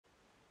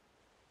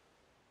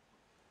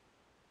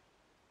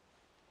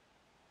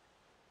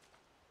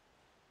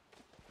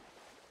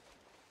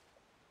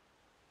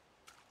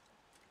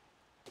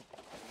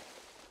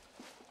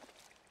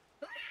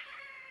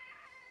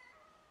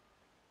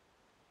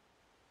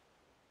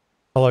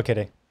Hello,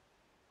 Kitty.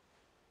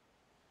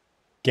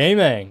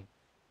 Gaming.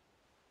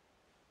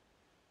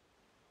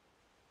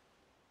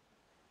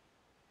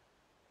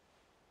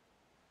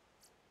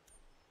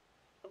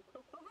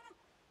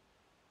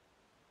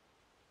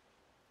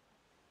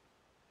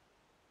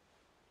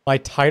 My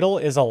title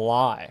is a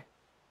lie.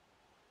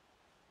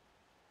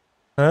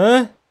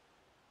 Huh?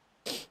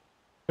 What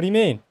do you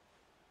mean?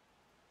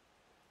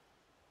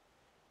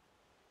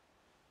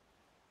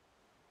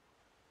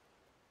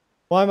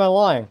 Why am I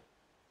lying?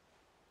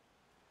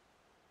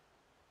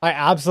 I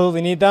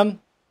absolutely need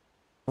them?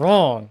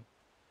 Wrong.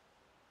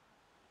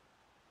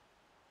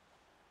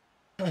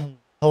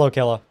 Hello,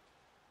 Killa.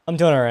 I'm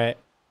doing alright.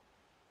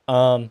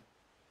 Um,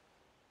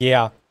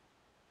 yeah.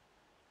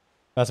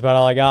 That's about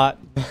all I got.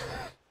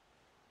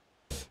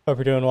 Hope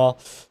you're doing well.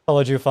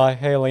 Hello, Jufi.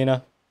 Hey,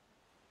 Alina.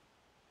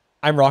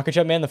 I'm Rocket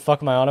Jet Man. The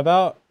fuck am I on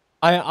about?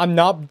 I'm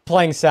not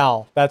playing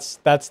Sal. That's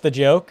the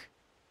joke.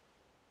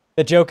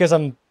 The joke is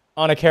I'm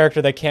on a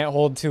character that can't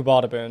hold two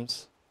bada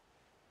booms.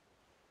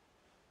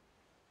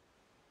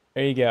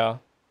 There you go.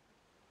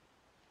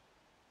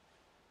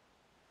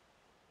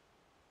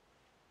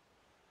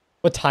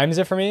 What time is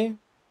it for me?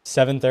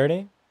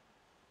 7:30?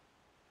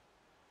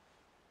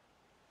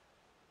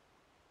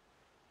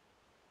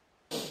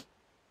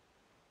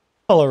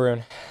 Hello,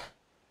 Rune.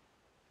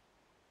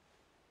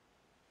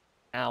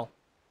 Ow.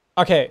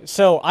 Okay,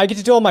 so I get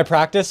to do all my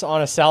practice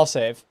on a Sal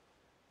save.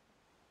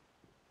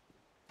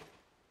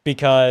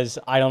 Because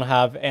I don't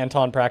have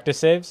Anton practice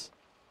saves.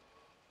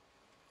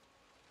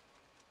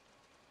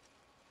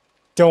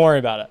 Don't worry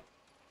about it.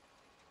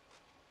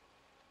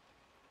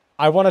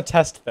 I want to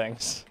test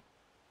things.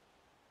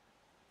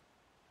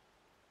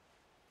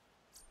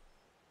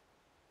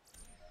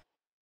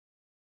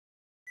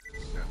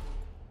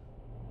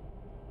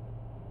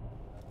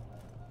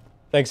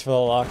 Thanks for the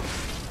lock.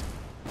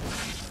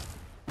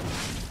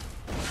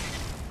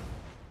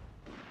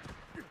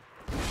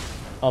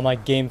 Oh, my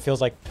game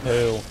feels like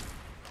poo.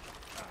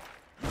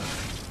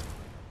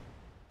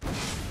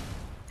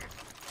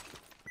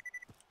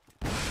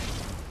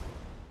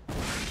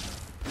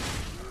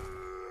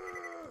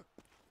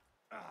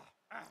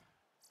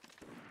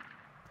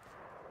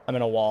 I'm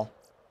in a wall.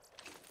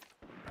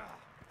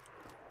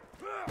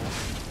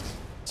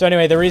 So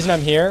anyway, the reason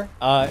I'm here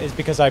is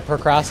because I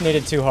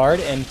procrastinated too hard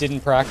and didn't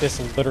practice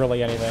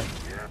literally anything.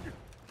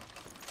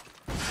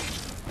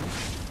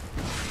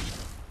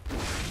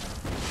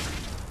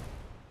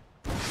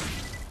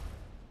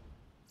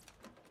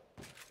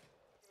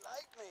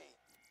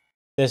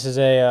 This is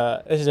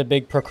a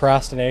big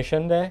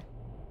procrastination day.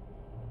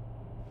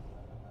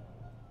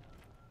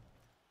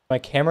 My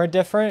camera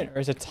different, or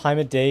is it time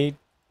of day?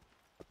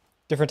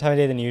 Different time of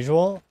day than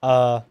usual?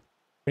 What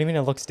do you mean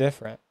it looks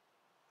different?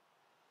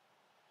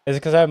 Is it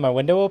because I have my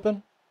window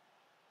open?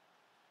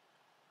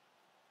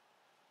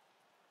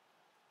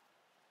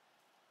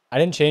 I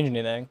didn't change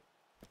anything.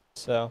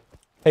 So,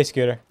 hey,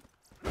 Scooter.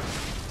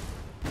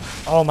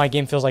 Oh, my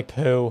game feels like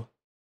poo.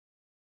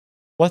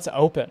 What's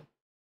open?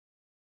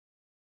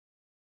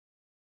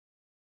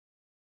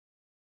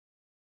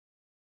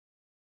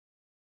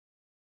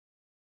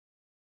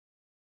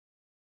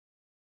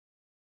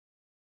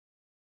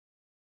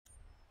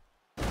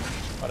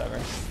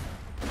 Whatever.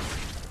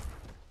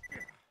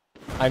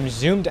 I'm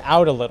zoomed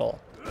out a little.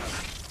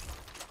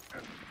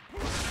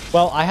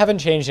 Well, I haven't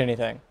changed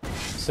anything.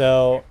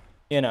 So,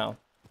 you know.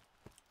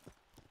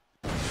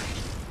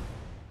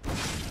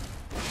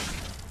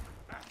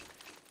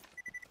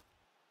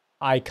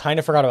 I kind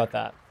of forgot about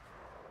that.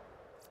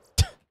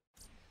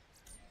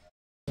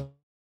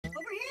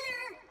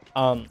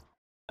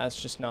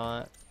 That's just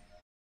not...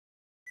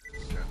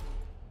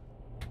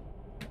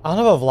 I don't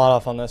have a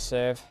Vladoff on this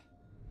save.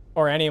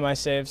 Or any of my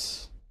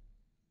saves.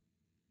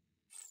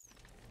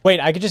 Wait,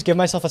 I could just give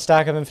myself a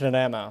stack of infinite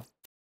ammo.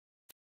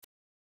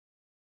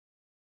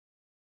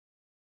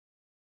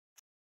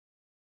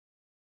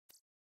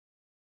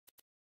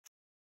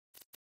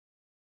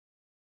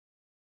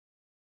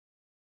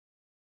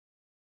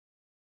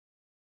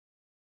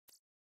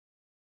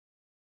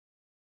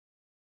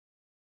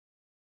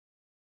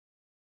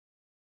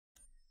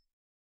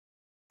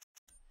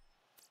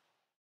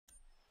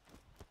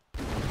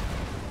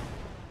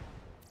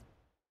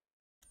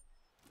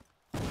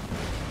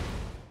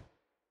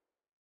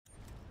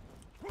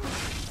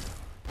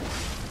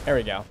 There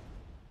we go.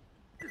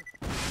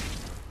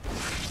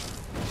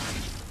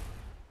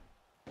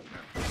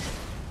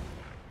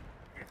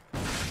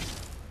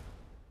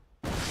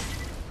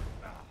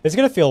 It's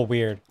gonna feel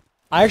weird.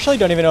 I actually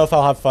don't even know if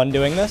I'll have fun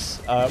doing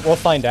this. We'll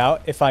find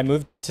out. If I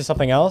move to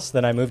something else,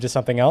 then I move to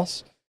something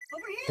else.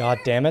 God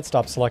damn it,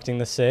 stop selecting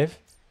this save.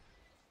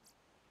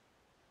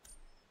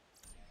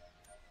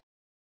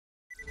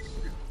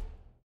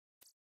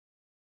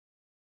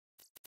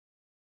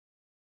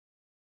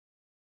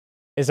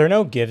 Is there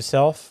no give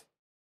self?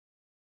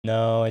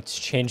 No, it's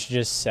changed to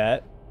just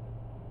set.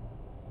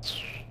 It's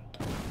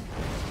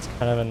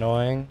kind of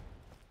annoying.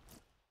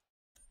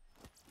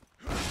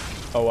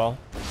 Oh well.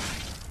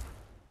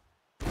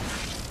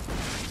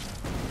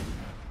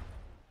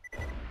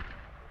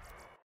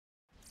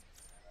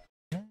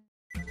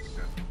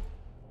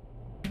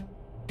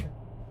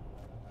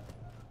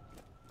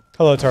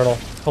 Hello, turtle.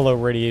 Hello,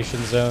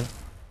 radiation zone.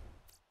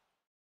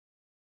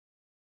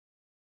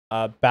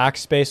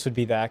 Backspace would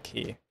be that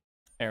key.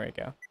 There we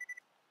go.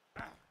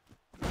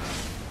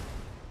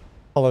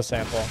 Hello,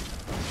 sample.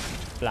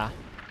 Blah.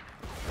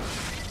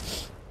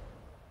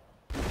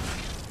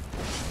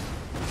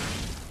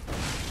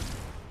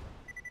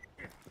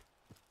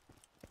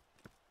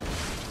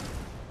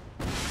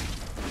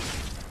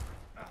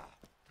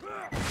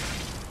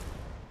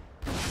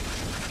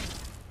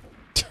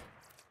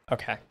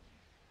 Okay.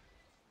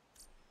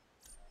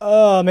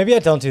 Maybe I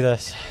don't do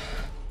this.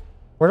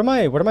 What are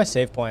my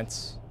save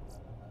points?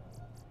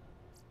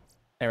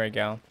 There we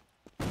go.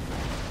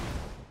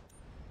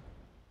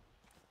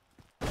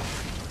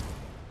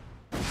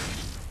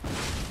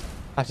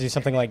 Have to do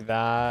something like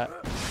that.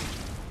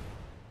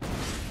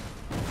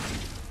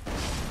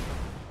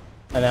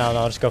 And then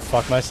I'll just go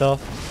fuck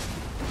myself.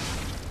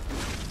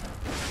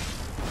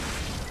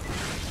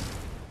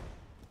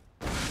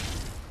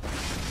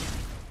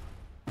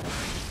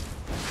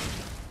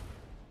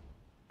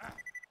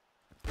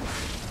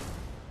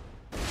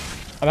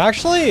 I'm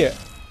actually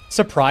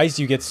surprised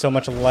you get so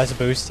much less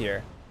boost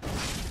here.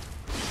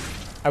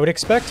 I would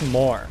expect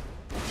more.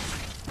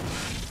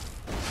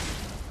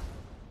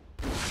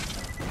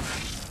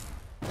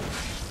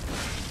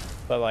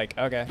 But like,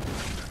 okay.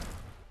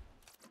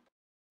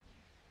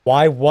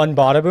 Why one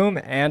bada boom?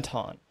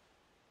 Anton.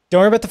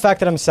 Don't worry about the fact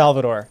that I'm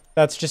Salvador.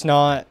 That's just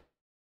not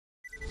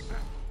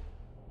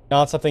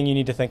something you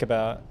need to think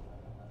about.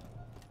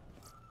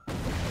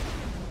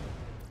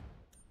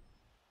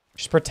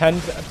 Just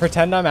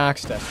pretend I'm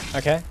Axton,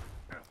 okay?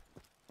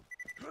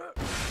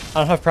 I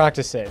don't have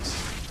practice saves.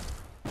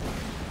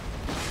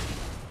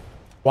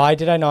 Why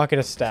did I not get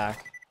a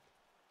stack?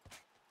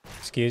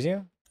 Excuse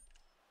you?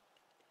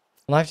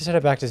 Well, I have to set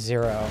it back to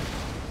 0. Then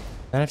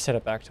I have to set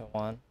it back to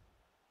 1.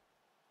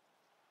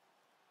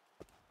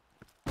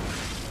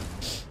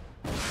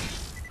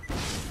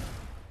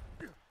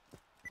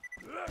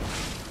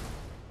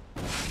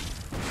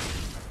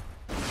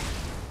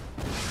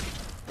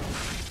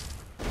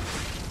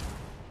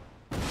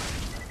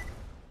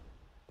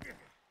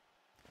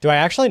 Do I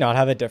actually not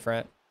have a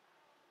different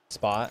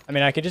spot? I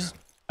mean, I could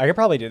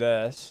probably do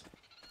this.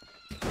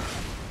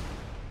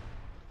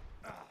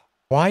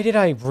 Why did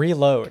I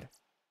reload?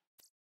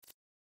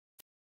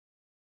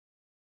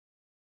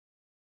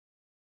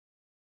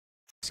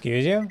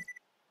 Excuse you?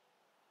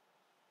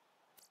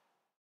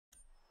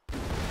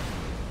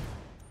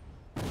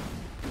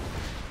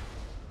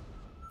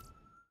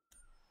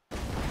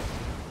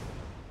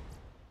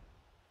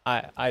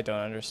 I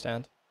don't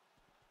understand.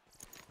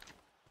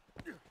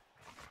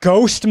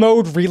 Ghost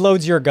mode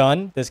reloads your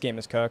gun? This game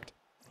is cooked.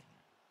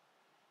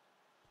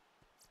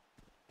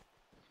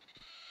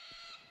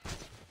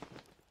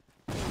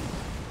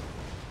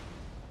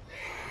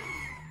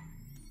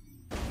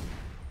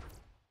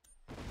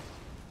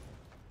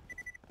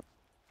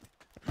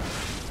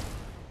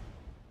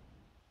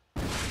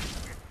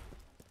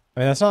 I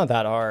mean, that's not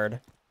that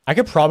hard. I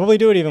could probably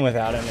do it even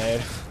without a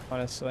nade,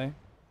 honestly.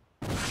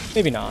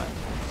 Maybe not.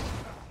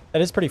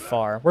 That is pretty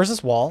far. Where's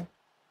this wall?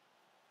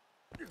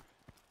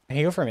 I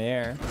can go from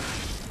here.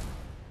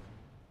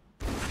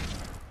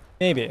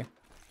 Maybe.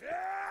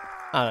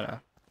 I don't know.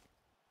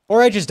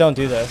 Or I just don't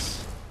do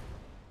this.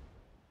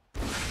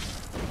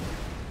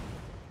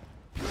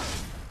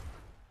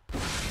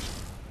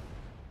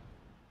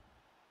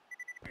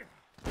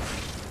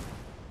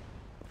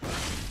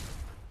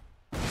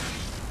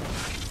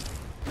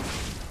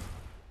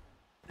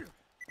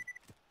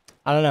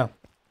 I don't know.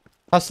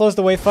 How slow is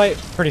the wave fight?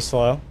 Pretty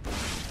slow.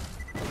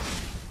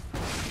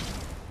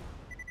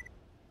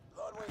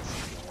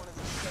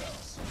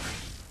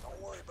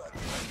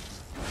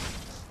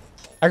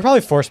 I could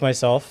probably force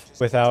myself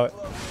without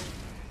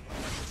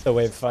the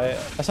wave fight.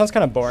 That sounds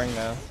kind of boring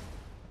though.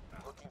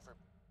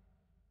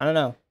 I don't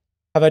know.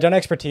 Have I done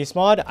expertise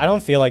mod? I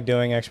don't feel like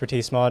doing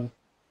expertise mod.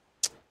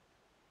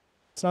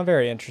 It's not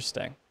very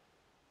interesting.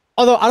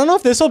 Although, I don't know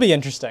if this will be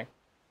interesting.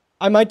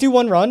 I might do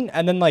one run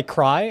and then like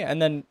cry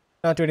and then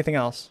not do anything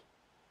else.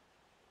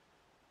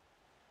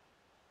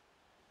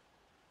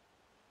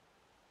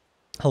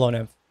 Hello,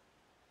 Nymph.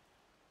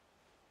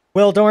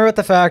 Will, don't worry about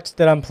the fact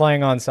that I'm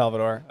playing on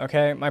Salvador,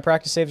 okay? My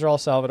practice saves are all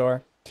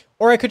Salvador.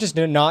 Or I could just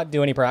not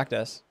do any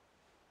practice.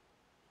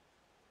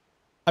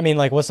 I mean,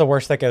 like, what's the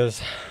worst that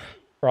goes?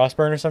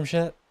 Frostburn or some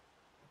shit?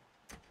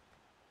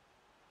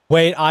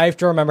 Wait, I have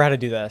to remember how to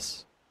do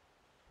this.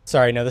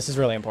 Sorry, no, this is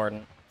really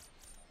important.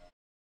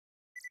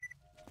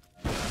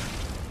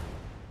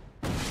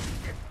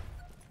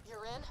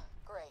 You're in?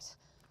 Great.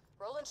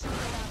 Roland should be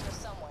around here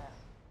somewhere.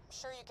 I'm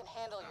sure you can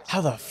handle yourself.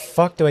 How the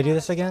fuck do I do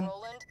this again?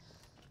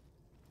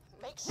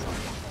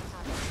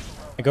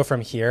 I go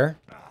from here.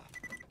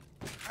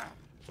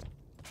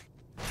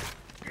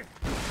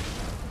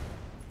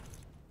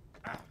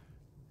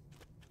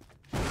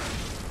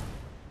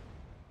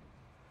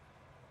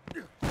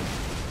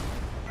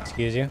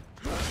 Excuse you.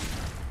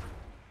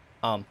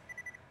 I'll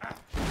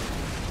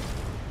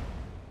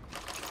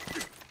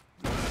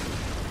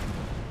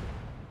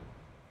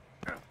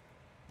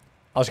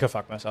just go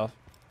fuck myself.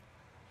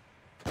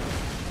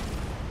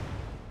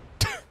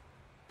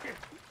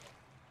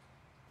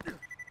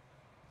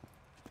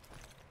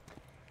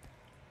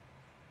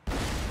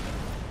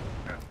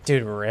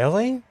 Dude,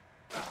 really?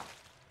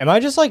 Am I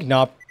just like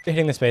not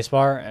hitting the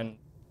spacebar and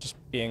just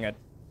being a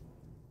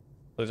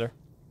loser?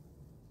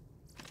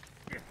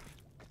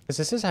 Because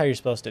this is how you're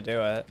supposed to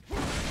do it.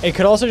 It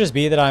could also just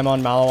be that I'm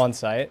on Mallow on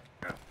site.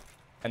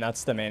 And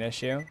that's the main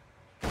issue.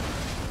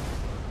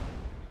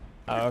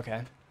 Oh,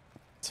 okay.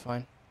 It's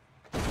fine.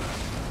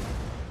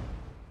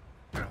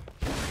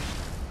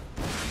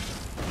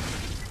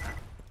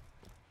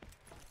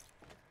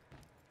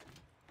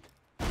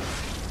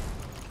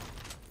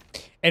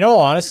 In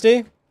all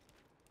honesty,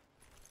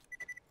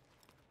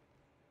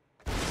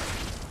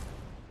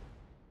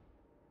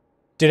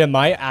 dude, it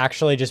might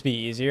actually just be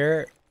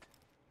easier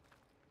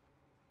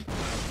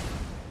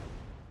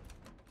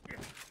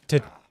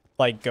to,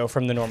 like, go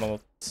from the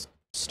normal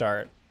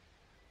start.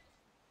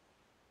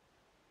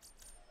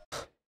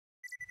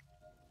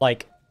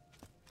 Like...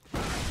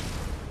 You're in?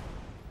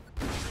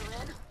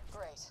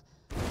 Great.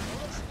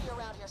 Roland should be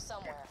around here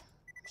somewhere. I'm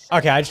sure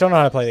Okay, I just don't know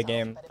how to play the yourself,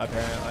 game, but if you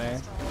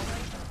apparently.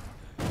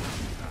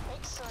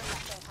 make sure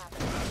nothing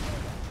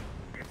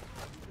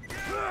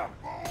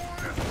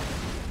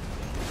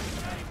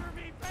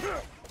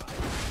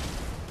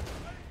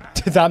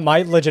happens. That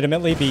might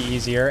legitimately be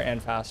easier and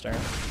faster.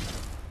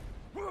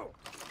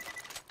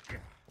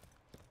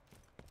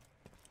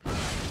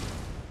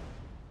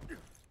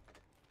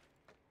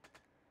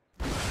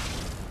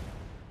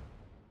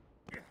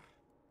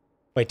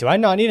 Wait, do I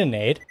not need a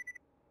nade?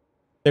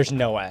 There's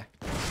no way.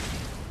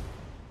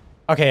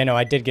 Okay, no,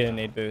 I did get a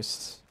nade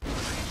boost.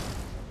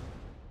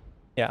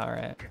 Yeah,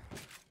 alright.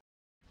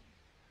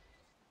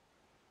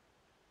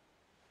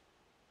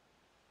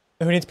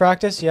 Who needs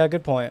practice? Yeah,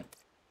 good point.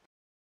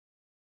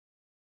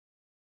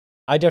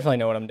 I definitely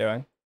know what I'm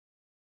doing.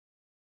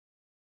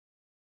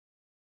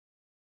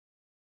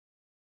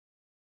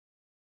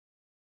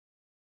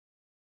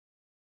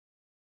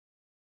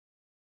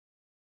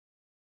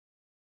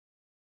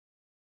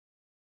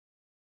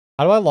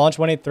 How do I launch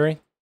 183?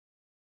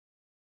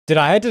 Did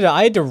I had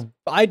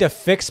to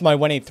fix my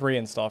 183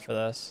 install for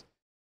this.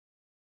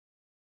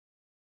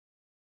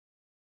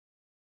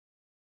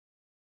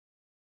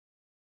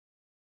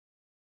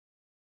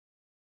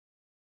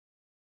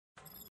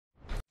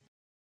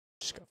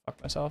 Just go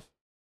fuck myself.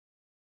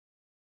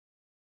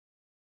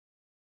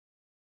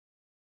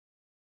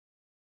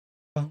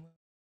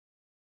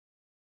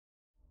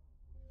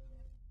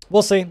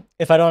 We'll see.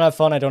 If I don't have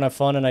fun, I don't have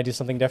fun and I do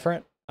something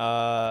different.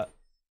 But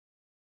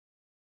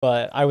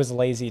I was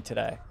lazy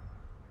today.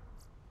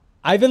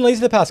 I've been lazy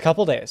the past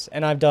couple days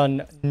and I've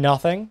done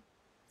nothing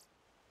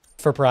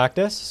for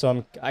practice,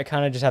 so I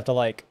kind of just have to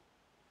like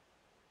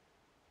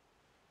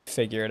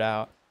figure it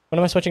out. When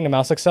am I switching to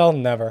Mouse Excel?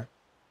 Never.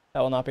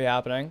 That will not be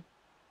happening.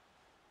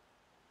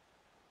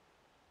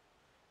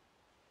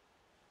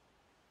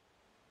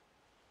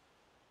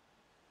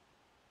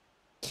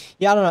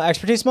 Yeah, I don't know.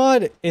 Expertise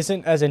mod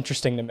isn't as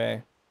interesting to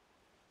me.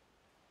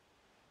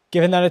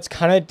 Given that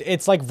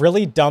it's like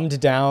really dumbed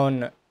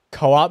down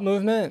co-op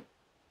movement.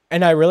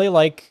 And I really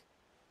like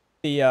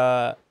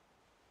the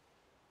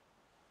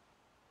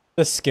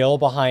skill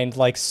behind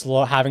like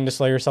having to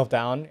slow yourself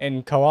down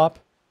in co-op.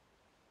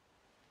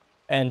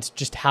 And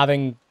just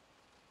having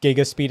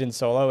giga speed in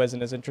solo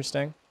isn't as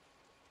interesting.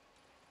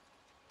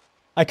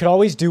 I could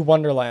always do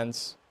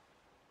Wonderlands.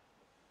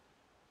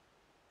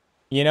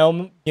 You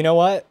know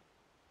what?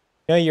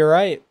 No, you're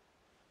right.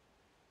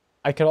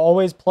 I could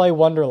always play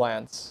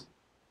Wonderlands.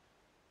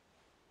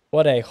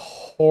 What a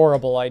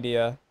horrible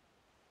idea.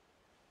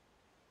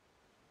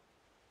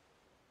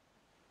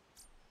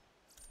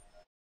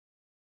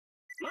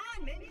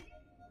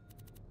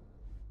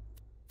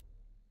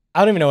 I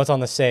don't even know what's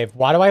on the save.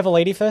 Why do I have a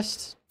Lady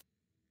Fist?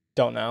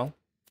 Don't know.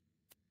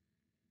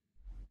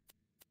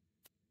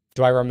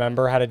 Do I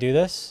remember how to do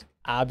this?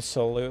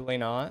 Absolutely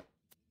not.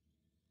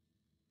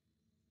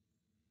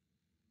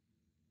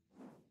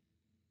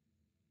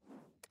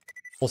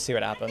 We'll see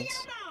what happens.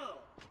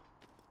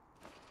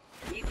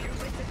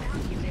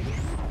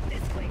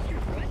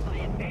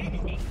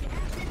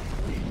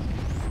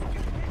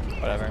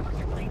 Whatever.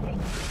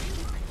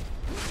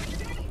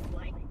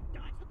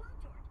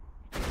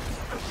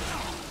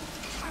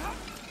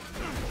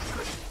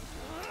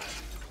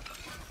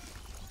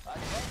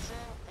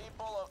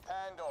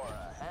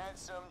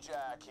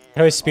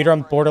 Can I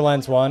speedrun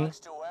Borderlands 1?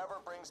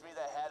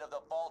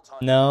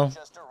 No.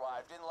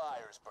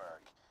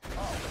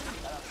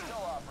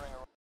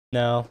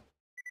 No.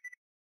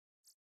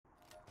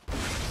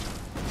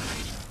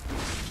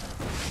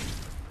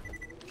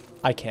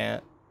 I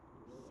can't.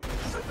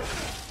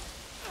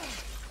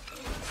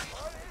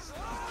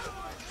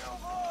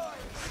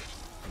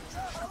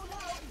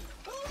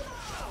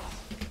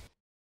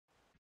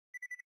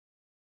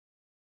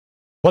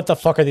 What the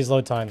fuck are these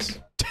load times?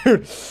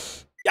 Dude!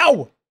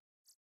 Yo!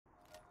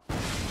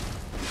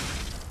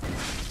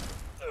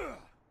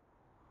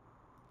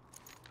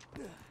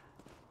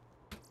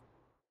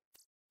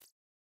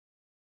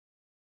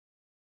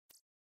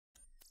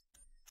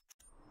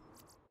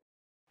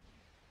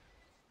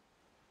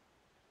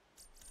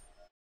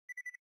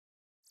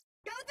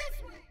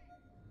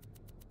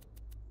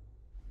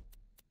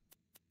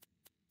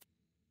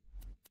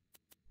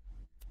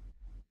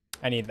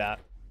 I need that.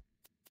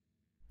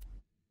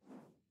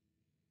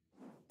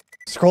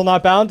 Scroll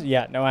not bound?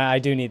 Yeah, no, I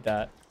do need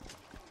that.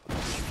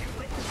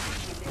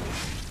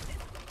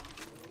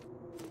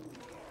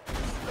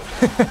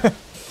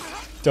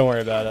 Don't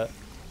worry about it.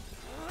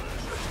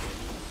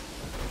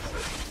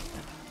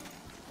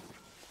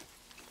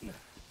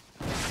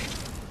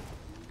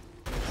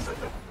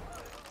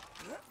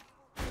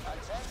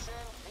 Attention,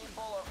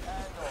 people of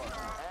Pandora.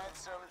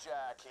 Handsome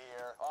Jack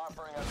here,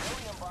 offering $1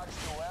 million to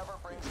whoever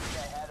brings me the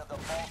head of the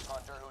Vault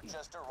Hunter who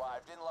just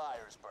arrived in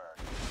Liarsburg.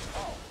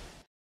 Oh.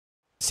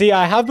 See,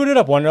 I have booted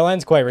up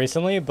Wonderlands quite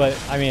recently, but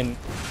I mean,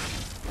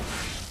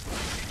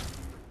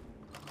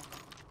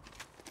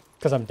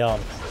 because I'm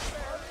dumb.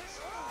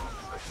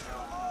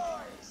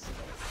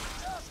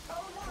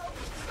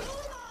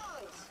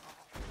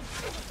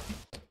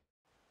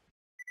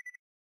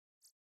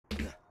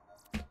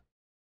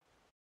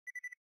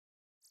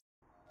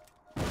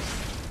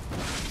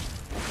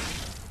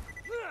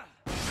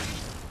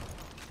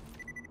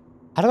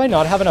 How do I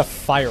not have enough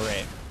fire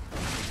rate?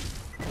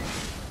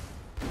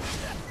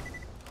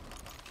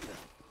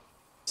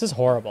 This is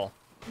horrible.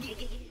 Day 2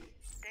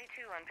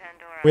 on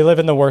Pandora. We live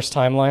in the worst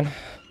timeline.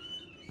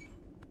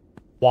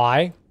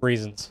 Why?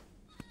 Reasons.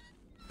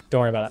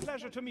 Don't worry about it.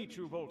 Pleasure to meet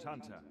you, Vault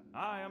Hunter.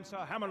 I am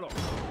Sir Hammerlock.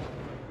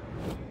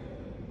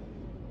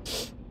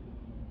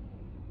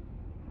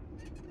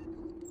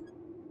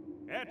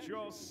 At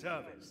your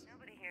service.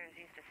 Nobody here is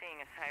used to seeing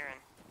a siren.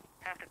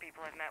 Half the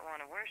people I've met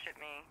want to worship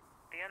me.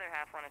 The other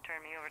half want to turn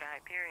me over to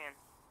Hyperion.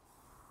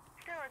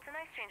 Still, it's a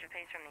nice change of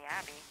pace from the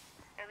Abbey.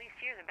 At least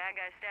here the bad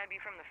guys stab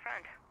you from the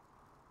front.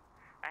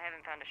 I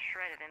haven't found a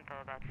shred of info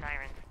about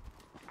sirens.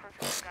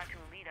 Closest I've got to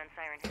a lead on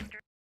siren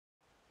history.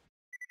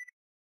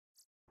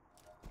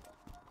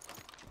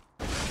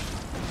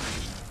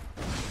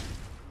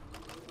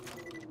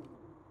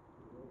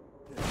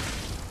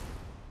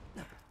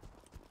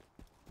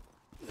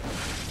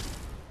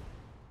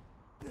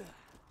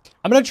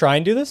 I'm gonna try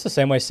and do this the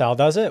same way Sal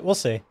does it. We'll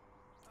see.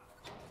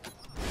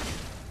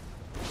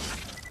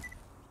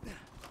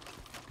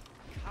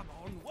 Come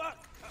on, work,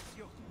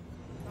 Cassio.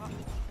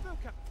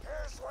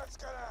 Here's what's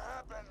gonna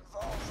happen,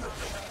 Vault Hunter.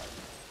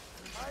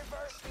 My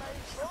first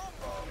mate Boom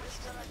Boom is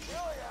gonna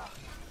kill ya.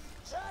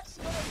 Jack's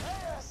gonna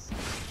pay us,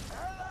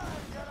 and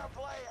I'm gonna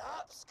play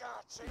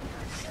hopscotch in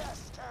your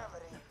chest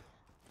cavity.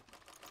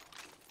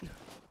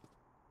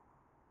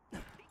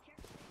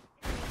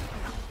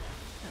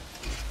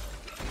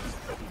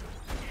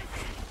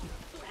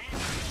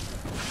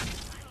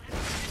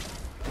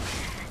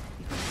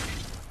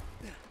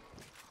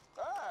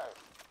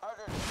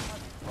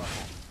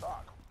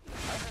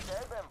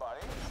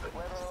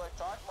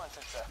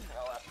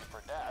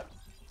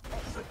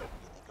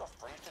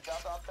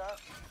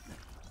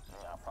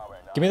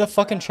 Give me the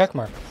fucking check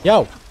mark.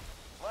 Yo!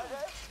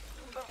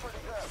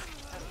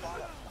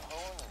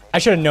 I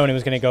should have known it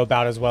was gonna go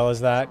about as well as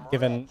that,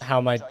 given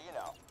how my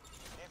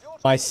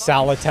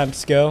Sal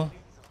attempts go.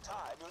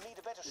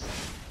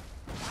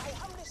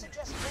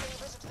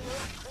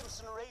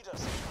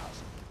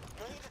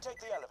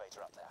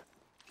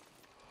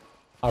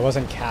 I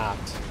wasn't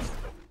capped.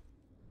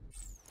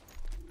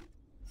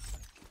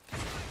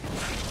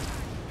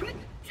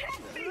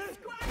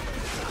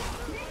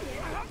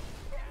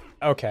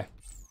 Okay.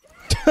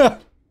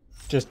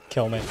 Just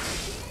kill me.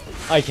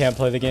 I can't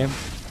play the game.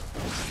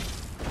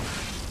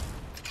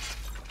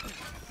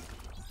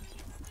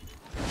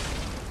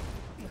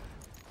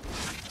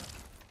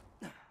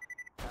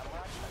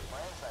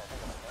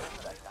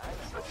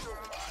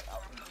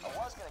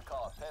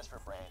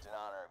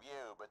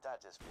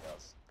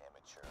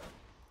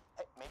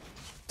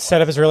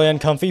 Setup is really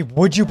uncomfy.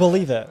 Would you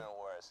believe it?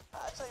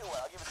 I'll tell you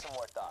what, I'll give it some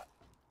more thought.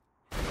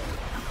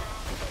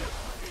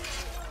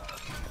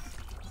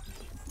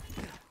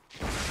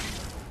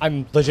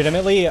 I'm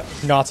legitimately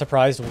not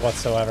surprised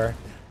whatsoever.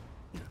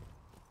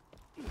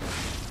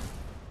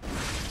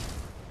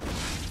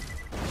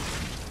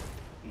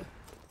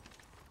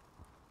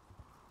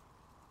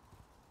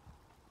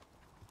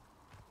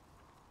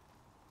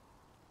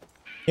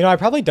 You know, I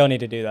probably don't need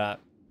to do that.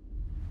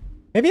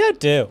 Maybe I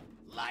do.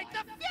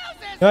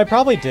 No, I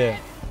probably do.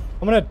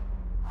 I'm gonna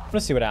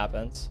see what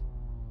happens.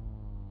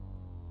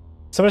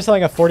 Somebody's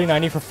selling a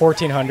 4090 for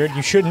 1400.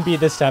 You shouldn't be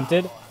this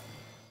tempted.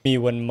 Me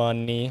win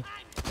money.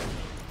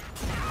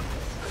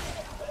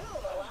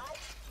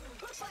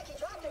 Looks like you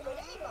dropped a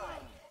grenade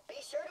mine. Be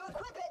sure to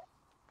equip it.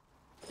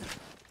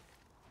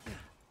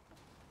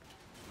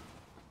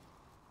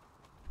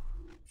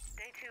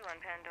 Day 2 on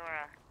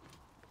Pandora.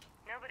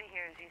 Nobody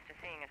here is used to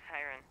seeing a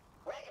siren.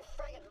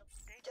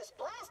 Just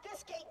blast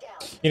this gate down.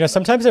 You know,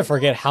 sometimes I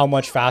forget how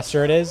much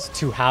faster it is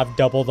to have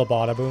double the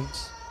bada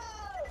booms.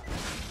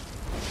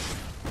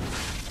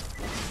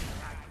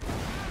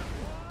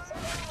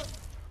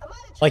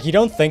 Like, you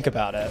don't think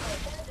about it.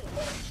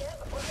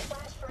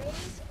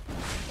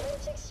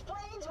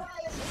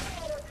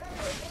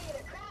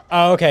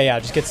 Oh, okay, yeah,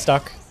 just get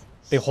stuck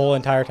the whole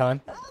entire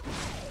time.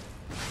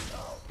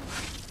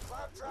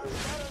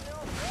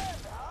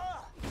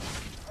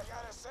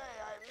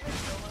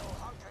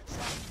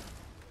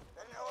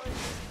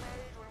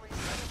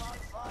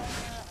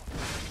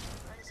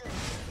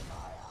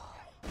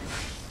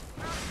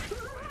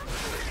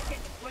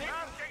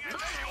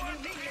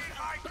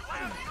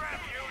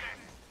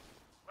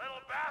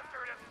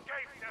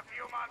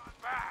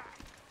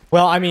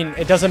 Well, I mean,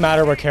 it doesn't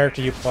matter what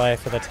character you play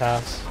for the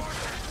test.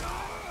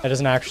 It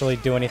doesn't actually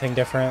do anything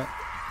different.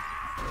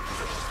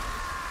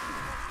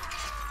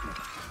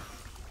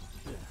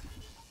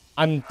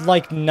 I'm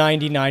like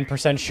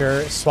 99%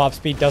 sure swap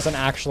speed doesn't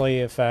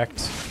actually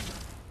affect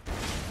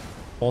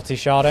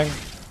multi-shotting.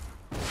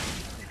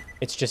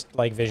 It's just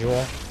like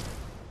visual.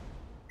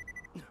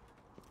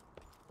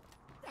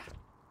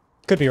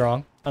 Could be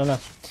wrong. I don't know. Day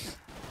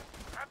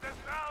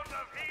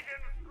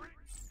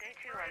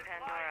 2 on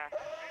Pandora.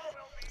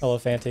 Hello,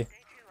 Fanty. Day 2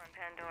 on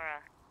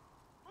Pandora.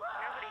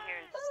 Nobody here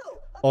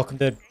is Welcome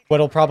to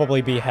what'll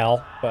probably be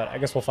hell, but I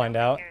guess we'll find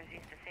out.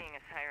 used to seeing a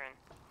siren.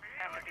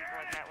 Half the people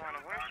I've met want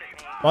to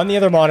worship me. On the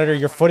other monitor,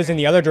 your foot is in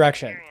the other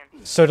direction.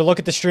 So to look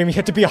at the stream, you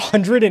have to be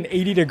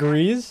 180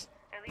 degrees.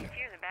 At least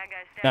here's a bad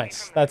guy stabbing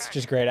Nice. from the That's front.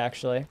 just great,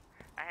 actually.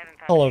 I haven't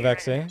found Hello, any written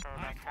Vexy. info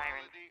about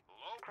sirens.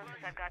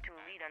 Closest I've got to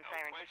a lead on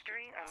siren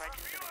history are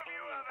legends of an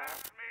alien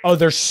vault. Oh,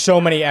 there's so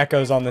many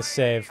echoes on this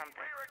save. Something.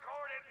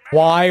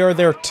 Why are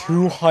there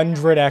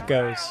 200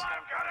 echoes?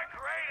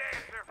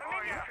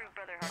 Prove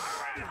Brother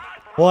Hunter.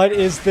 What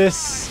is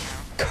this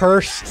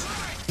cursed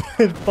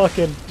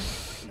fucking...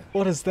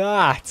 What is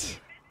that?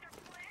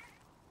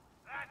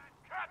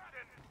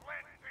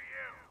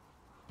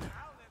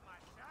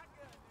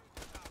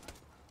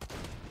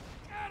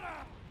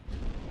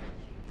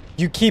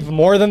 You keep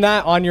more than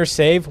that on your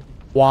save?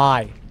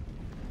 Why?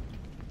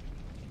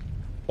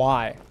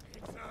 Why?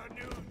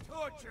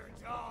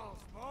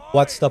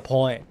 What's the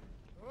point?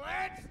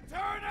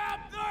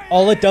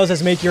 All it does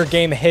is make your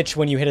game hitch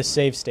when you hit a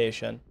save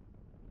station.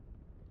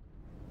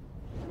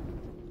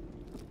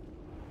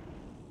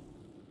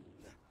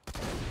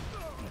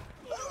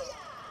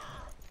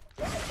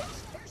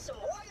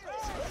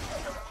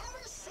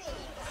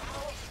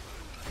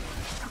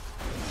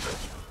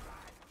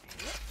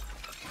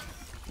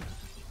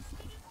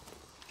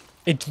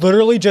 It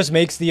literally just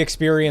makes the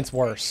experience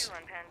worse. On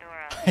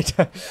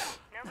Pandora.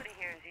 Nobody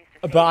here is used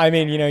to But I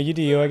mean, you know, you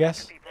do you, I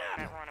guess. people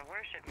that want to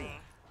worship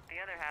me. The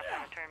other half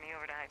want to turn me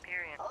over to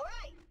Hyperion.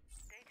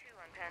 Day 2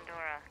 on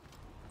Pandora.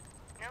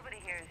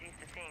 Nobody here is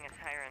used to seeing a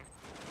siren.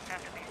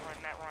 Half the people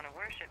I've met want to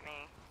worship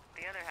me.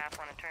 The other half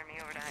want to turn me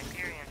over to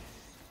Hyperion.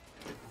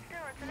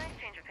 Still, it's a nice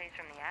change of pace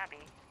from the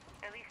Abbey.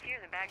 At least here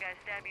the bad guys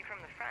stab you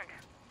from the front.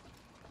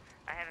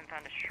 I haven't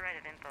found a shred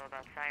of info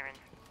about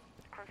sirens.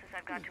 Closest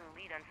I've got to a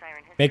lead on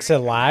siren history. Makes it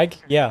lag? is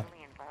an Yeah.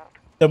 alien vault.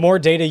 The more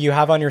data you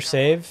have on your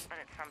save, But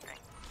it's something.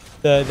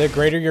 the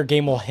greater your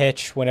game will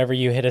hitch whenever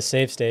you hit a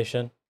save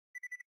station.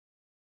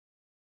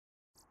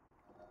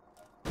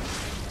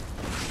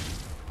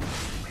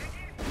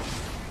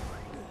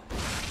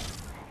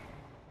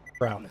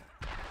 Bro.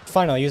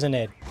 Fine, I'll use a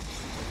nade.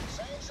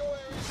 Sanctuary's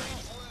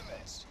off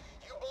limits.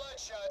 You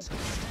bloodshots can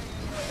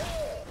stay in your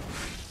hole.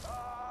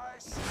 I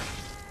see.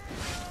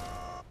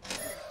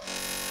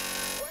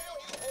 Why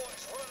don't you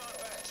boys run on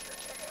back to your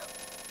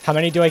camp? How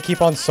many do I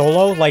keep on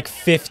solo? Like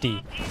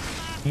 50.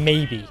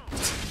 Maybe.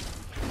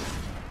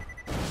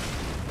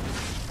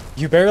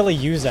 You barely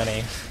use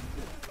any.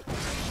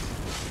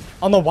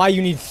 I don't know why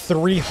you need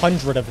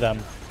 300 of them.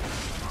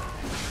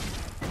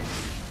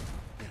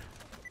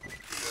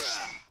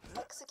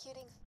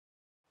 Executing.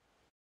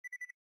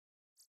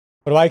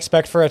 What do I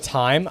expect for a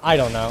time? I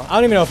don't know. I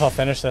don't even know if I'll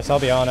finish this, I'll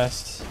be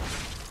honest.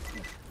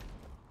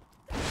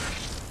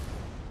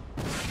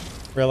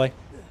 Really?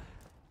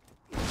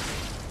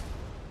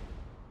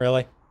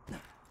 Really?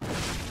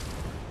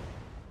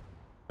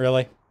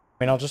 Really? I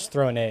mean, I'll just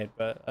throw a nade,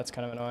 but that's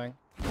kind of annoying.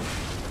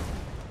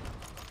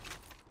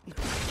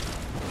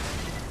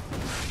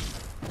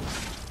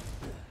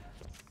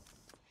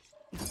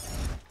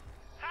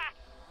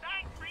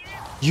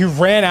 You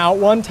ran out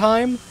one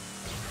time? We'll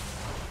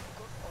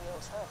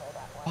try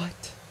that one.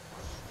 What?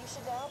 You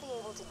should now be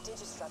able to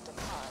digistruct a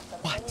car from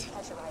What? any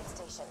Petrolite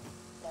station.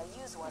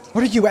 Now use one to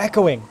What are you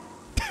echoing?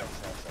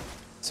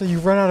 So you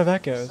run out of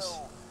echoes.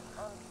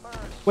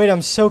 Wait,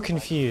 I'm so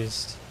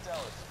confused.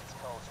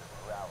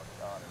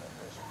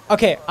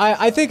 Okay,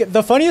 I think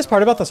the funniest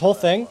part about this whole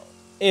thing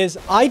is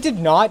I did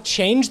not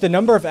change the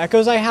number of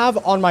echoes I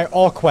have on my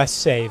all quest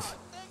save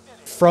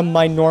from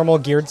my normal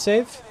geared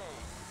save.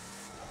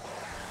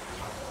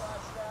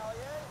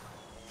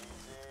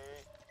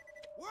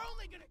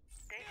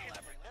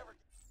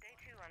 Day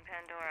 2 on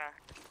Pandora.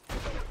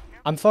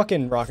 I'm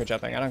fucking rocket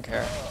jumping, I don't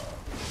care.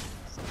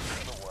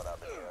 What I've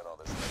been hearing all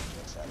this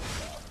radio chat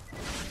about.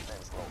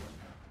 Name's Roman.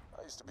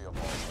 I used to be a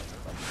ball hunter,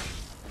 but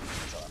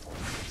until I bought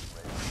the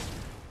radio.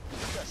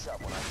 I got shot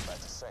when I went back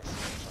to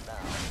Sanctuary. For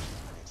now,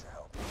 I need your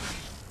help.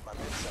 My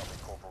men tell me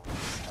Corporal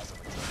Reese has a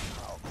return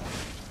power core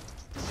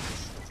to keep the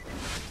shield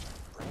ready.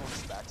 Bring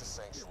us back to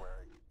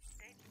Sanctuary.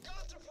 Day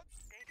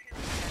 2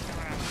 on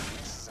Pandora.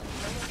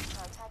 Roman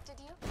contacted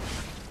you?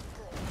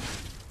 Good.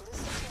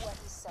 Listen to what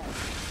he said.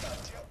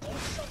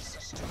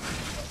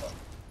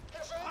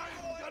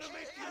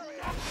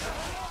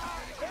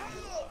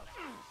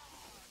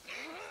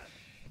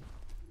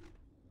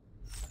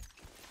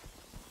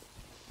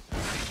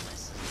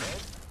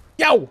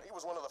 Yo! He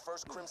was one of the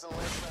first Crimson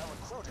Lance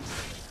recruited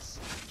trainers.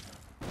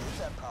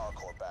 that power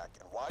core back,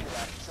 and while you're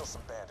at it, kill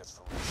some bandits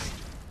for Reese.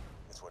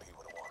 It's what he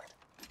would have wanted.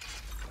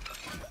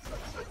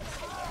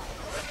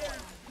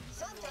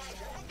 Sometimes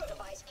your echo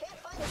device can't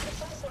find the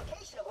precise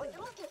location of what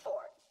you're looking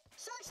for.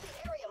 Search the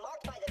area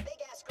marked by the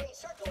big-ass green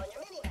circle on your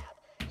mini-map.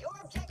 Your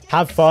objective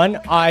Have fun.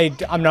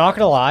 I'm not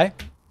gonna lie.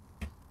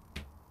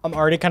 I'm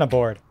already kind of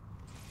bored.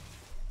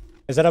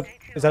 Is that a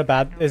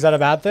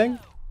bad thing?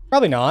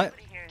 Probably not.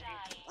 Nobody here is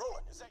used to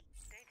Roland, is that...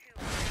 Day 2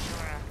 on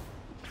Pandora.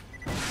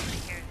 Nobody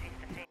here is used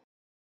to face.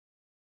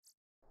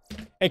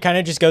 It kind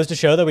of just goes to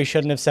show that we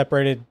shouldn't have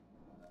separated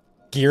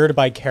geared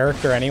by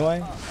character anyway.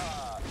 Made it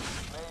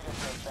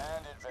to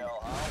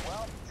Banditville, huh?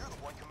 Well, you're the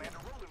one Commander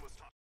Roland was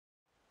talking.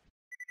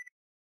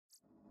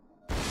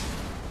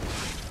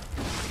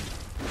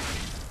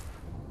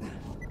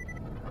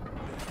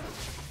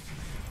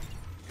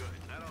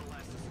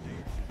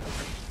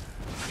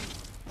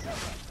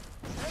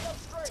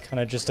 Kind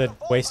of just a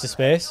waste of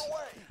space.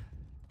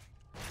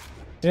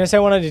 Didn't I say I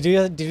wanted to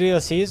do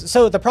DLCs?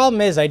 So the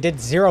problem is I did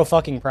zero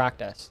fucking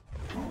practice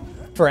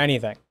for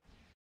anything.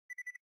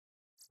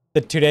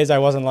 The 2 days I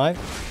wasn't live.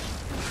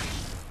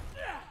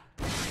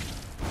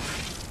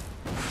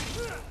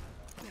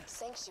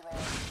 Sanctuary.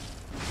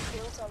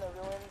 Built on the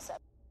ruins of...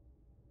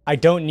 I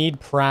don't need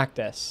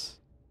practice.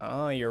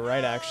 Oh, you're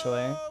right,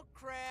 actually. Oh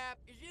crap!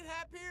 Is you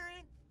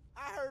Hyperion?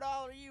 I heard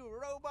all of you were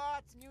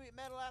robots and you eat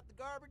metal out the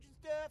garbage and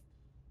stuff.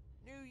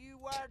 Knew you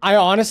wired. I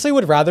honestly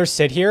would rather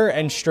sit here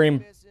and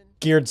stream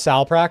geared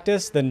Sal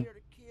practice than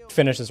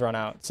finish this run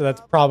out. So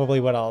that's probably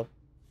what I'll...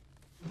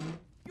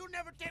 You'll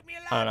never take me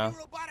alive, I don't know.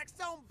 you robotic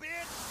son of a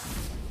bitch.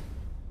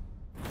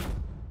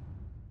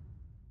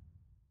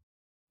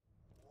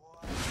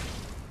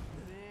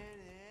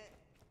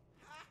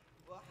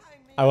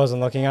 I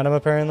wasn't looking at him,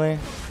 apparently.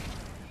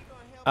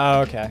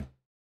 Oh, okay.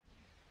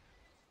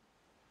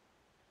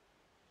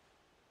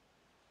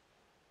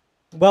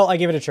 Well, I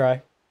give it a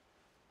try.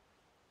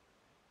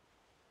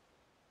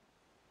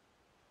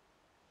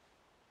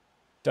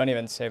 Don't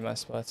even save my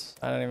splits.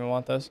 I don't even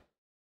want those.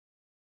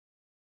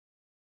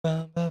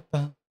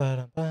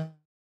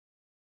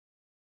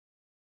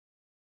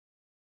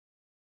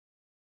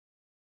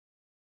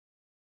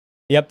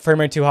 Yep,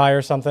 frame rate too high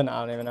or something. I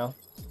don't even know.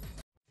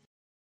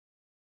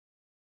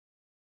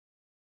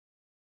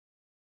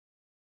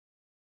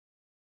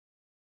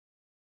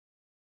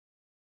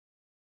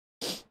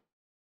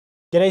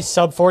 Get a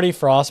sub 40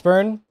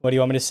 Frostburn. What do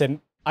you want me to sit?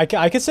 I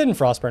could sit in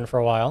Frostburn for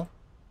a while.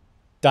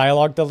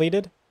 Dialogue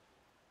deleted.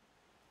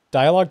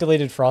 Dialogue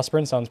deleted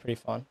Frostburn sounds pretty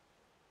fun.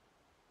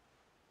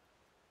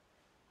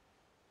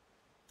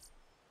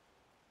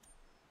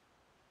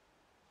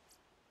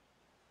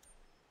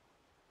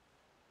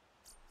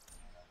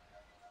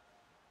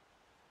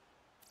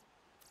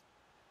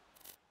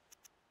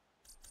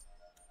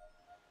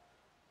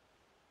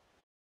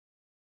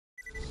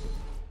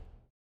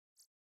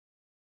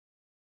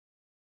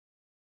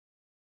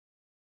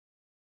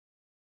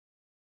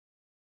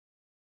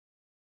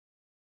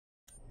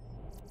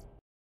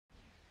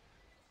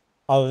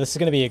 Oh, this is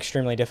going to be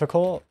extremely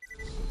difficult.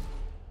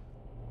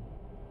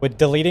 Would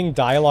deleting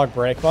dialogue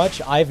break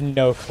much? I have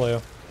no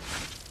clue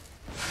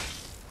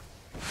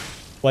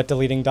what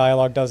deleting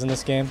dialogue does in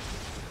this game.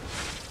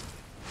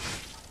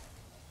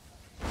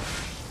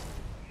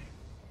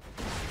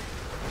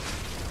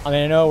 I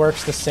mean, I know it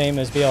works the same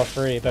as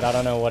BL3, but I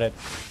don't know what it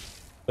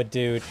would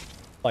do,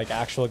 like,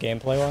 actual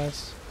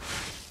gameplay-wise.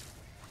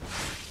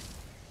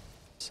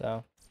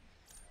 So...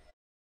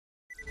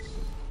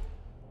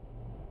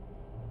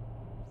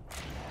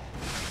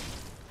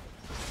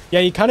 yeah,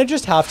 you kind of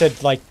just have to,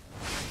 like,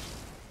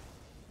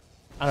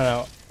 I don't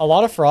know. A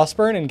lot of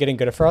Frostburn and getting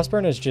good at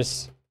Frostburn is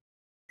just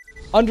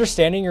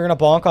understanding you're going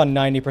to bonk on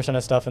 90%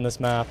 of stuff in this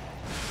map.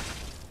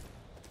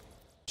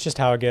 It's just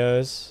how it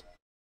goes.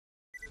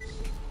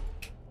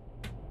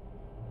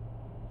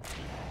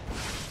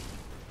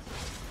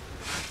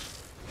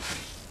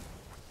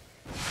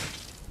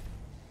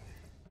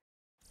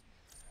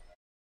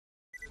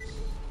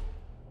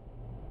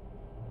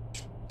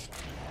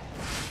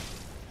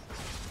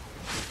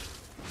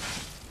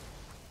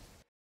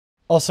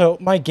 Also,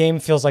 my game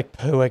feels like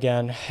poo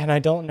again, and I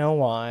don't know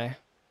why.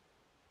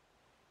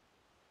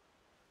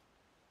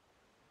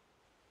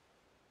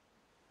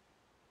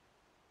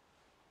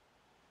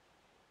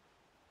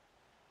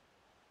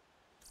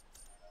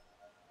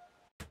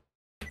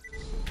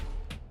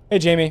 Hey,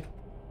 Jamie.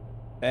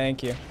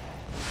 Thank you.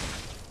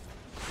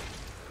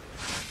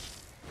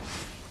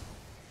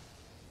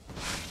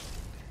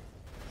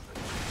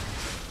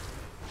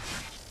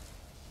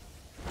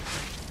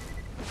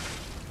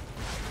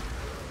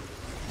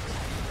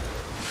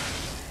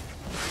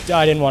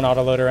 I didn't want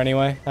autoloader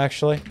anyway,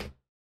 actually.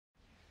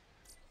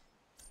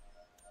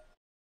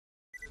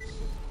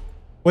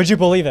 Would you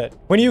believe it?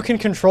 When you can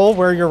control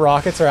where your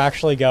rockets are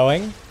actually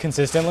going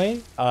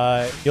consistently,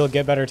 you'll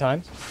get better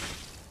times.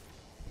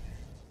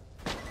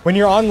 When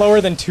you're on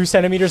lower than 2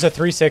 centimeters at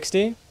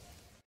 360,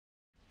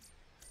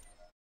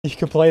 you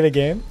can play the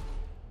game.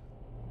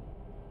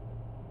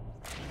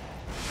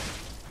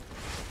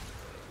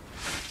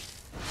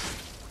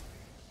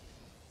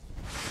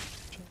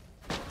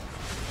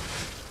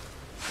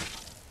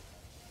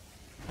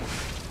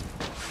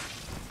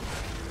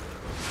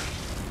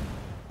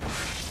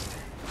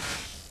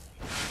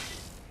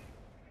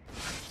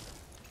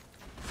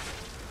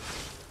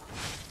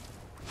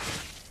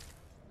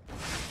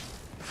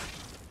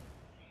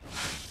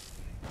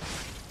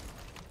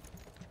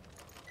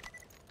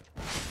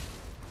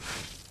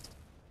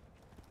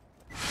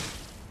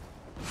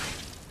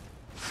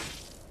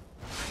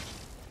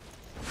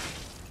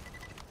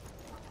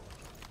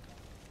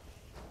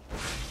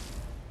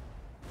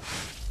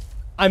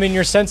 I mean,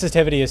 your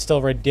sensitivity is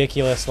still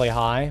ridiculously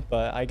high,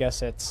 but I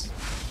guess it's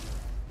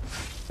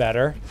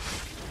better.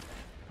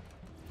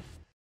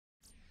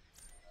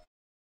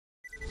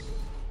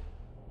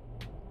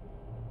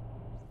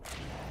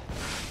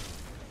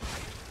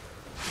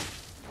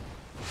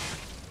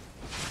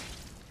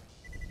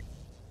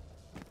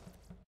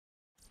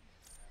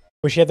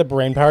 Wish you had the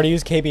brain power to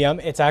use KBM.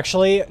 It's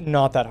actually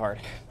not that hard.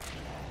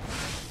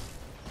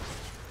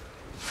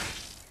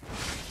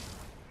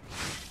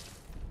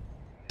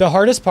 The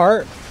hardest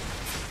part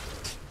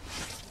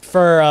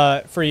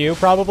for you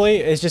probably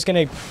is just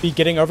gonna be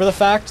getting over the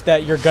fact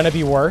that you're gonna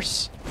be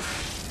worse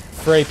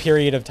for a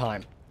period of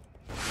time.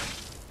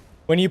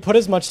 When you put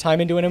as much time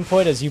into an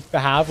input as you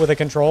have with a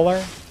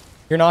controller,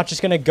 you're not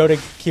just gonna go to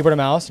keyboard and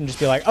mouse and just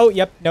be like, oh,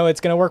 yep, no,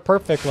 it's gonna work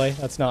perfectly.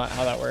 That's not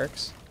how that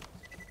works.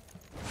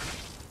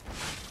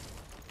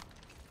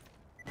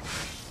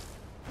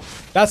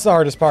 That's the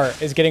hardest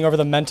part, is getting over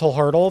the mental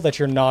hurdle that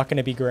you're not going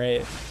to be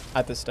great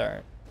at the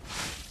start.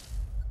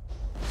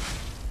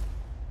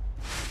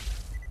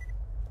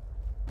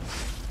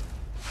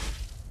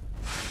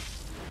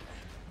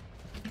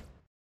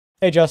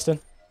 Hey,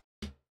 Justin.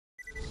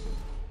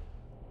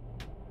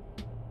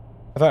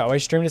 Have I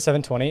always streamed at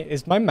 720?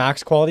 Is my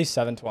max quality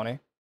 720? Are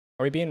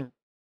we being...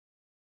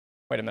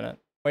 Wait a minute.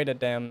 Wait a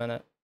damn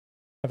minute.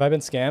 Have I been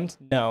scammed?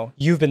 No.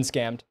 You've been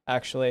scammed,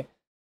 actually.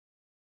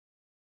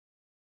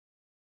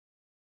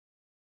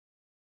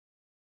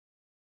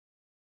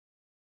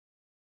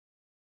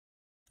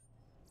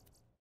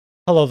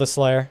 Hello, the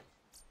Slayer.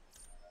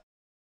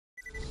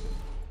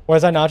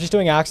 Was I not just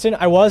doing Axton?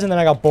 I was, and then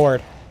I got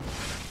bored.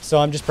 So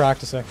I'm just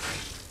practicing.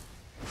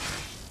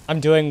 I'm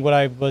doing what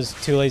I was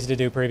too lazy to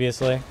do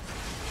previously.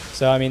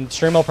 So, I mean,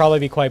 stream will probably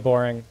be quite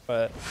boring,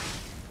 but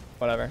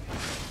whatever.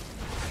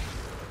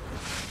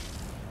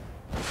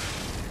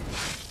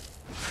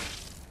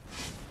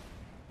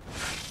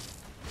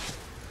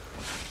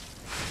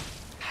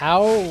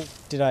 How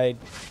did I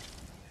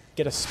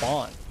get a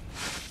spawn?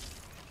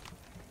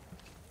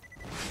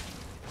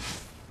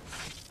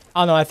 I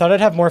don't know, I thought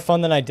I'd have more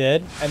fun than I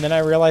did, and then I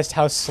realized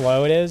how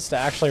slow it is to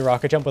actually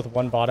rocket jump with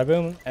one bada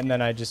boom, and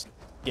then I just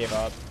gave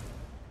up.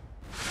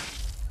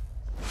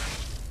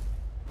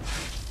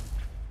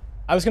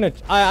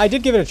 I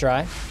did give it a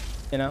try,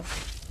 you know,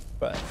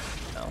 but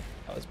no,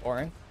 that was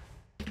boring.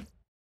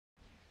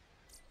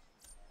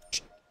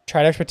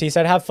 Tried expertise,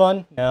 I'd have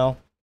fun? No.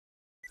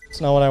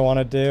 It's not what I want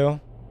to do.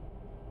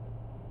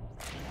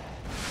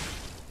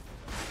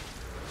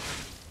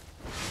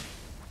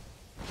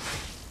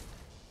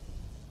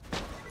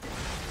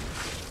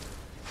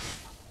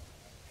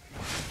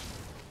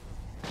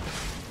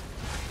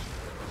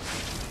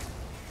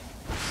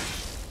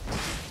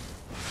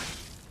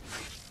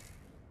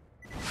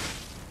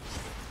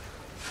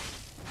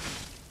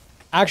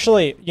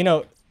 Actually, you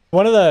know,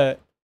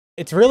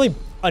 it's really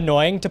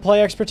annoying to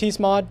play expertise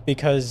mod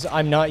because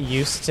I'm not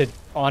used to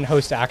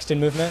on-host Axton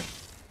movement.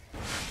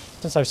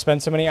 Since I've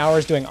spent so many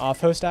hours doing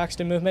off-host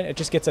Axton movement, it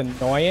just gets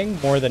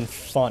annoying more than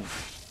fun.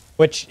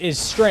 Which is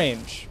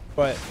strange,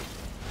 but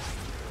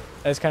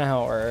that's kind of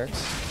how it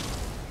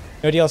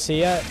works. No DLC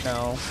yet?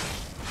 No.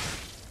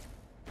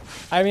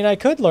 I mean, I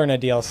could learn a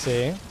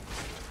DLC.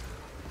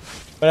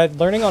 But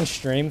learning on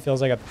stream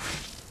feels like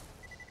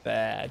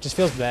it just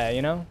feels bad,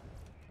 you know?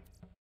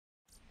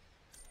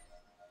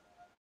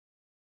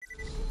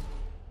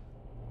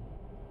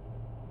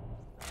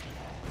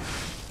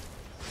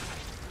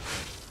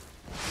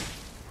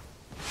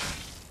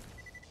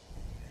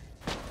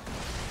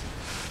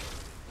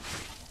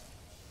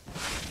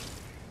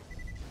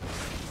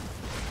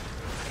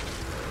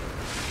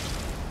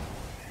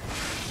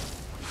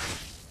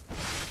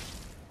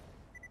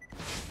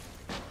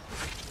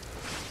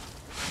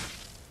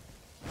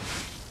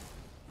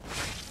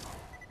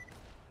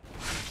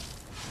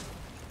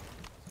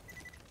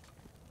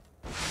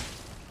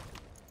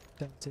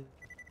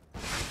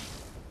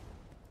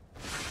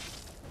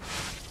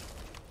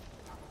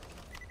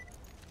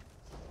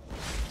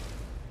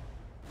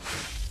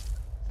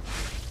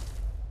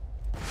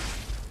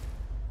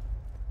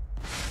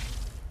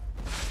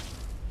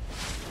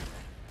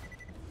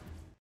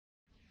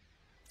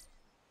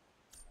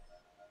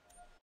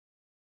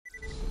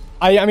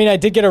 I mean, I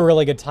did get a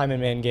really good time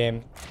in main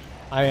game.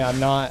 I'm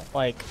not,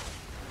 like,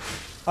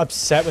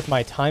 upset with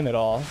my time at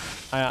all.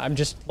 I'm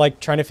just,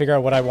 like, trying to figure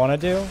out what I want to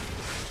do.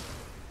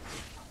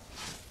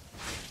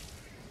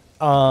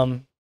 I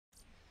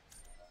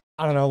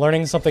don't know,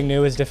 learning something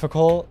new is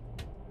difficult.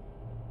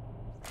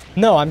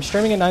 No, I'm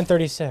streaming at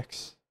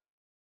 936.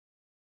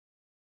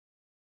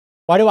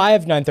 Why do I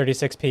have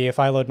 936p if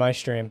I load my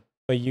stream,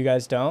 but you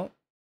guys don't?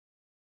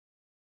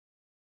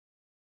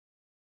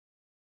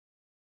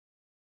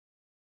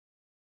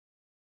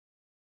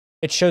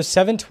 It shows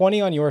 720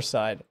 on your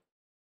side.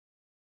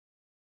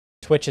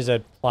 Twitch is a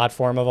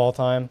platform of all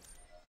time.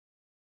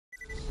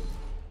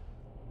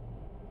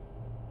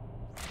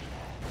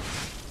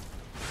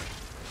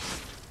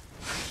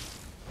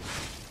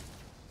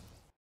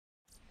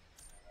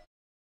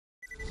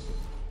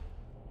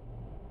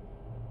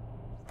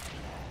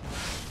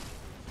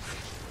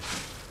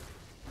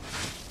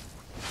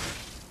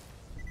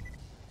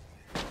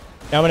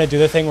 Now I'm going to do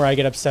the thing where I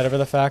get upset over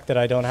the fact that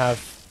I don't have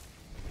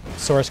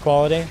source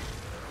quality.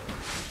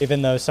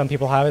 Even though some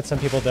people have it, some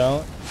people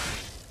don't.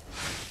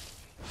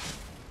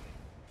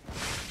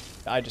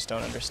 I just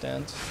don't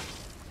understand.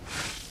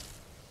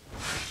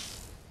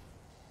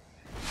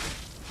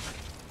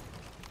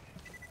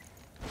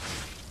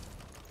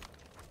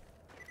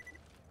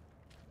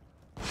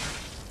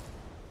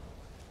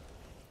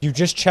 You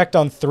just checked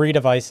on 3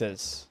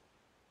 devices.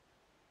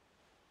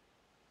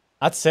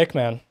 That's sick,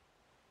 man.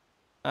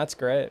 That's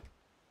great.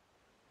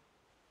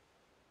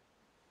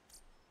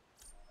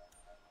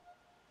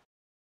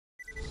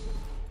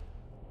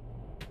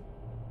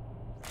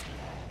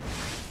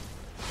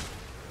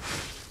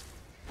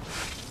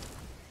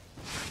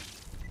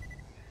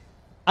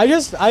 I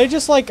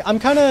just like, I'm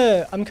kind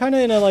of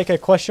in a like a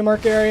question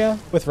mark area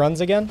with runs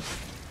again.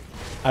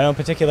 I don't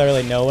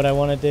particularly know what I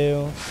want to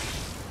do.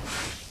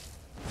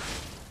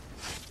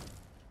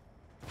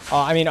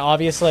 I mean,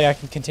 obviously I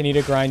can continue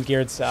to grind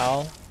Geared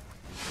Sal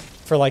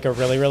for like a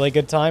really, really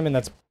good time, and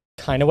that's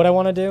kind of what I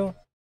want to do.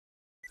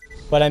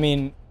 But I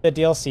mean, the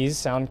DLCs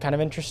sound kind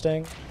of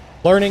interesting.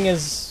 Learning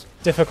is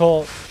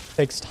difficult,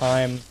 takes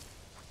time.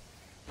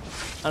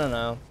 I don't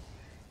know.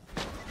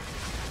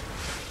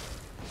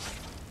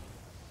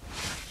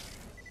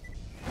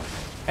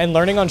 And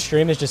learning on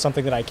stream is just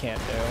something that I can't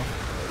do.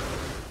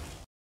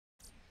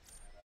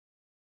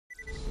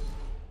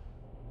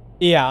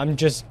 Yeah,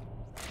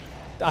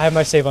 I have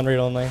my save on read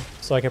only,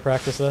 so I can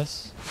practice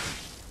this.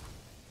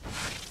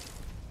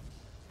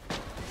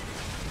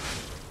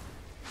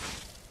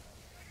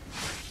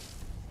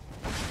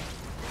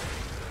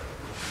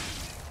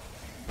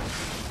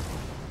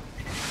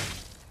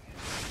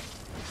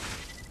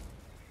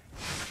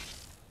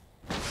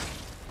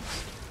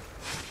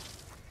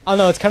 I don't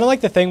know, it's kind of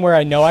like the thing where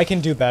I know I can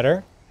do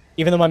better.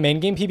 Even though my main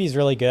game PB is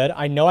really good,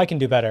 I know I can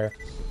do better.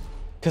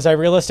 Because I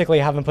realistically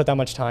haven't put that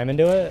much time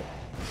into it.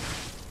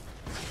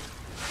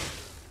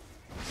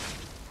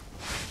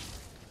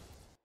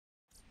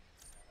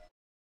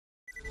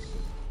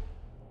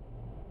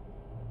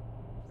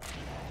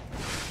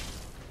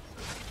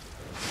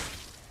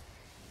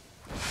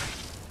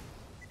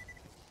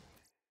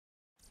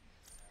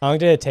 How long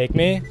did it take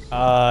me?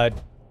 A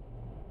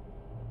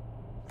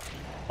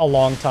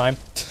long time.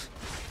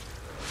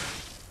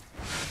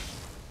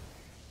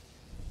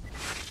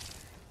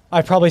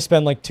 I probably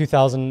spent like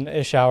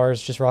 2,000-ish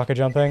hours just rocket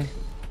jumping.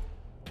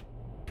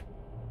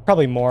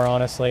 Probably more,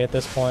 honestly, at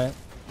this point.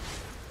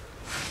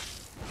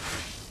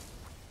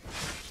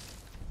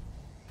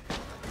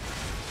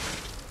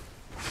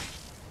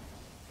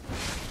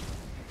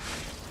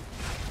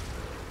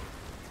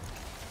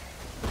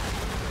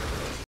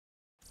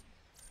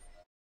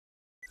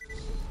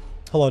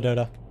 Hello,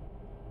 Dota.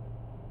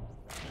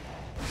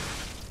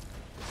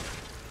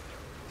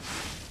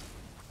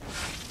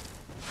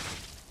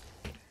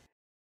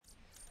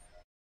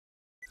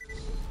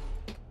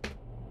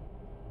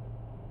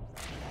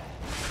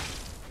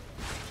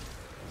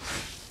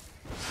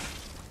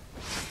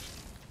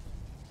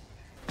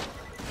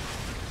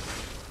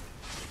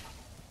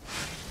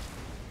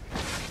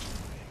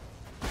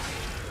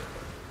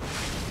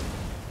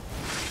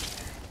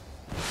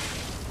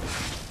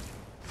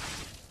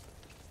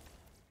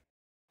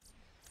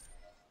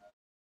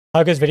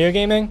 How good's video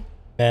gaming?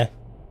 Meh.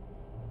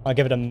 I'll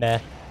give it a meh.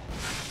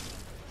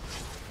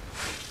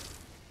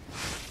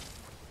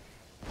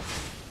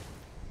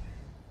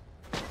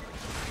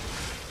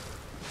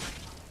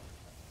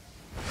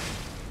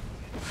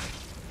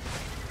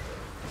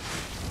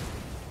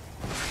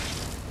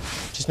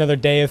 Just another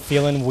day of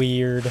feeling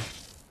weird.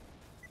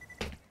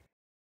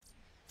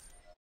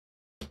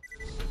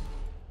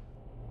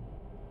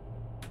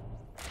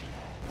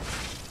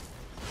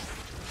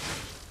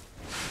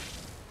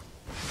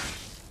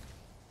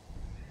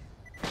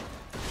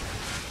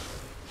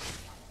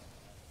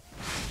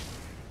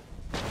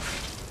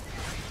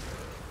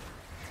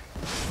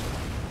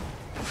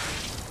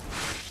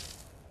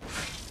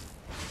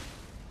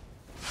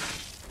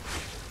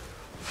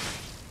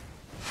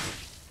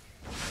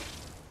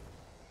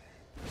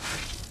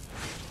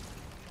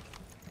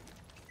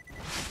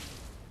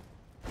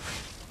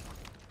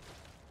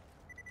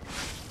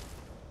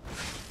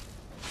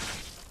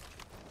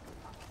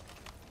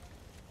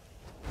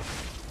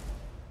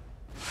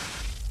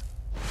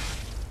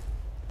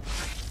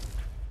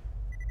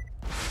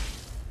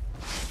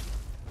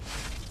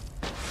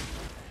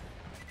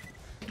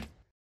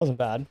 Wasn't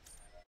bad.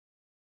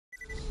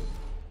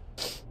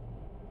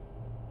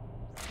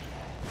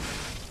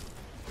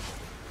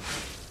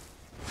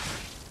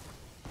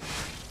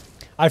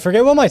 I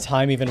forget what my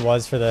time even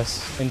was for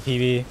this in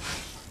PB.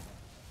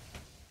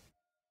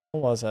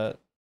 What was it?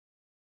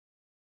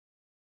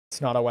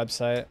 It's not a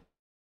website.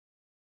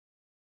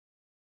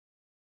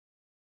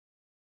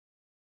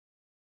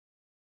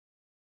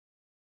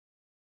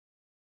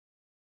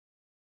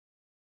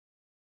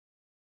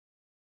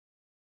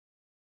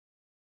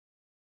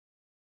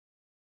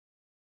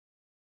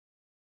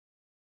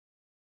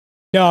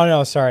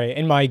 No, sorry.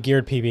 In my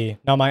geared PB,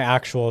 not my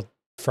actual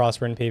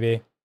Frostburn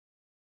PB.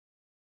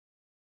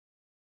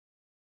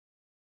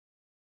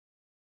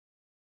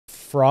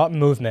 fraught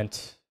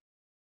movement.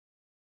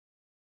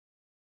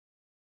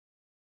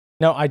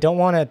 No, I don't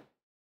want to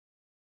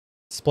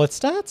split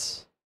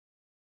stats?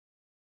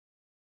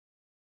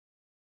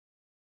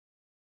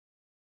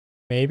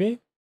 Maybe?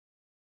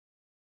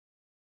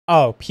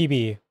 Oh,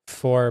 PB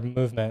for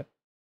movement.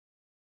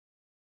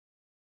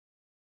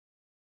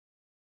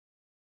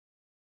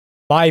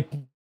 My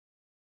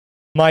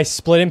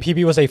split in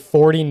PB was a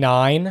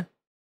 49.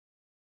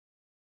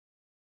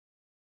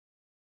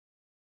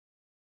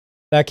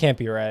 That can't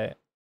be right.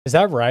 Is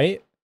that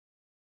right?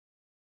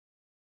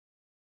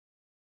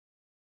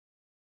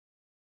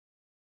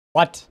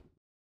 What?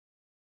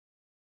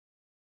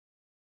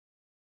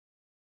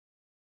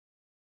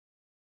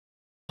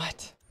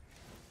 What?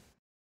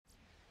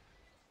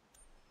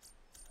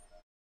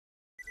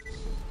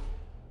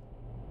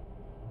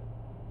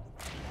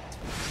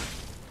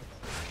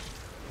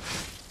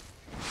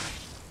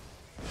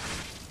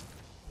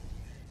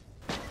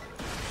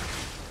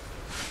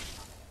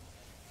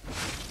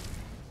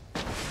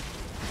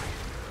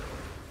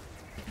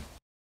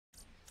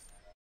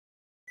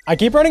 I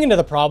keep running into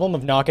the problem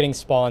of not getting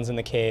spawns in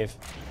the cave.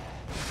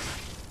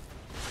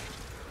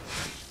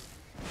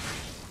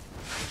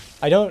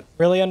 I don't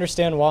really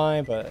understand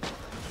why, but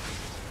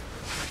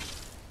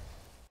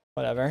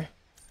whatever.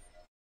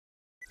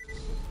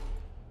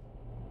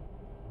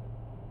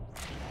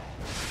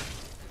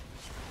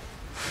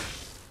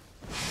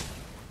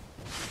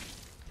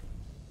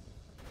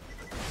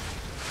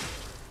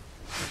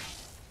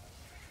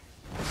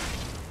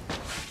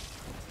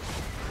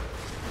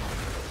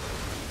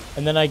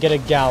 And then I get a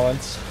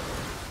gallant.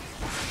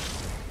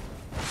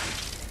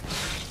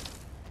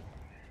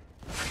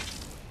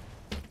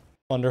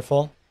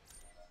 Wonderful.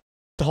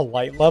 The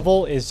light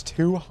level is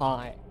too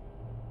high.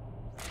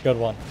 Good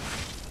one.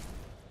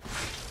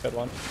 Good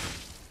one.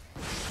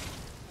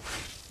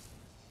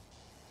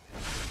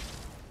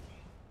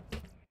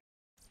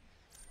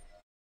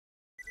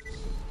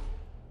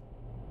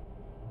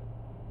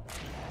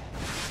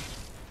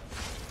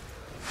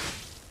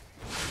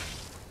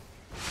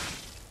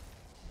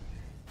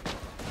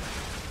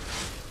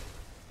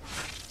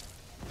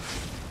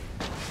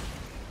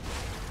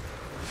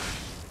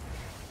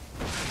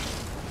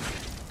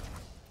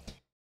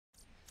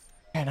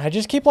 Man, I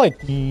just keep,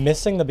 like,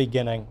 missing the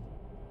beginning.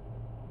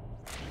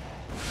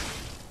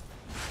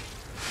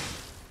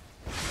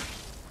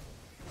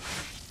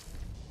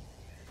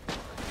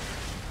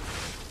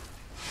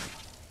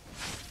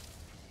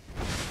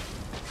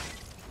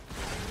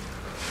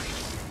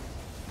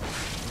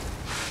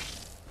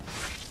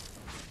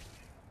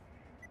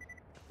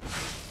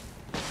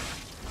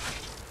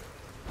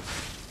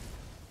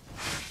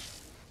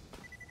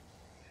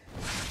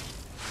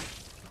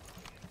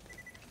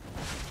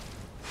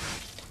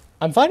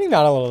 I'm finding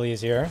that a little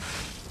easier.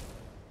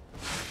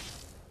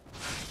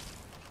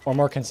 Or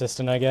more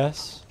consistent, I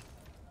guess.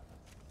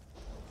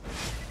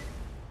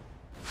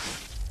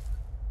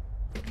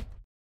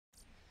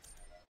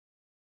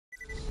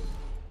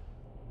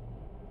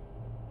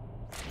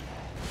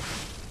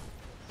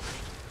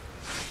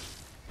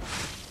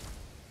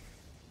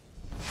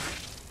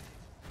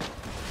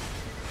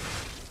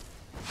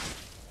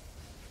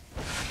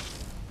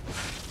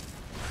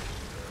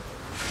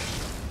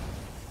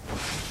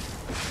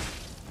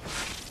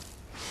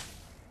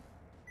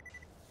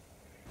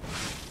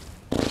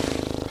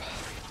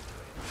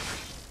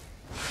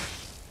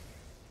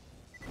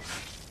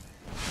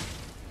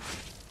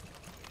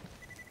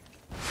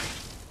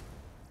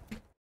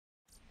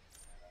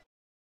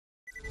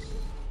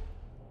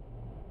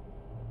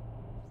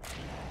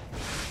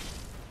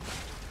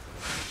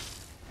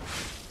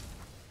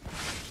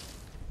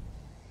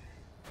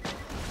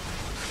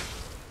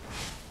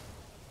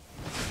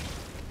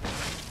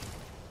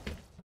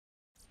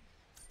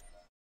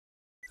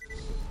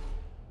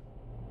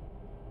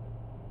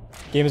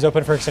 Game is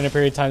open for extended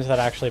period of times without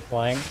actually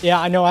playing.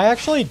 Yeah, I know. I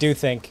actually do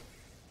think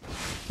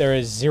there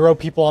is 0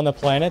 people on the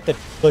planet that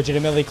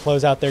legitimately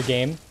close out their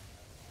game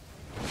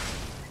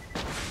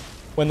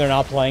when they're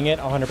not playing it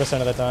 100%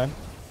 of the time.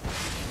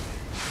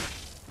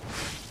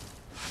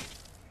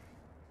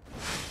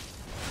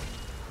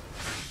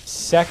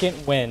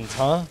 Second wind,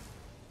 huh?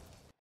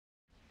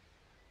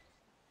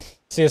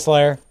 See you,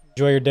 Slayer.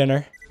 Enjoy your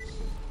dinner.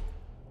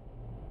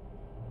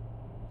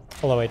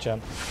 Hello, HM.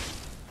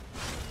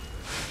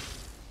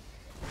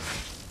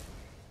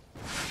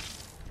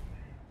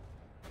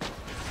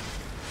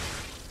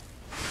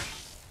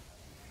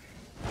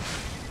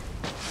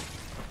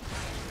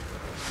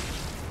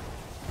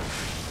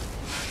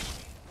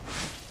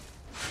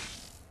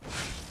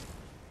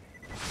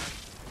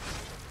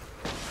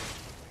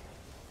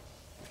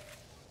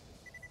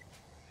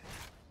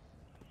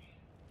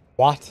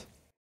 What?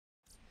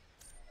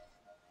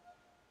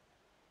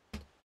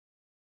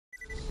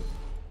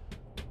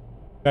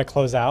 Gotta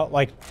close out?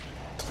 Like,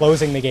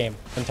 closing the game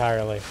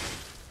entirely.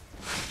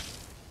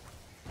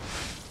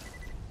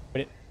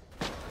 What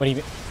do you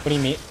mean? What do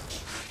you mean?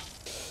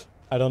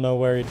 I don't know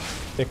where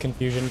the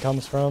confusion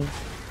comes from.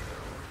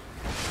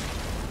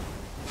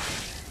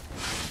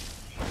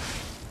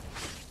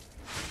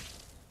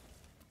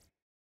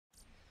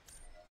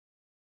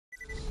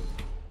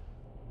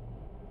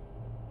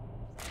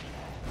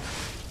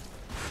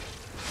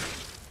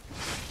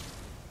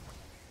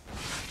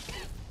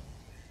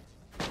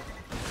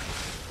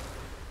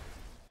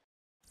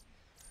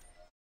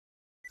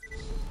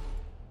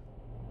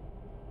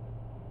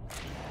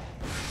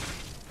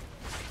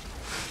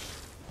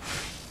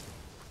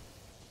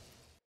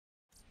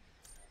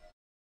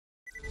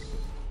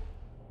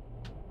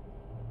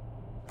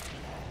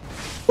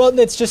 Well,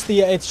 it's just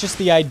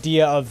the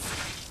idea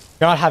of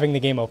not having the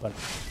game open.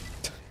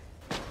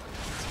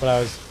 That's what I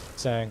was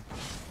saying.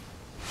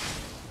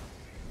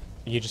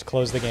 You just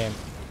close the game.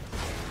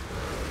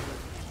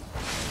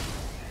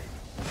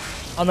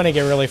 I'm gonna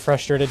get really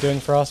frustrated doing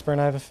Frostburn.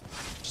 I have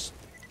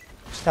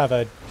just have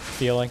a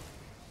feeling.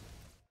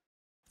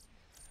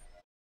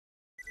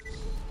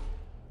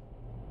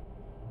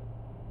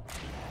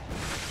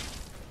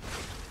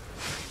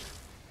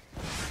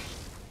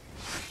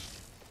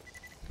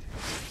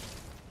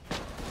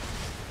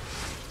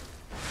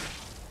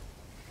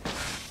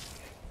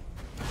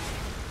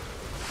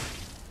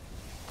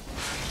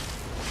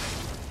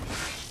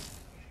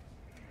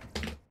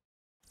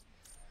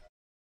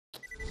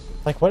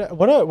 Like, what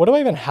do I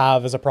even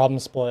have as a problem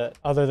split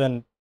other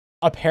than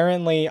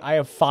apparently I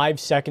have 5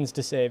 seconds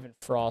to save in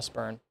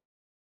Frostburn.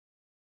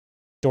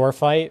 Door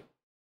fight,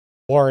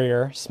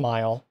 warrior,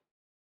 smile,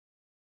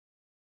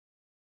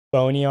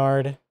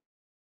 boneyard.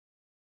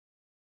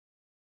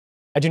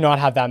 I do not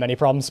have that many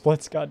problem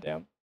splits,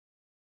 goddamn.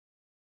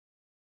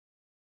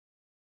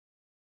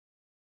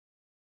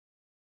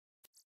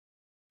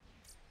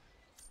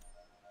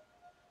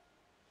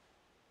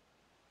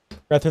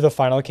 Right through the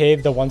final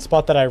cave, the one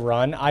spot that I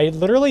run, I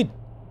literally...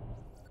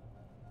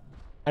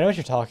 I know what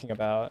you're talking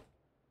about.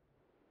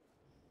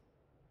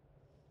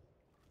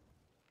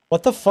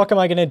 What the fuck am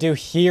I gonna do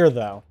here,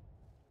 though?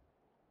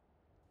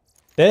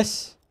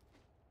 This?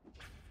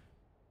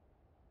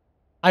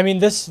 I mean,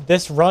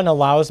 this run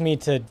allows me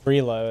to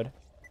reload.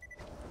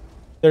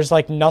 There's,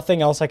 like,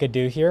 nothing else I could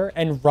do here.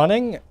 And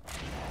running...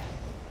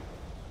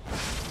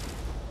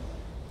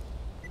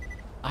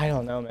 I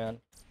don't know, man.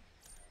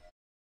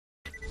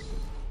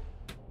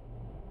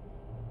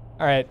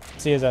 Alright,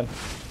 see you then.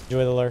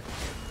 Enjoy the lurk.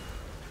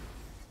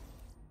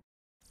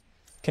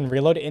 Can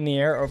reload in the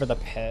air over the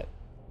pit.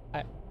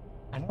 I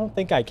don't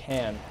think I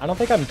can. I don't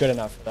think I'm good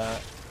enough for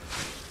that.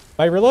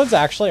 My reloads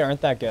actually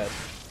aren't that good.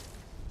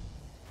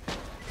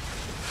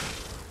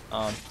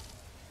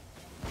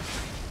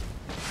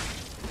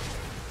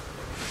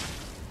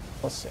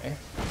 We'll see.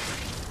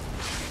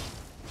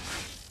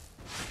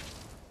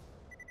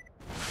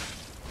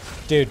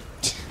 Dude.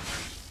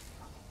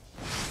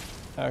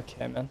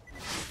 Okay, man.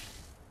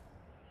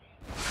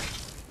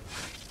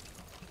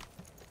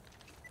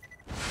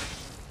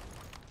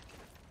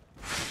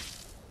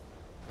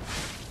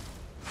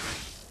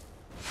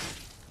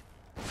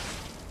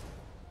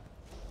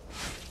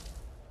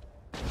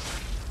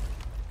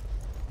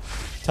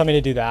 Tell me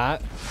to do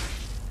that.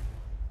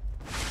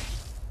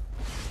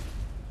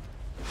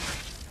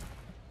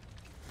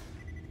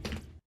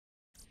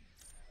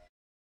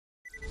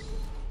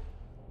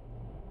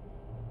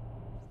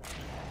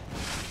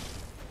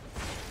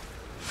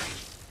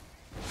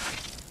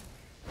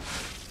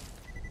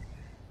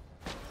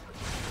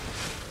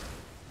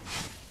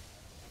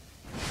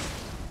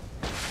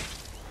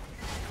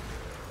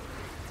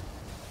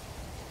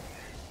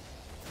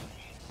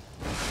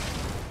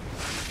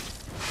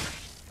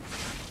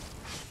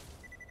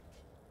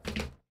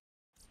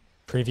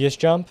 Previous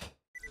jump?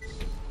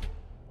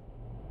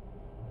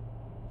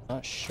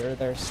 Not sure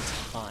there's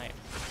time.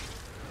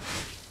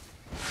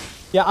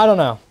 Yeah, I don't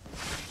know.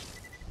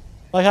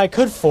 Like, I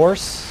could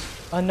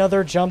force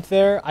another jump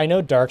there. I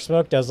know Dark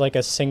Smoke does, like,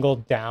 a single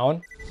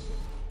down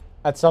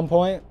at some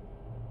point.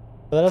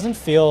 But that doesn't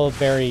feel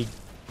very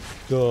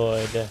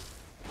good.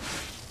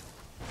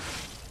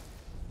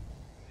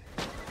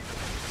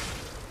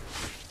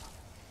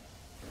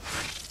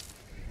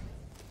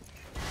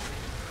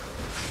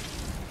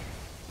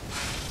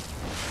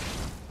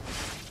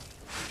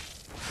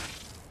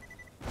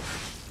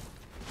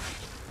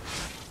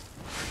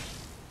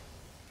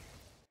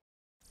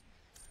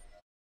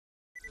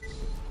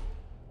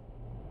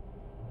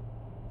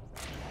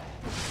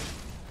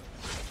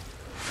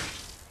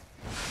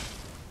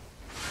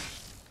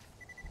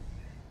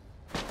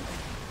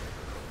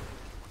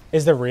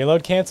 Is the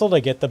reload canceled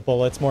to get the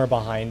bullets more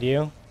behind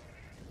you?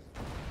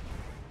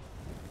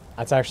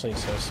 That's actually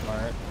so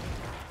smart.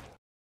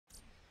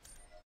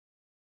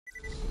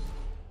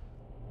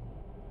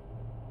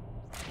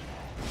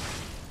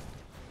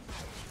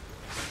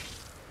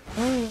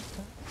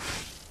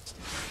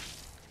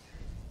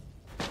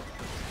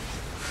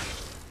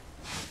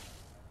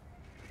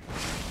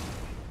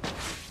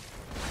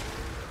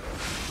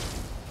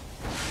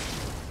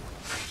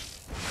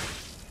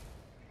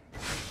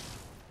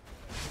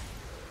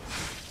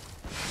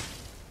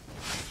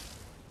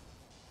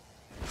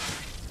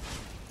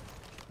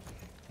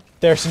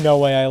 There's no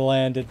way I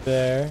landed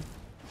there.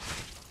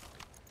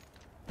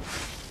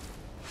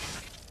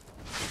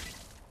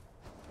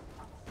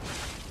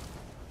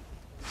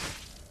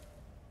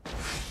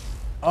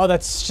 Oh,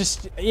 that's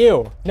just...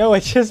 Ew. No,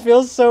 it just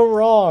feels so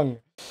wrong.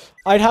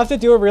 I'd have to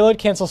do a reload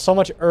cancel so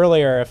much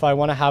earlier if I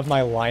want to have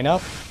my lineup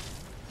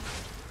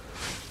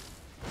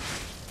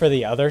for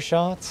the other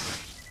shots.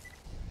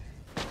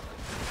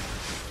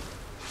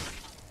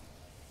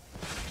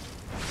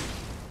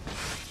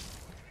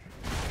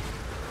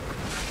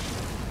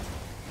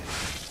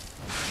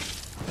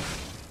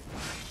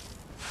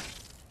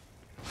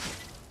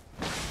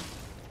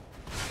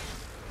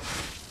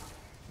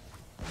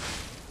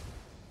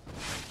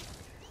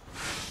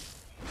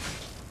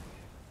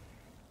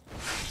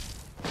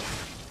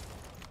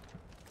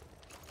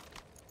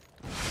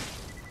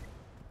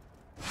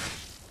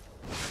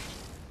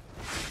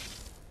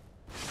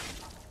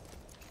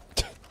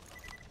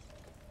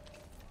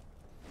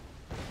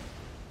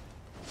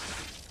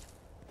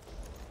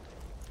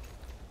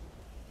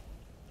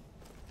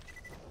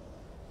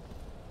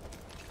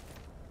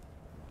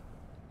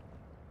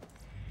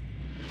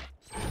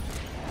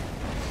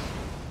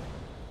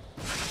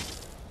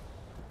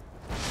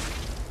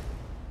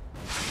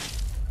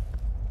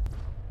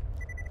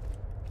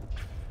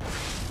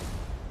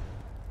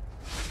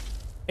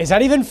 Is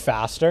that even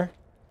faster?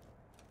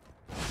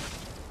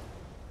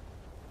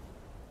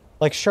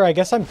 Like, sure, I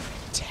guess I'm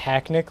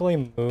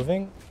technically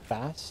moving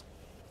fast.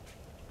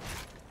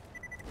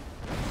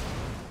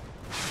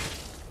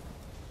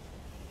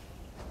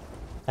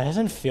 That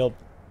doesn't feel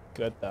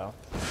good, though.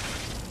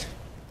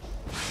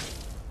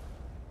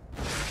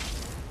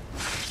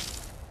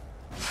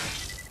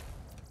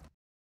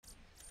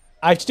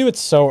 I have to do it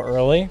so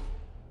early.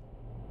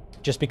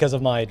 Just because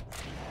of my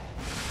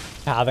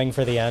pathing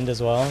for the end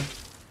as well.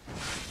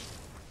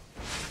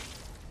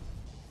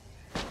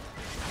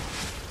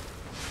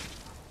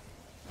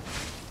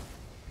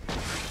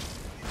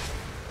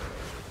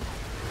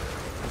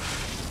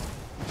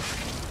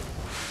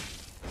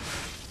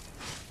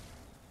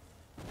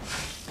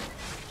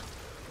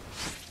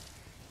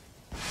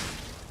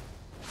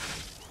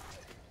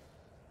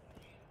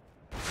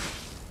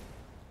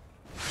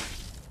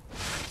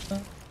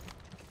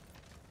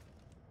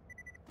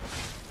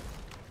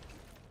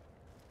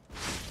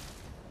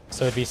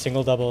 So it'd be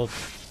single, double,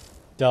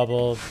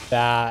 double,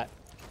 that.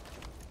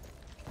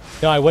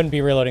 No, I wouldn't be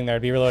reloading there.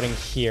 I'd be reloading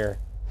here.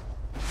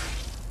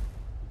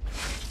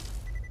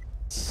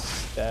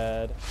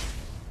 Instead.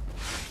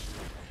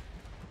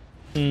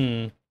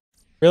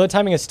 Reload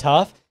timing is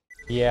tough.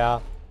 Yeah.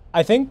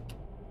 I think,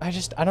 I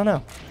don't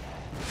know.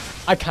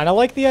 I kind of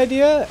like the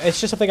idea. It's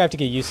just something I have to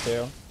get used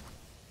to.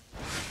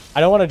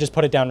 I don't want to just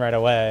put it down right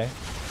away.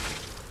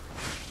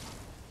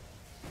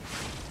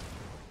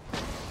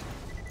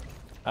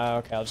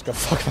 Okay, I'll just go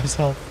fuck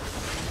myself.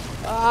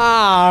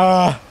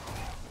 Ah!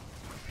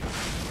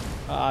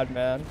 God,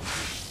 man.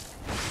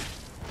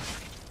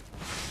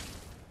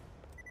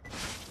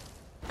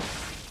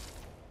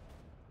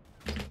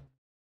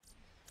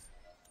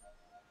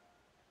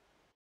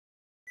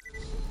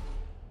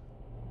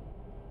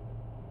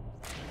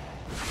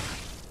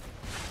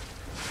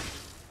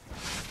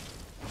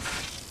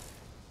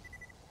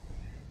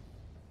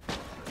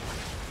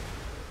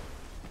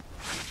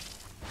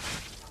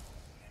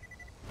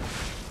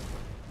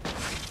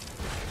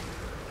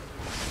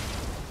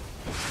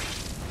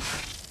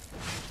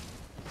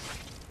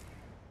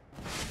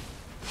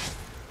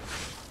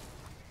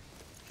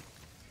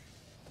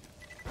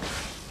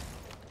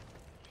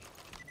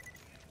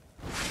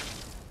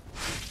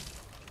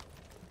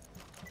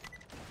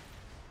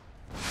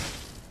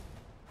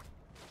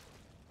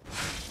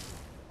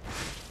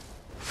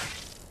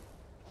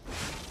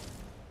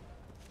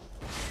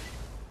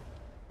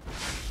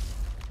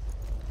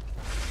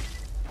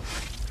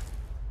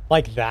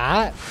 Like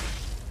that?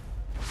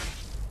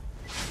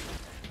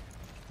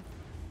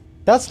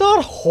 That's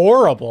not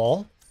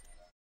horrible.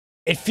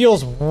 It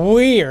feels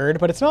weird,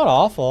 but it's not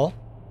awful.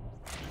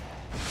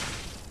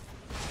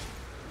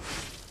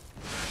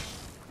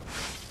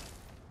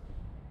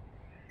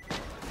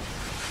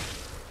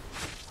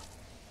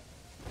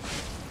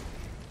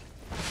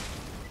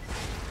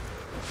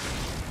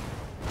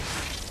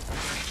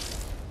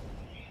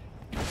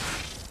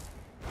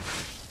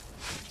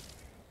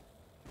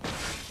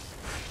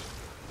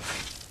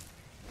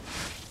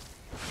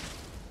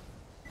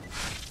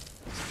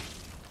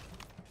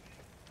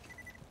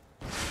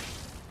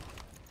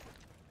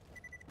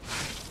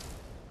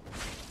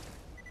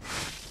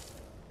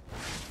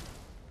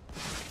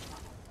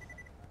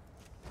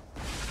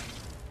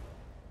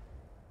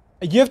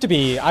 I have to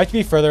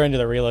be further into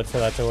the reload for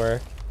that to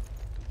work.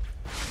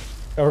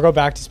 Or go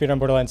back to speedrun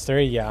Borderlands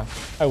 3? Yeah,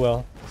 I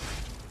will.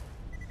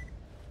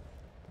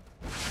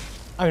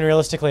 I mean,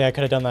 realistically, I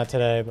could have done that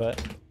today, but...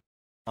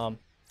 I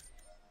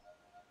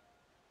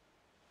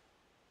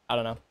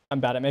don't know. I'm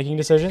bad at making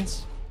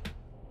decisions.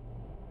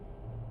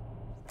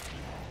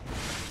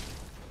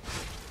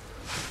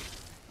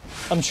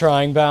 I'm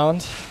trying,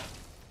 Bound.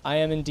 I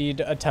am indeed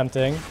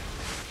attempting.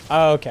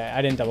 Oh, okay.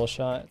 I didn't double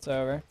shot. It's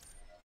over.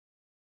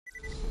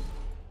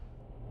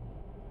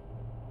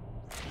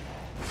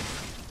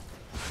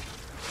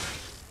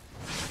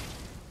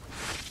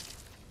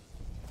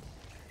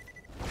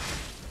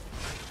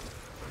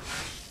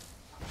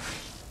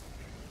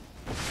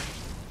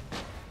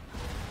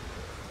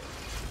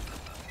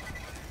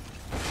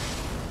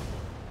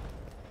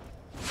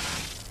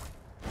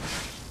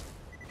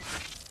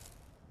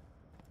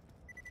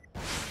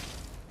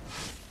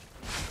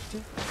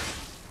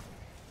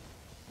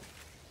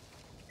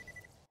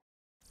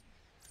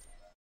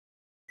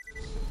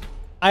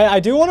 I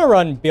do want to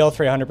run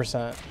BL3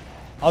 100%.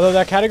 Although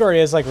that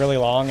category is like really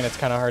long and it's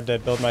kind of hard to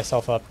build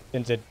myself up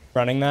into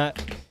running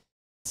that.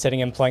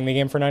 Sitting and playing the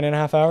game for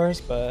 9.5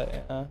 hours, but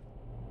yeah.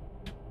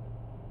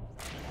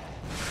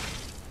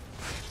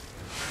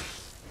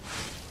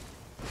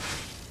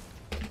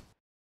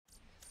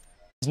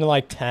 Isn't it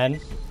like 10?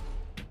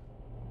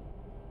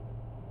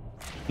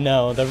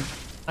 No,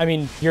 I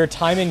mean, your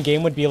time in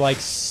game would be like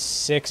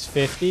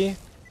 650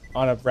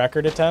 on a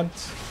record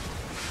attempt.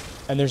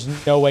 And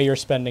there's no way you're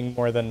spending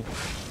more than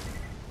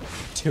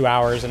 2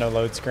 hours in a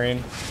load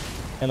screen.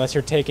 Unless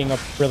you're taking a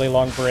really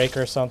long break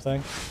or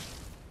something.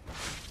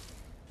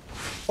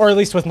 Or at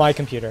least with my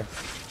computer.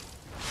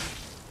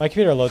 My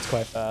computer loads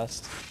quite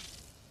fast.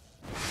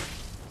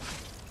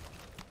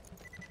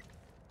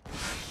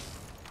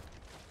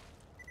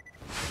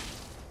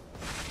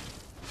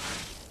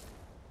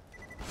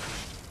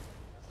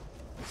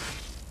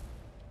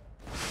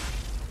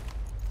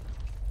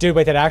 Dude,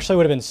 wait, that actually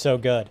would have been so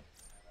good.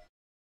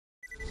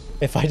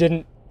 If I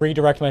didn't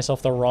redirect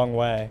myself the wrong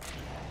way.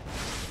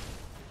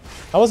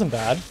 That wasn't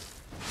bad.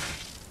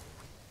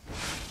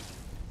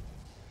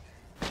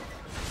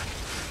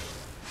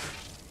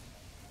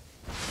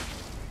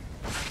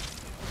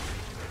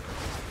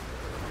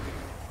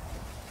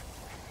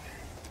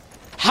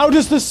 How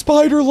does the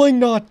spiderling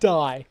not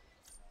die?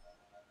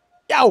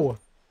 Yow!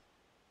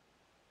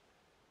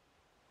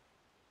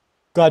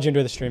 Glad you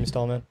enjoyed the stream,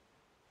 Stallman.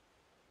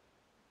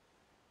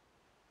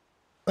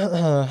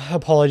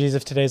 Apologies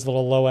if today's a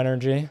little low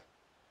energy.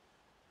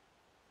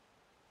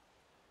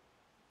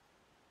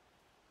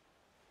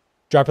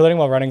 Drop reloading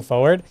while running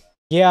forward?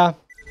 Yeah.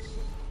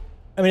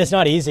 I mean, it's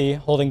not easy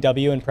holding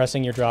W and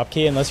pressing your drop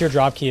key, unless your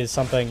drop key is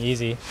something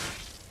easy.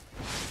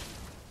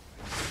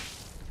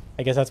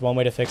 I guess that's one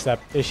way to fix that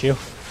issue.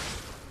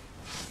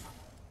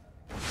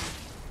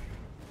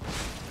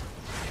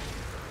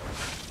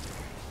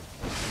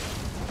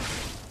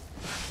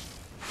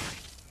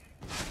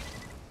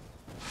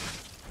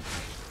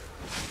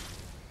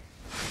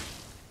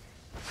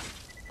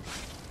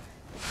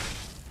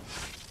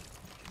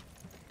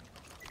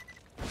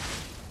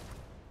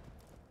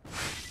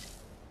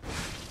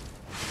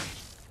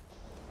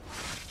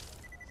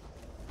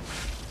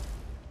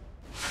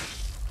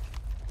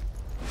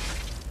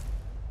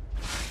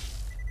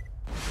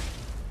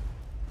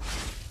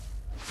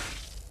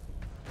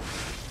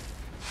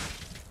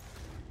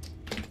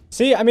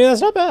 See, I mean, that's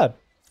not bad,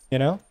 you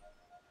know?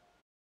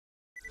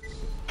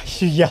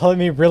 You yell at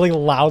me really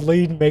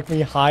loudly, make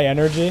me high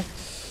energy.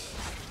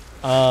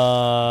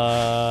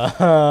 I'll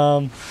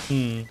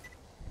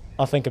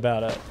think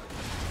about it.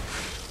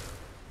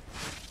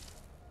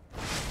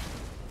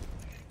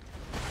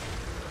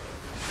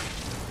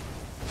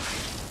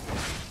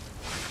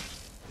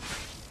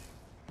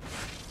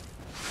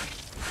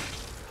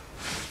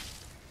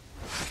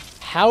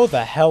 How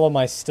the hell am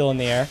I still in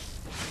the air?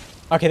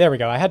 Okay, there we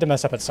go. I had to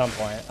mess up at some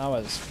point. That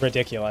was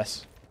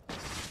ridiculous.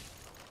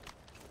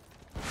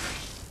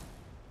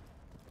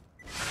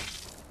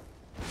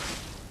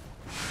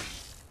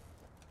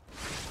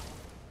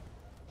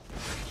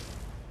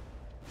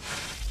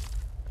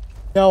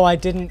 No, I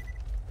didn't.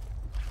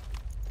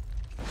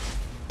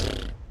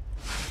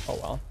 Oh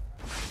well.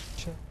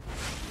 Sure.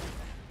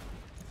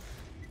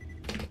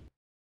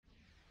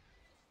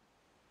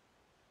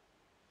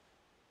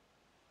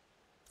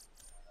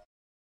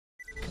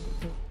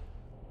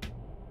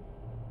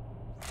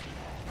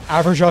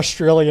 Average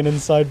Australian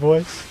inside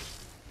voice.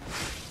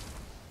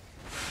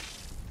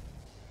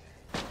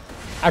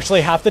 Actually,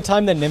 half the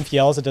time the nymph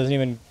yells, it doesn't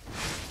even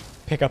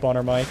pick up on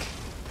her mic.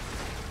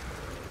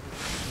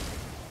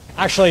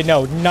 Actually,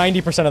 no,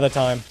 90% of the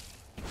time.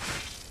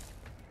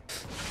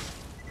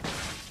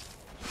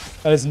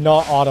 That is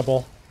not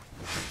audible.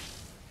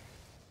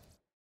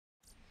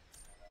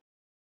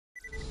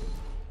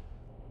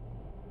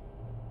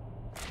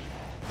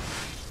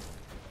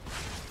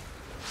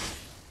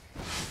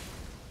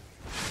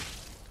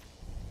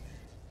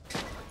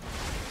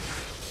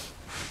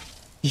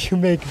 You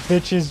make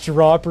bitches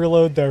drop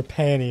reload their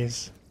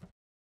panties.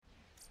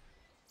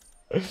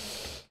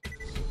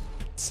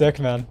 Sick,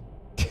 man.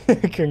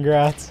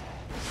 Congrats.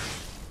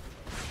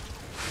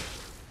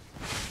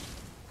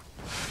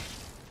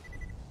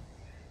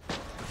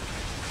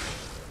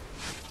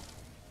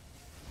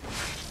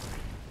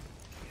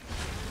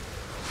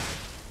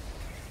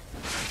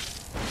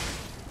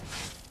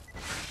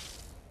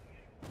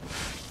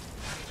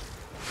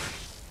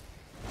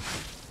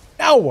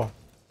 Ow!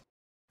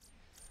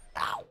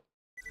 Ow.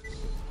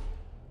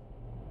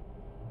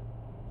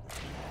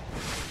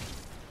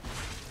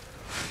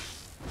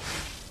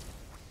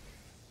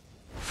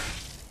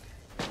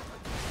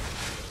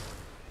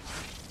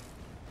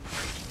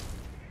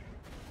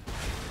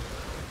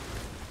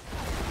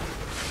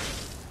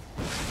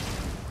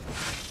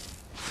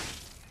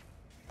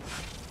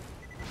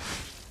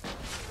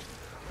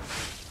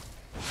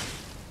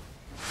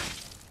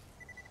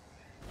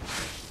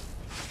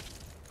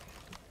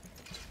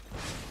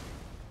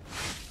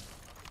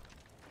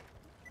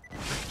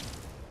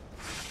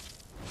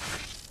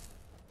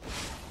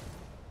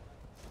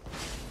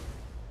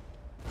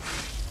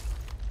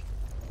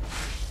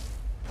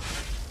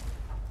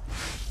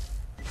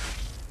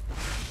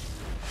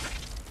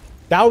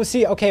 That was,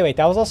 see, okay, wait,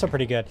 that was also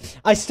pretty good.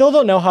 I still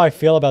don't know how I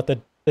feel about the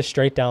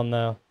straight down,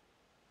 though.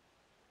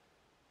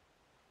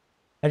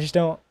 I just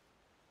don't,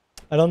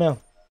 I don't know.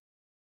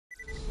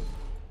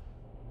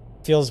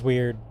 Feels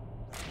weird.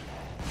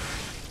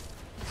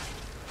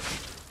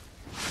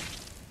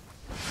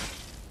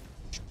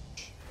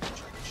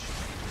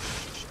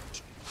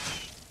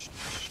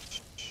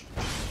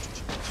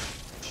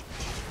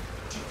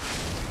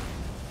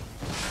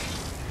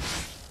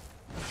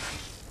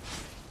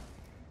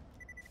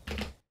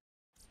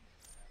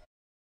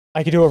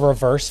 I could do a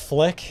reverse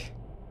flick.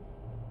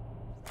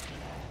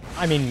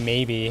 I mean,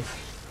 maybe.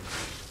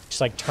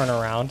 Just like turn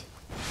around.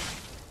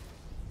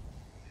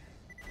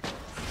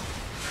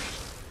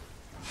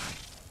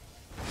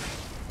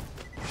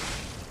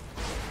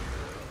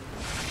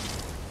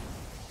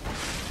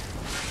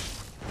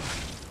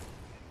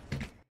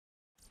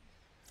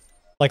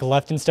 Like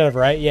left instead of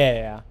right? Yeah,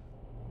 yeah,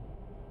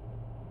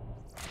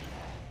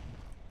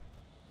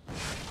 yeah.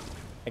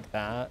 Like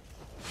that.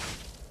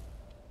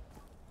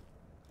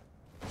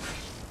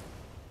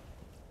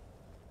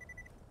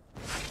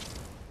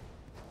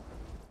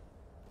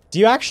 Do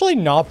you actually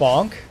not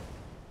bonk?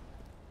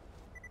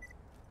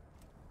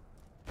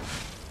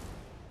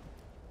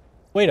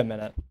 Wait a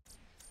minute.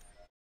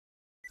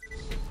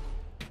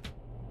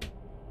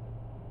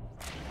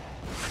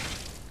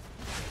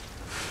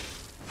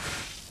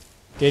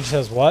 Gage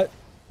says what?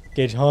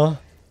 Gage, huh?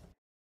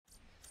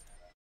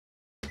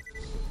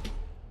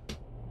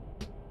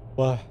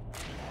 What?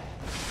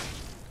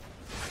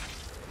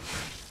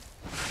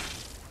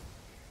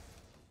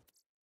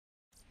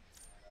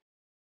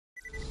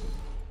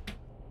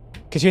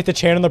 Cause you hit the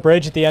chain on the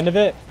bridge at the end of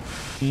it?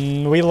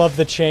 We love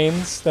the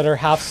chains that are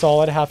half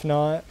solid, half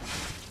not.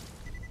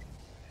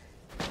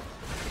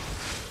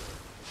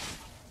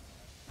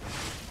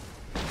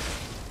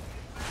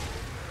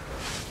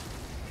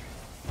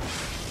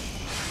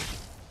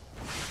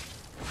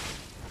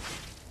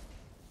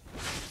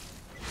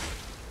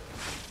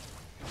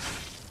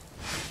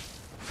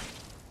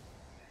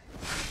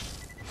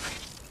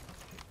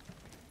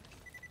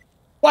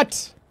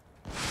 What?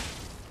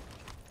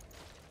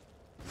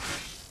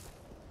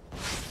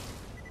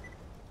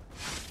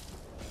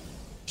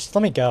 Just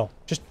let me go.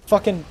 Just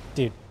fucking...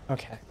 Dude,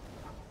 okay.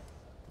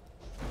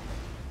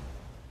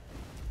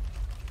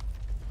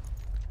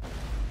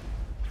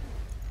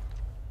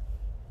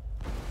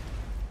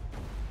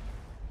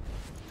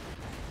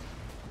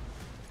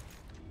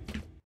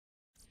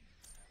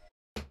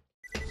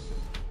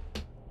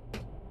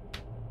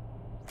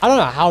 I don't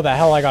know how the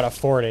hell I got a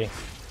 40.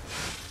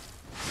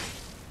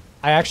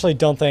 I actually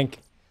don't think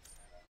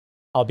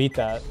I'll beat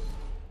that.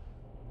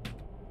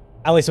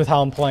 At least with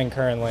how I'm playing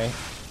currently.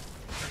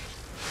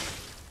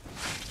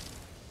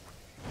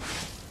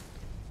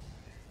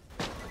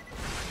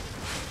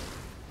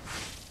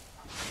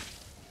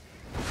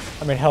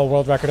 I mean, hell,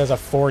 world record has a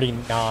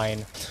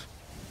 49.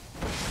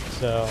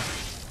 So...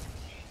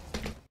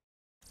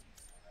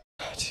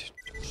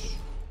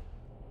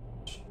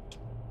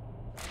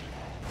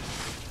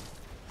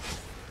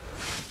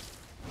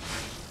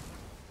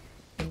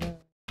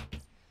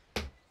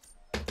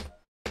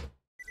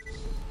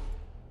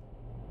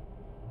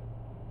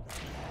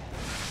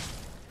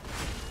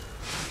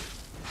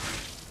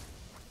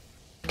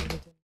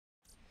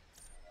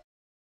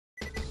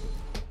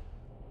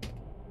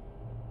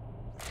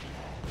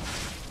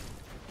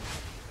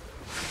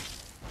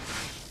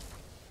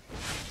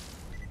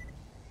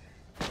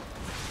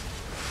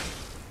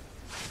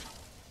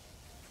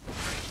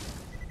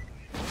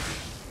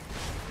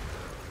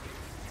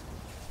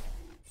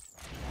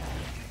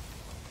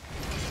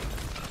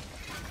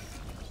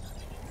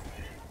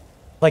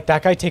 Like,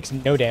 that guy takes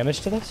no damage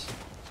to this?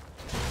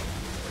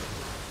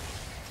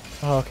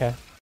 Oh, okay.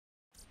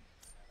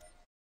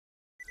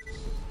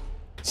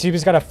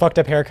 Zuby's got a fucked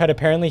up haircut.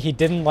 Apparently, he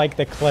didn't like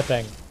the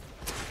clipping.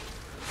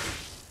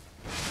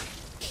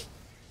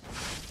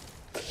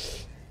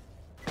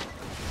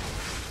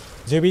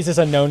 Zuby's is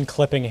a known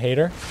clipping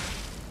hater.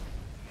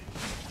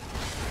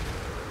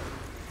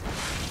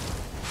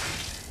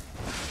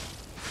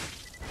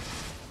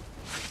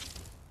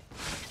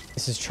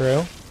 This is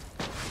true.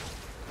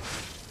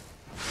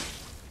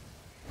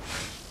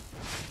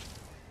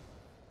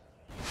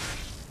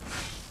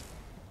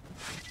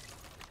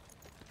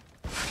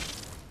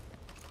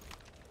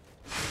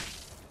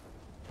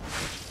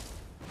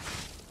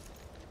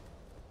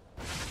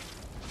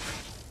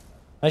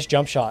 Nice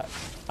jump shot.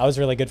 That was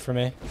really good for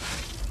me.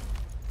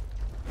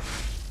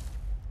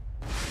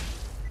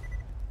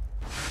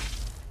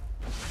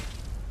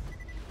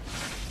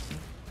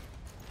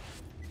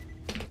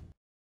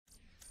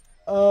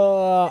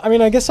 I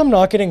mean, I guess I'm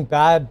not getting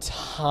bad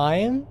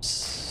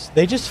times.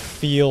 They just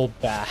feel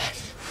bad.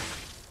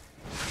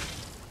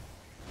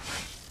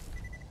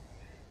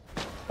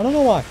 I don't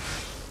know why.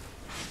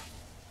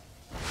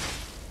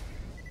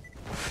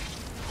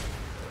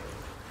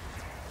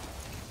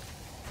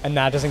 And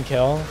that doesn't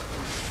kill?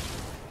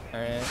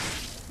 Alright.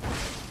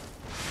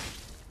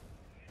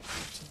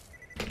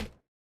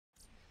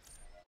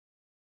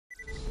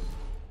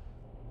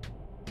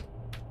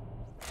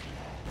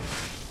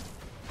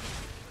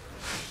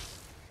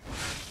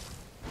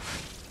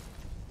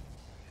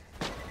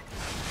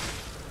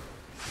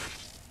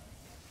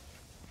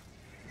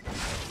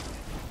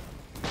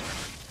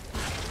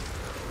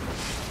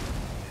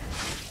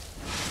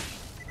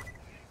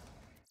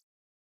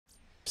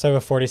 So a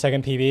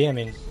 40-second PB? I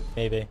mean,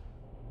 maybe.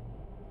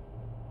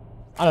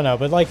 I don't know,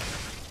 but like,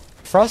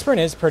 Frostburn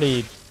is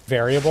pretty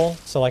variable,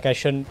 so like I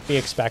shouldn't be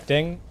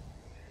expecting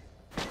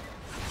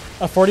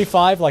a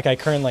 45 like I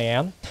currently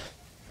am.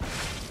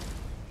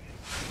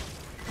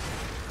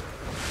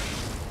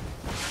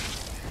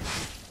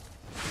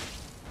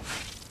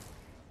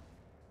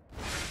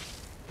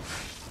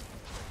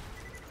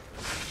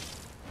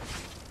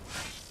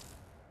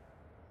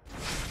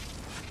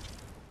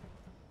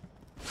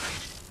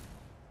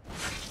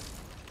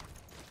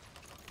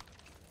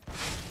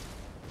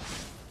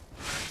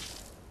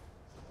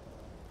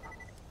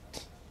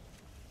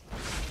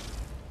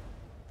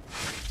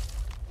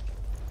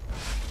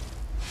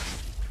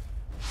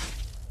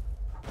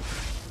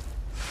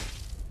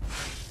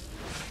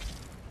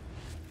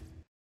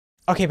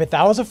 Okay, but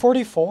that was a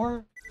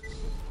 44?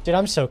 Dude,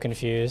 I'm so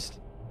confused.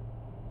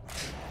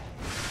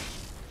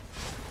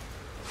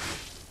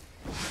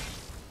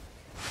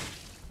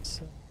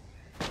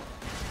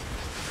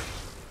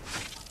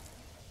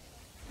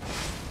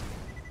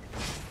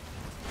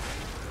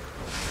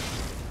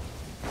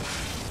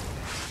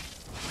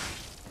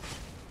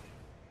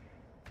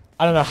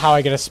 I don't know how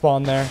I get a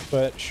spawn there,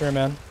 but sure,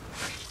 man.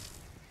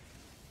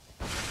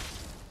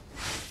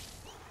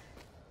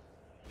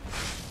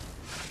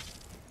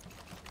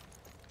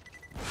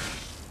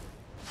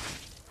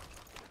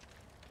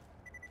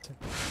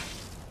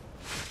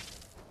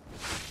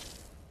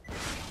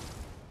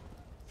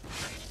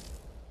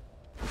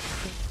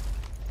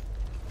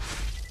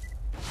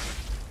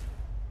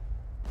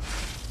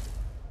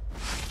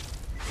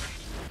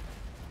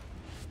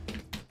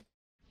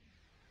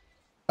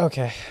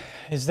 Okay,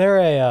 is there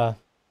a,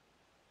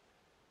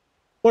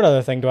 what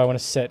other thing do I want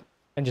to sit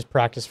and just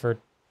practice for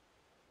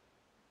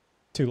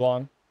too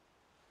long?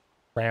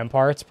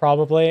 Ramparts,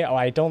 probably. Oh,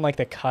 I don't like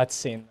the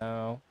cutscene,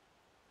 though.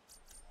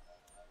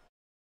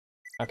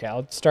 Okay,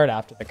 I'll start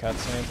after the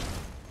cutscene.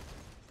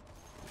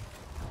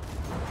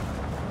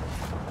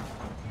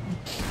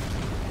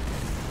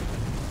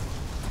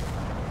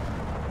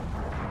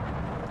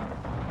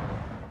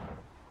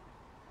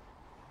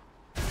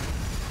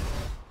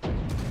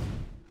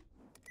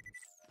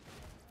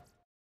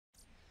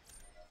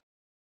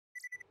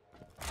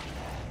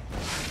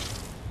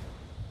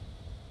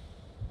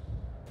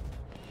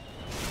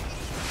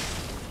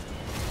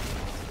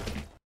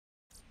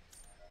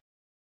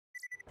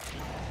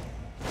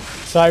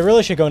 So I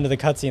really should go into the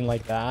cutscene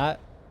like that,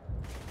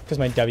 because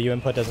my W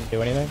input doesn't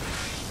do anything.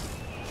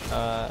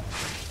 And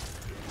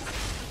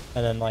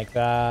then like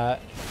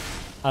that.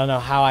 I don't know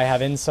how I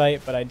have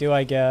insight, but I do,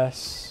 I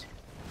guess.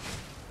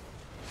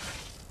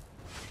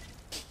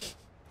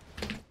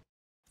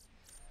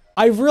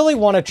 I really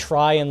want to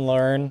try and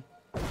learn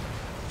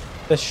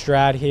the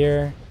strat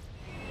here,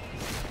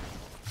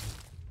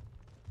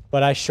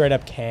 but I straight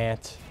up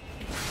can't.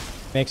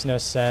 Makes no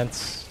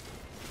sense.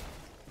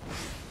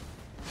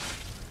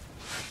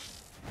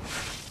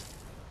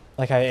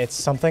 Like, it's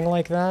something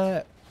like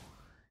that.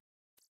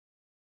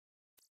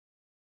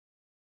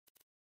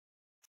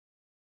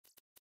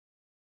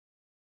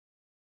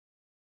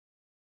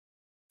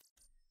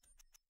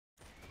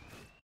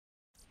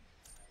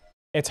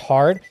 It's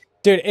hard.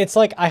 Dude, it's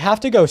like I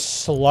have to go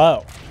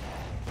slow.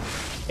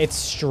 It's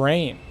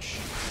strange.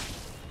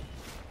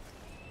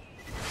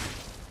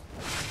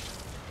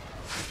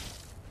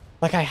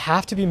 Like, I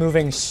have to be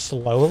moving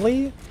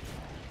slowly?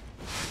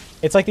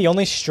 It's like the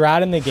only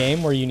strat in the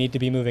game where you need to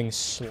be moving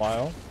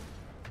slow.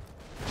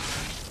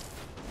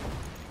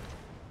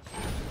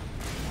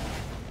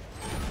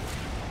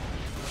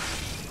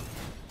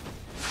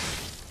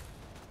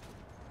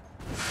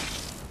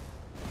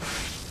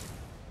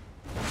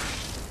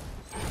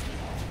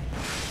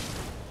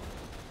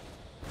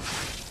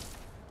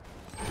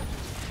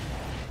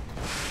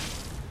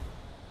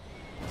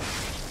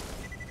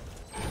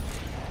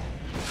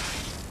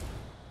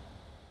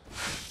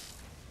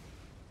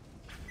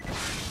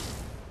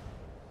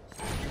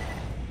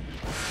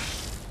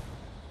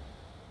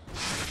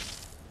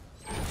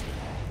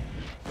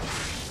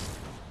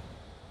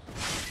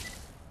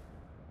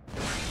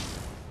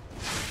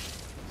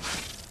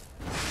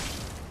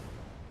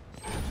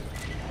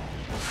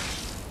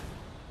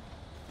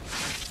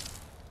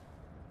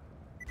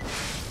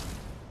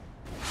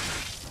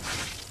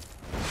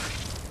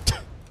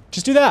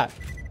 Just do that.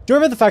 Do you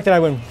remember the fact that I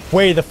went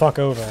way the fuck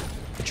over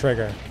the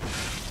trigger?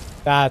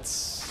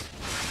 That's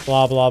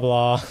blah, blah,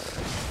 blah.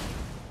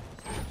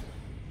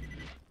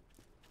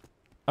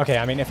 Okay,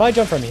 I mean, if I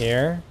jump from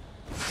here...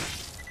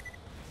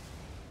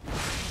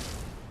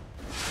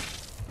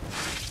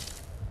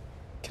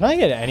 Can I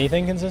get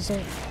anything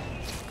consistent?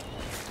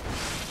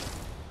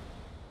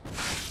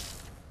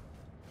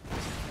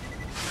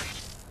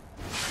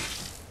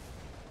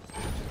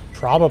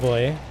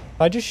 Probably.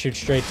 If I just shoot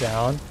straight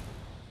down.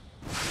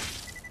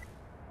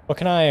 What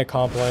can I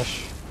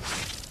accomplish?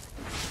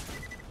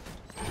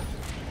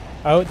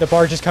 Oh, the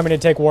barge is coming to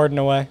take Warden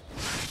away.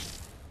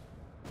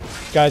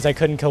 Guys, I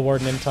couldn't kill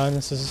Warden in time.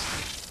 This is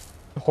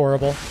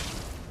horrible.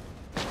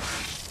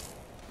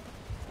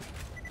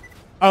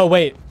 Oh,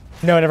 wait.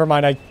 No, never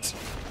mind.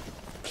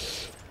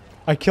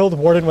 I killed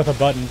Warden with a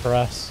button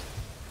press.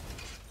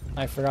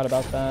 I forgot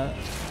about that.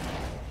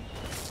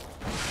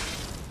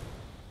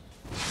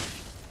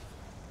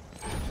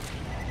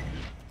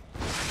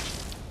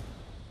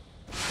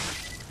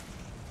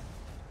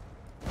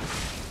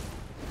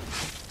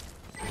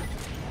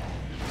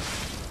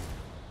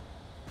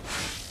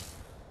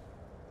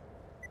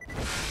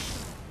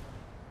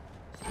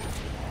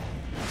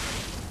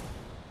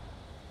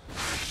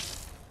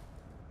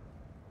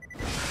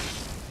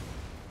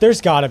 There's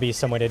gotta be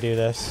some way to do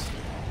this.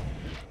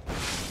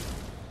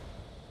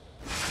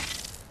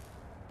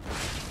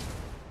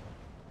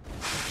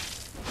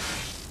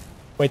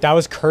 Wait, that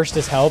was cursed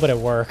as hell, but it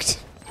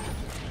worked.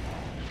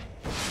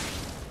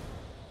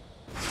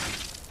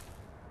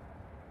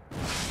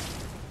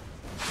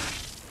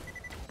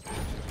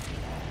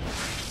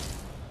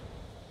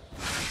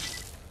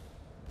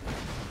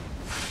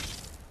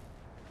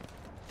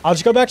 I'll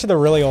just go back to the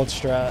really old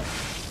strat.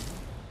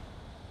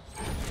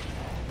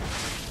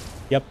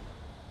 Yep.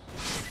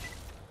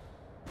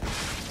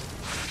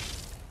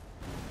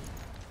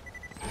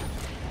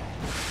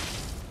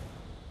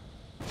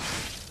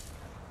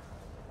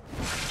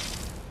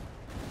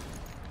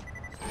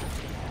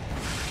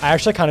 I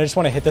actually kind of just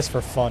want to hit this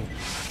for fun.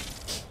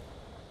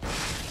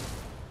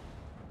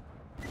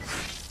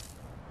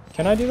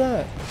 Can I do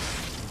that?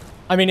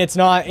 I mean, it's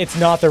not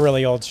the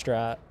really old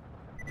strat.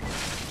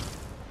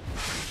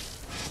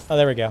 Oh,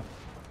 there we go.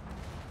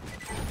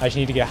 I just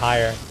need to get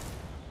higher.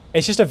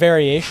 It's just a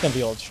variation of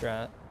the old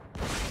strat.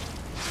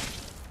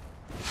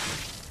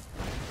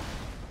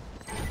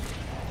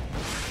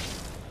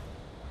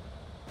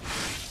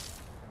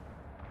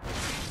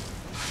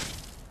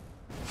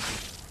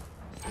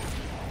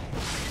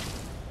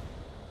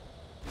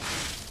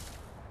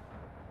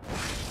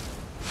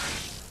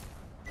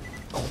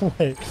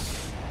 Wait.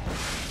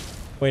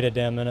 Wait a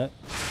damn minute.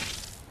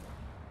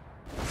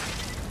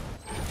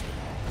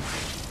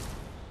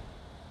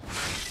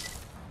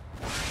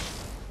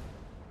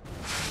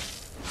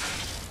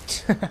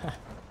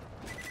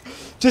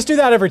 Just do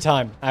that every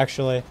time,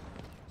 actually.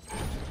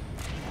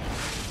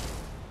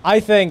 I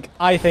think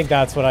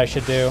that's what I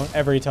should do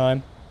every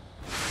time.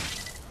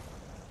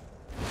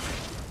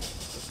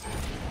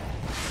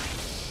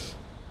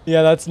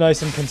 Yeah, that's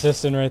nice and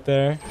consistent right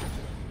there.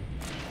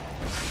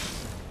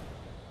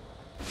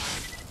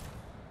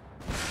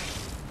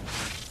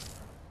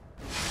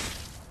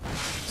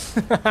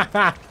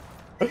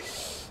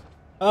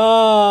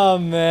 Oh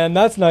man,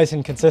 that's nice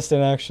and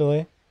consistent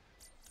actually.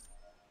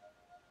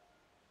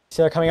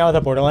 So they're coming out with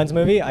a Borderlands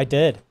movie? I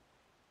did.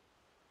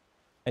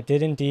 I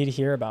did indeed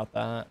hear about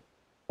that.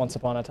 Once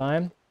upon a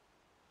time.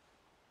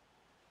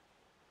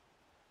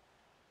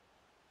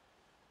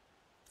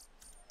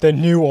 The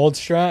new old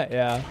strat?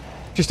 Yeah.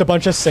 Just a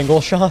bunch of single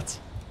shots.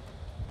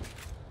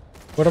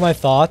 What are my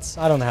thoughts?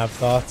 I don't have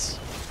thoughts.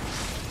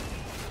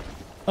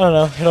 I don't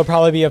know. It'll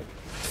probably be a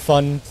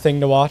fun thing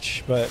to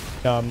watch, but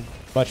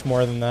much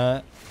more than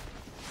that.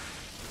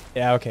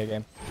 Yeah, okay,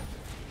 game.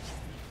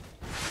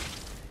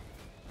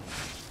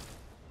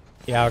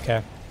 Yeah,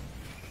 okay.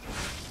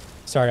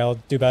 Sorry, I'll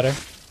do better.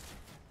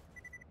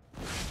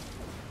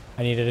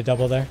 I needed a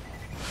double there.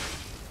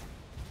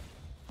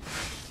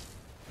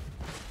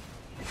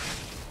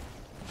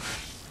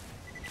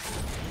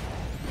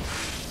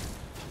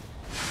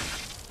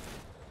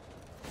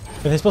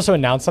 Were they supposed to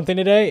announce something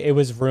today? It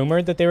was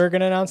rumored that they were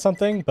going to announce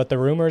something, but the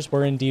rumors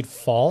were indeed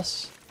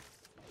false.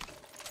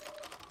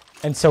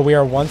 And so we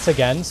are once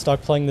again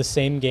stuck playing the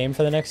same game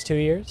for the next 2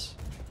 years.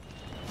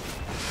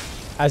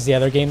 As the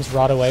other games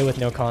rot away with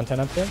no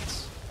content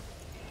updates.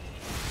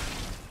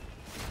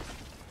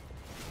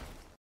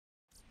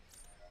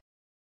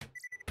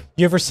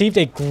 You have received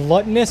a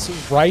gluttonous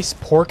rice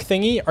pork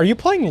thingy. Are you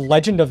playing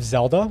Legend of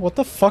Zelda? What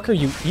the fuck are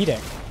you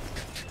eating?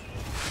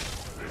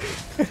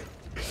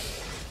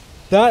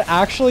 That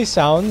actually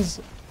sounds...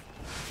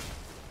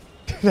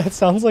 That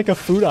sounds like a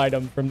food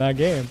item from that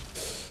game.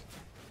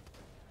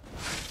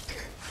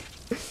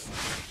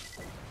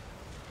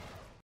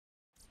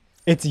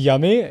 It's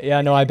yummy?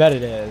 Yeah, no, I bet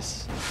it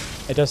is.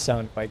 It does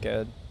sound quite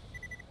good.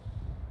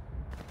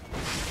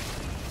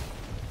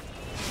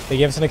 They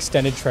gave us an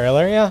extended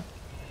trailer? Yeah.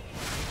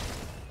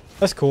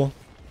 That's cool.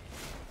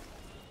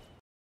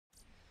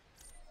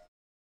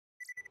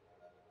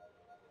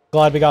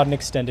 Glad we got an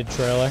extended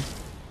trailer.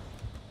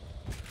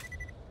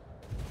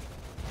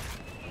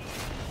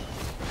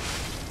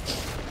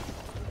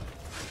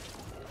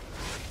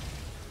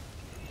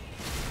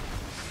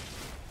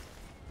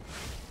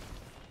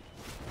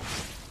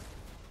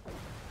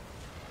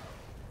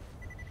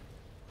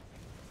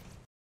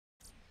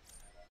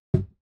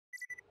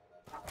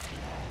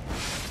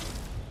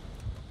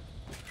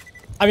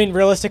 I mean,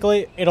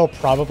 realistically, it'll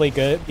probably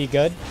be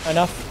good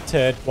enough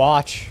to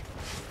watch.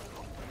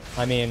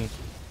 I mean,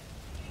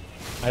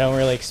 I don't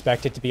really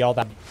expect it to be all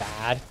that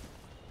bad.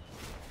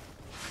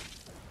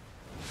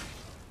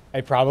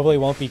 It probably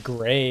won't be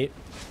great,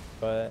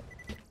 but,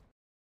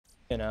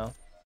 you know.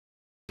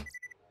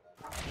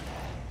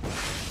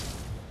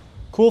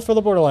 Cool for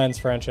the Borderlands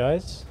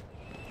franchise.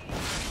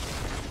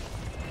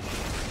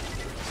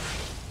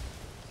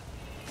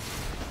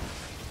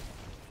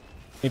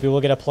 Maybe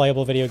we'll get a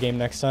playable video game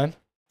next time.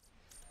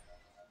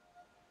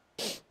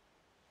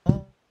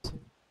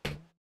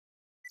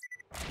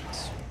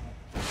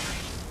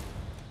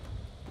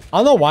 I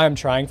don't know why I'm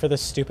trying for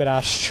this stupid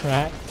ass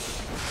strat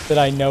that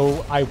I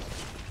know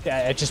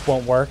it just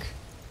won't work.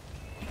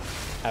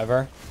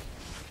 Ever.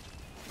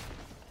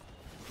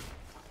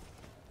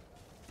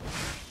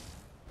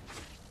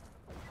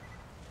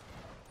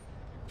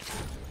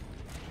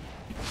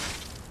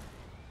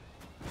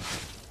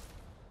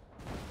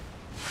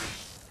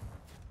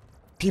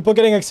 People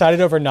getting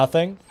excited over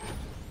nothing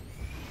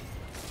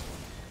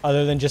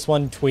other than just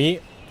one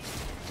tweet.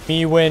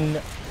 Me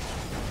when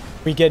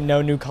we get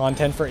no new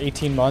content for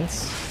 18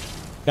 months.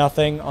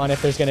 Nothing on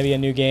if there's going to be a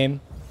new game.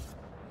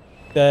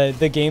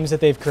 The games that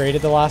they've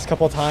created the last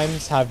couple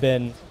times have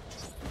been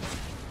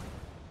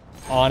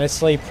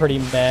honestly pretty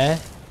meh.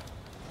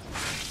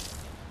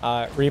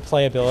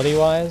 Replayability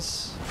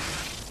wise.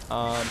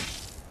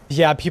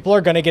 Yeah, people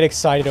are gonna get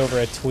excited over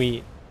a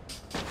tweet.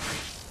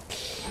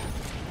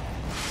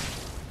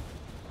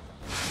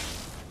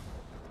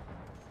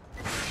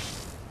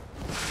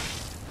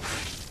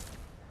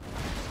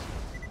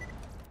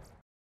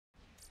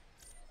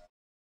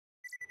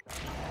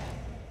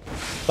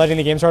 Letting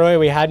the games run away.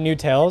 We had new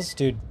Tales,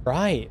 dude.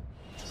 Right.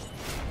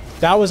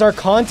 That was our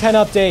content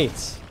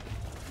updates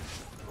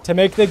to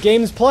make the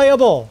games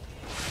playable.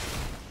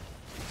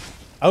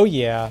 Oh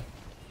yeah.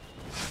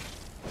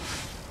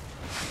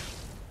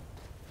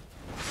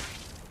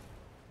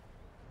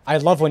 I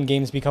love when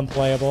games become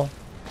playable.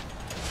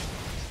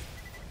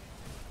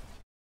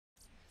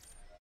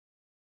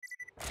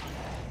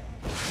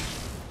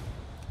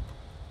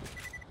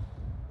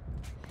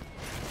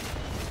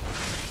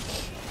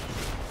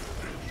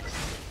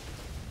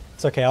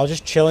 It's okay, I'll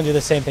just chill and do the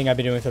same thing I've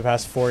been doing for the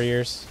past 4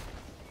 years.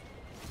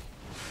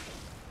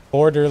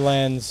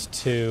 Borderlands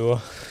 2.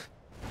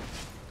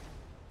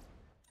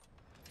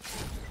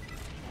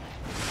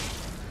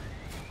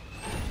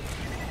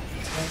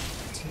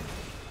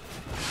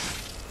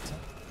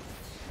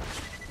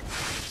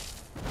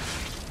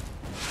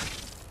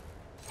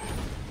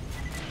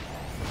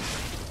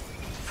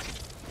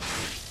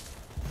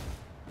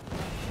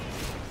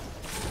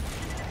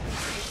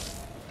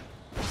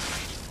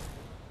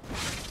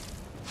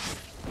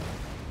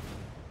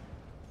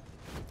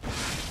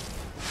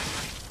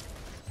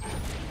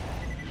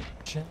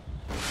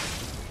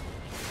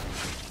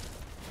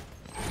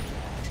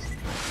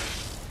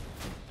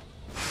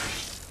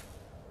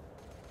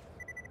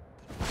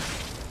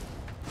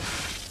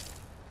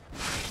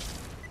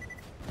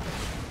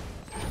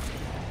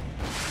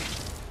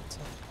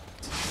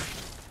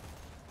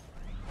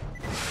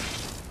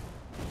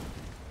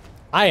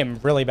 I am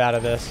really bad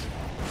at this.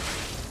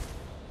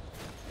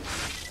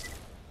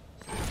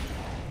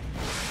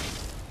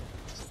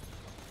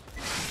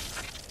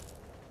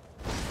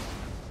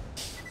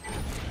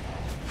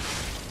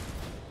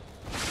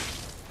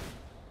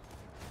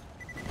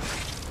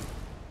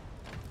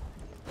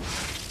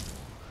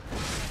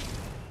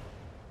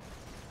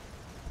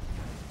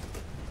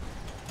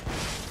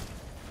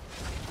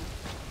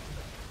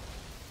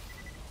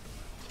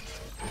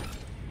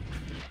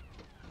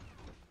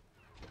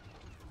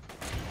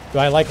 Do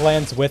I like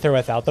lands with or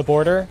without the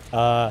border?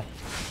 The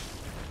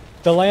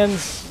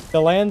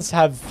lands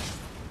have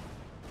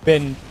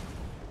been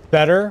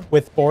better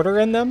with border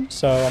in them,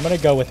 so I'm gonna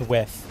go with.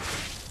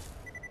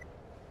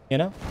 You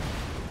know?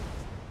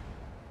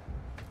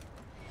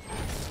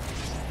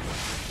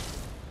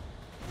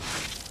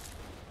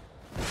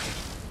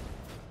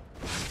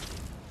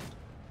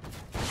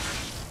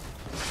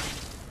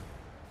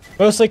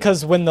 Mostly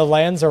because when the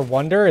lands are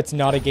Wonder, it's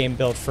not a game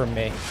built for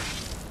me.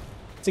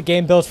 It's a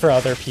game built for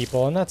other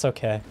people, and that's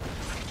okay.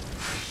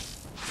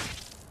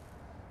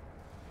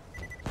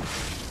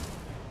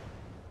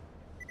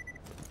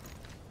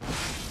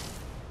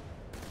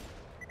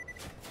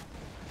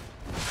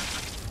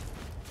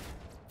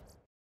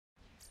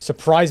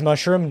 Surprise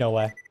mushroom? No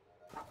way.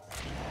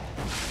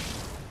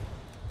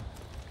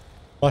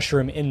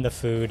 Mushroom in the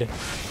food.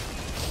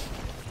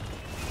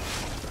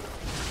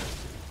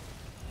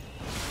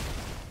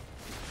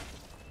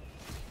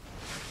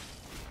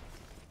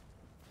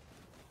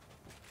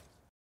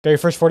 Very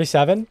first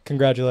 47.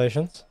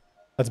 Congratulations.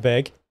 That's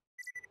big.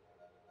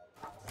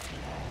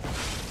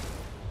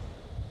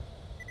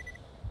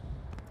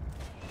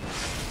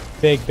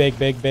 Big, big,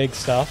 big, big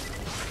stuff.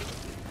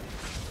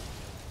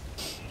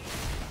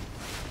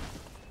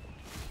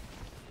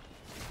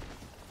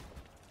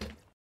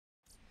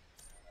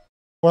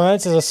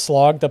 Wonderlands is a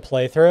slog to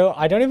play through.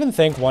 I don't even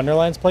think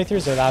Wonderlands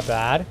playthroughs are that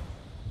bad.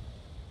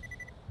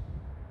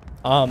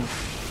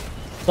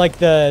 Like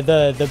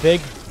the big,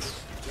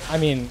 I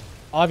mean,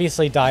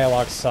 obviously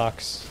dialogue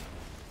sucks.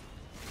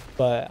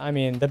 But, I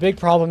mean, the big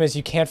problem is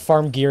you can't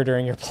farm gear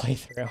during your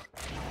playthrough.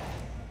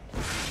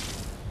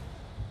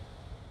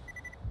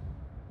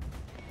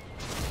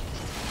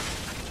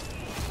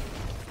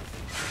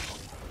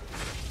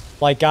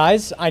 Like,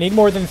 guys, I need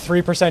more than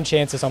 3%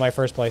 chances on my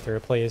first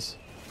playthrough, please.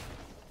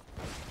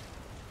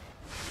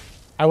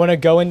 I want to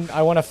go and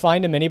I want to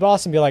find a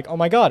mini-boss and be like, oh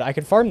my god, I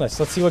can farm this.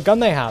 Let's see what gun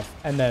they have.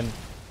 And then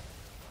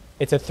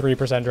it's a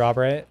 3% drop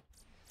rate.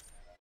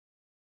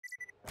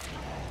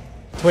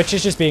 Twitch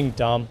is just being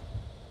dumb.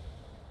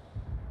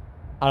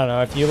 I don't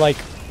know, if you, like,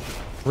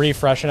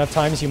 refresh enough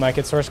times, you might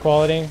get source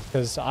quality,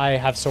 because I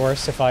have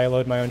source if I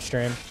load my own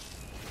stream.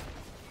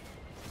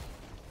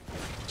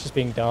 It's just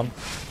being dumb.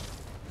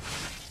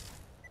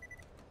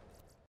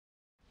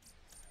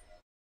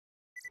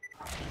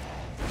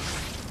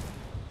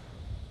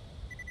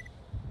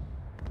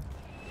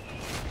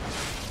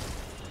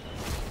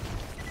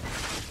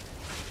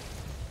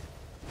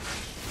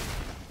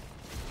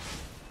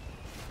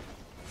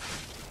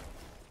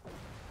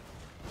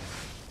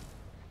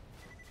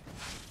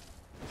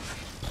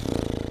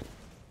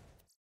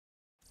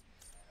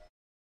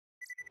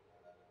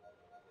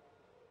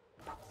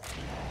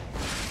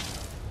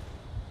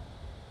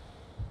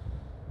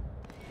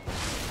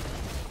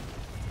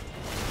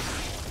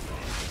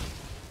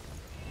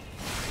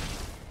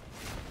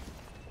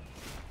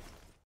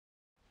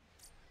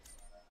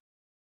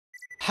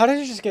 How did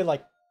it just get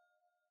like...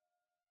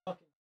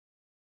 fucking...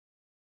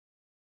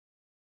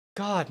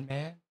 God,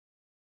 man.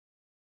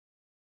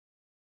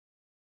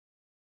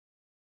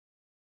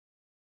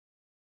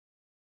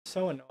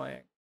 So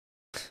annoying.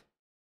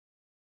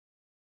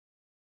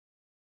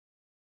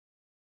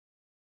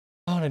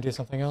 I want to do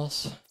something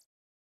else.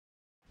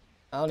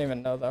 I don't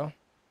even know though.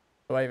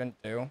 What do I even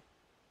do?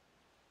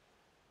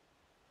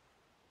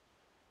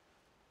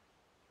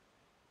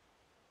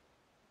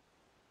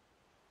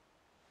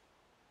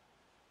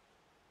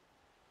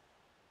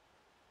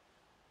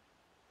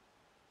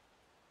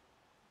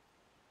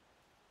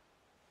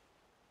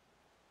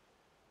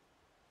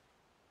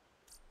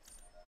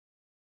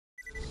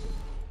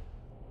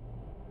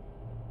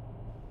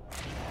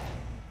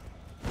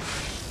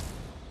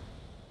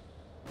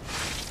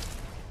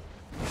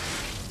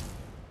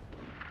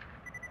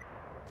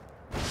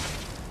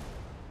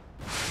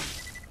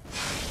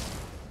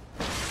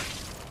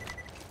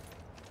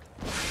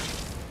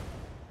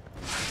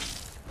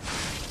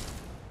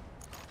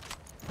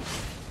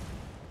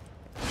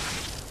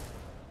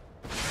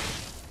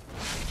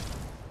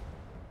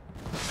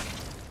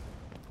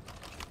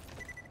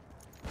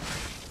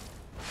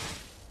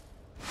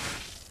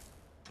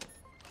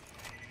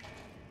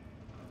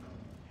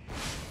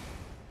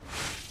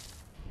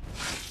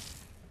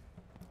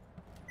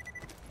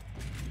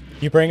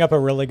 You bring up a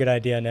really good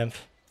idea,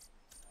 Nymph.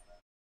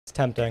 It's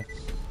tempting.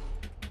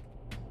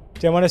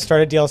 Do I want to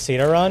start a DLC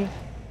to run?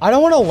 I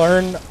don't want to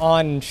learn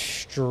on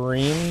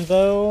stream,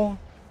 though.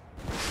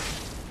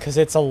 Because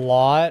it's a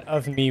lot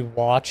of me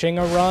watching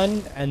a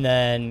run and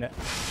then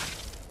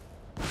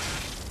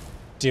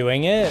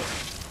doing it.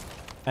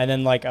 And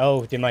then like,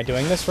 oh, am I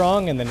doing this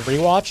wrong? And then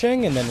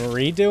rewatching and then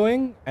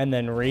redoing and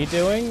then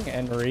redoing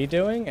and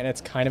redoing. And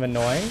it's kind of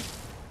annoying.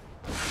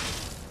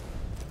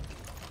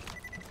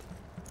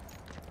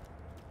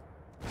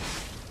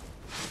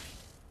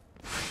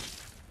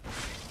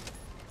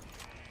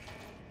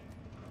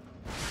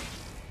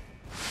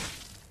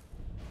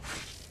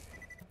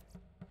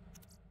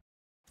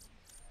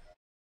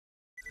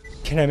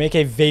 Can I make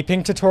a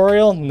vaping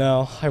tutorial?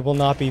 No, I will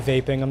not be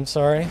vaping, I'm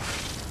sorry.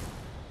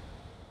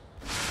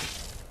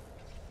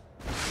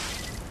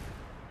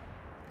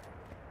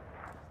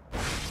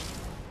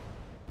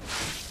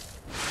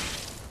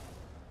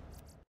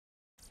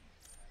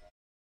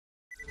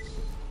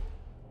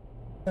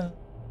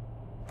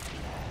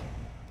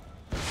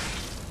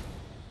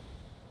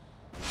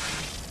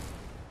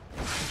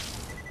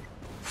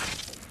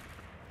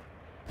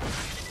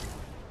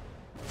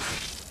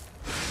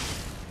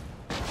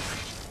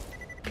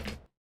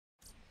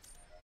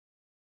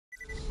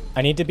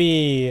 I need to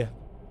be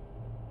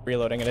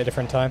reloading at a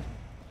different time.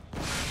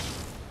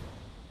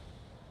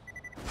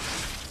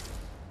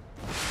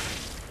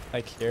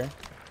 Like here.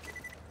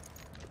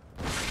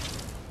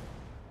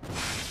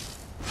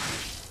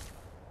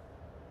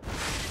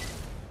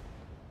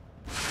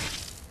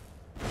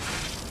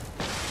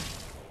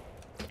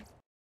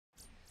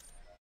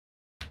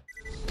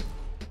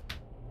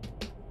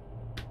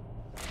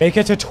 Make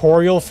a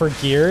tutorial for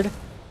geared?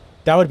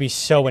 That would be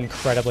so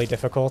incredibly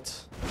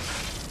difficult.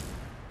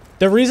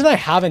 The reason I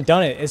haven't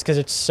done it is because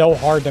it's so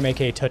hard to make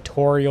a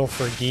tutorial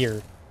for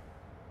geared.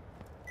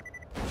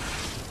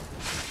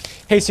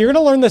 Hey, so you're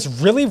going to learn this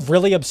really,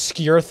 really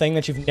obscure thing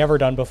that you've never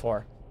done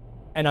before.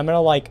 And I'm going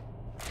to, like,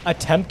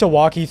 attempt to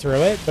walk you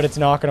through it, but it's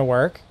not going to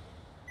work.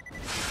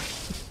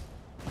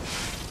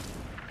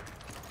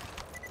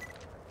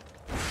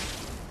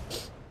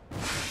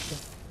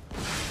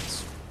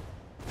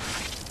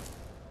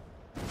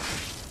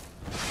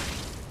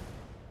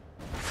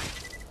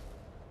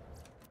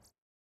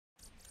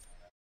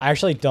 I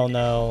actually don't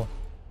know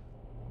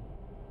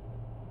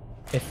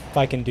if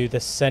I can do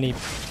this any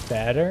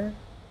better.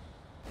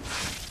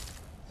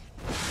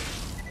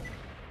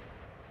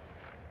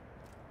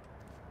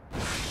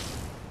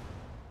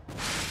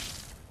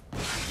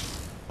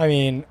 I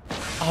mean,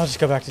 I'll just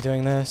go back to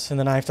doing this and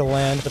then I have to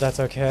land, but that's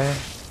okay.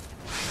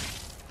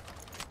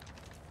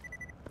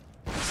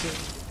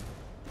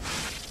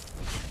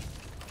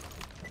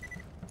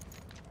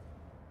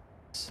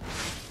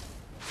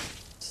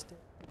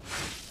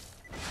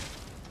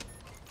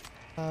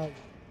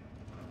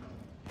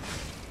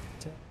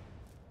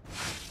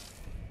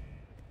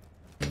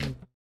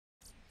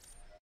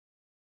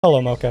 Hello,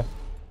 Mocha.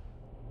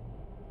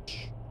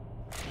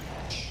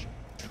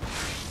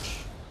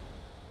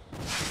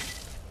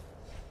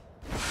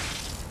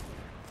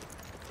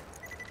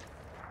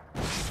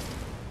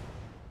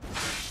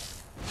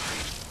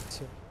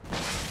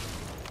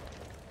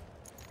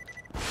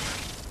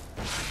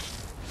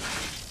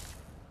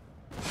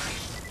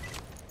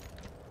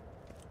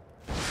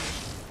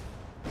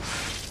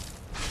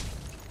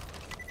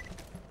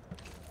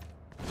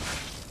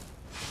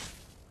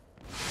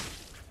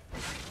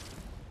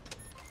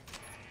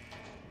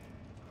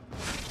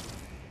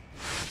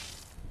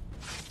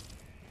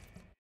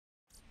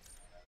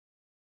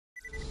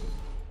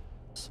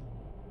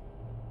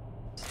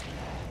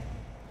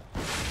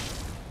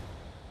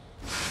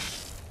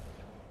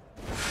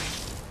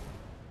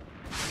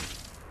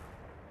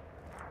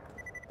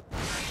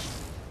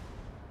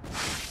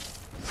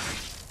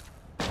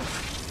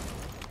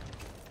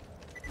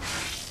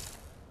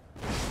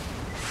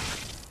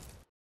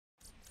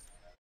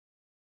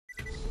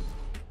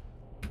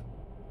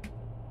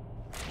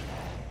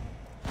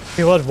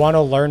 People would want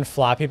to learn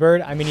Flappy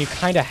Bird. I mean, you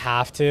kind of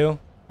have to.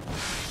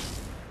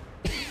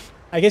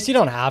 I guess you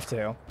don't have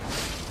to,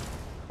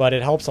 but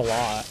it helps a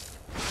lot.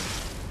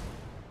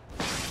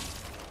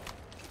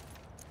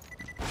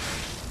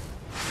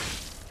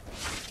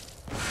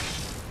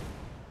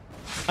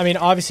 I mean,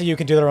 obviously you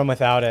can do the run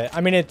without it. I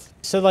mean, it's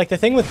so like the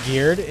thing with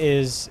geared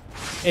is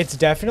it's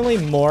definitely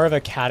more of a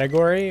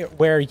category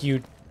where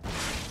you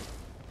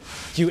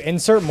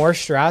insert more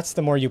strats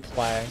the more you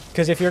play.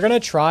 Because if you're going to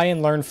try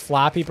and learn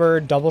Flappy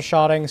Bird, double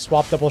shotting,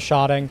 swap double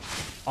shotting,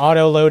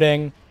 auto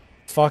loading,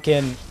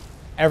 fucking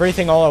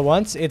everything all at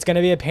once, it's going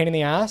to be a pain in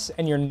the ass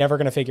and you're never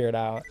going to figure it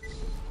out.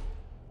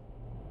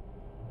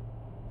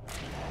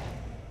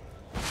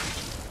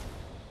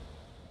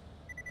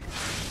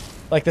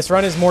 Like, this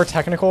run is more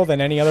technical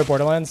than any other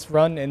Borderlands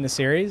run in the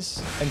series,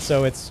 and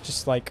so it's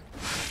just like,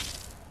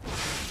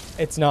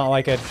 it's not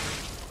like a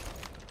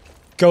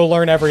go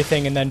learn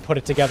everything and then put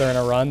it together in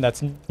a run.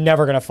 That's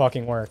never gonna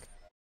fucking work.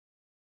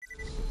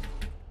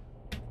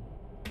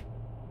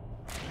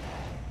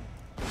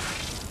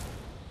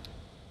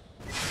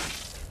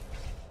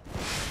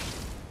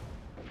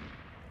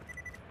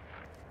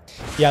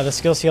 Yeah, the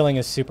skill ceiling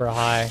is super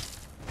high.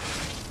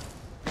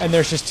 And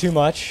there's just too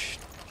much,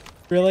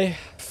 really,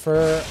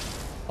 for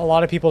a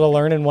lot of people to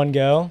learn in one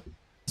go,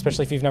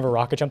 especially if you've never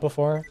rocket jumped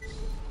before.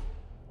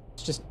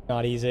 It's just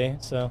not easy,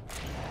 so.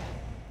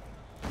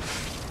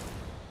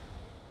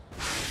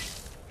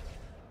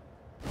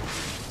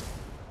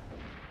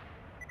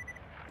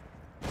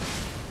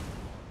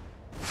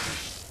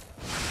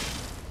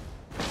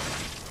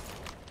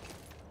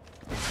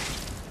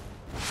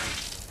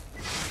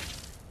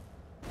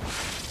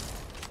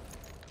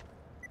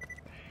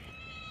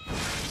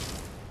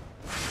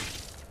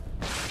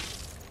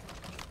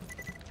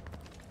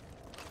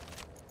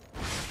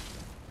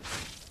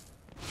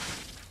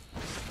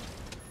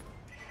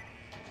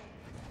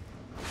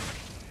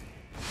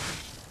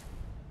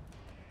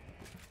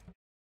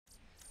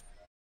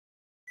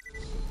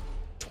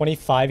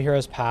 $25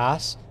 Heroes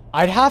Pass.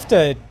 I'd have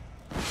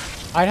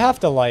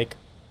to like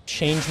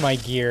change my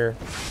gear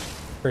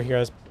for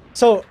Heroes.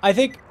 So I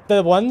think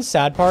the one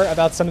sad part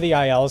about some of the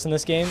ILs in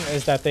this game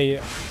is that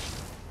they,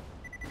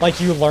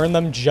 like, you learn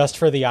them just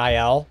for the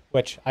IL,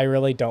 which I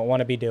really don't want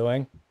to be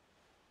doing.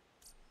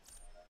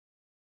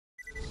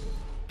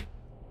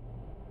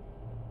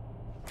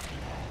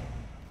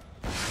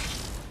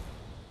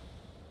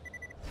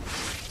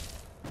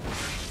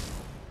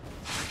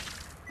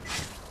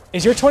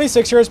 Is your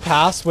 26 Heroes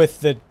Pass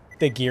with the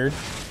geared,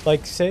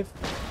 like, save?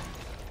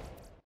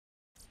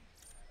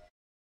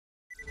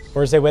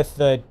 Or is it with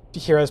the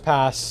Heroes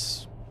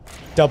Pass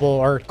double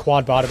or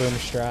quad bada boom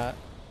strat?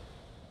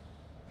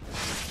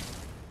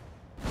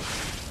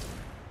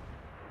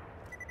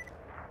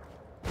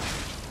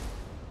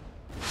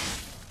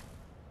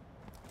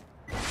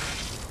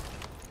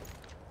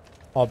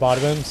 All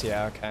bada booms?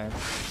 Yeah, okay.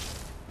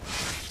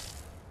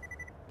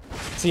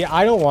 See,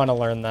 I don't want to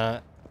learn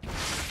that.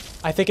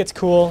 I think it's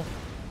cool,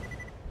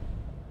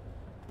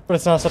 but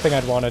it's not something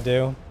I'd want to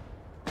do.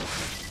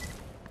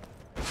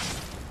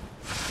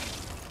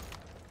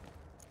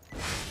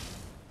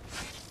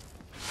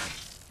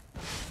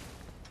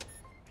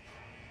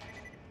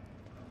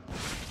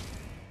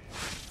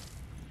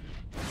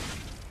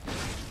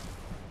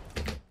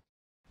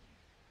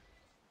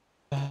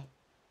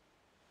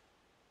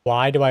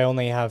 Why do I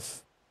only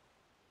have...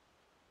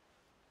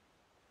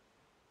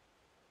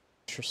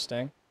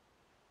 Interesting.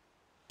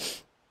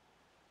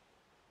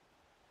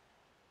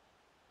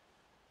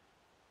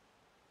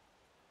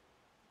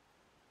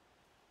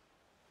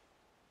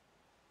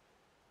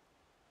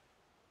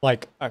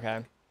 Like,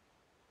 okay.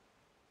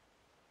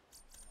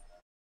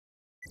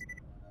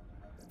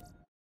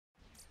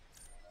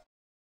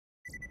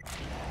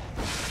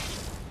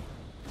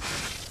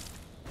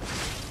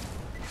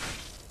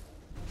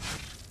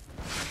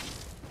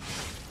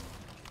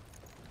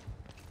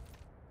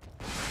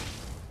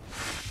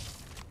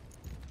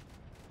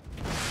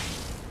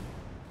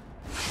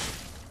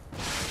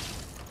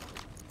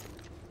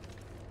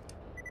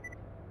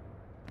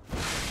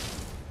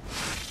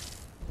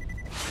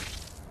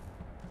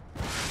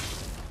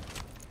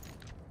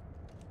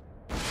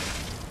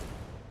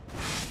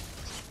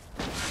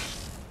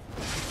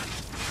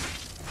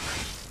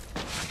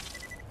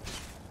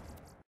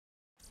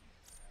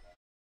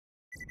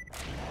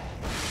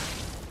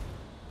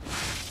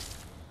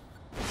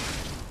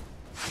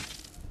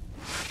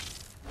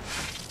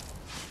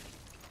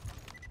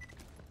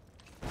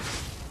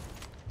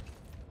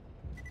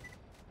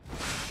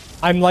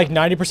 I'm like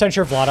 90%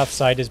 sure Vladov's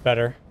side is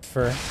better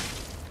for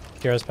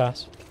Heroes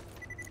Pass.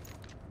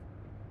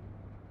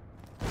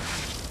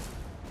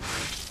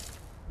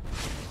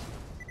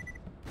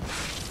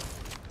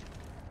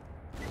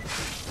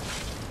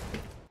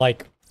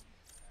 Like,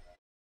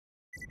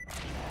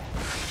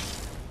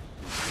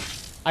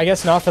 I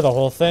guess not for the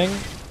whole thing,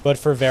 but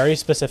for very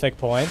specific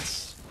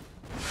points.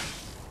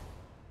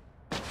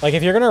 Like,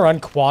 if you're gonna run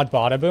quad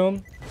bada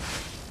boom,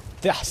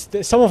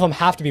 some of them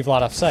have to be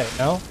Vladov's site,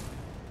 no?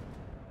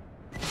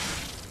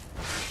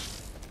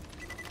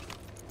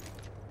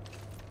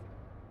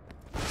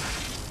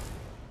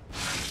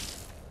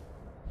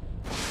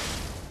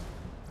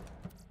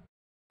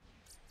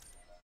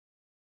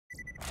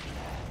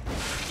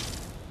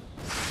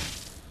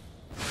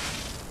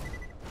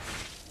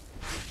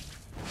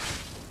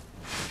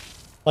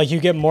 Like, you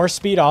get more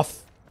speed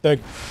off the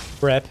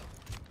grip,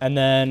 and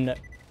then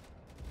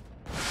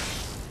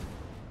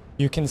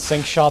you can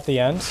sink shot the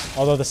end.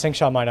 Although the sink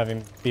shot might not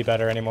even be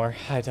better anymore.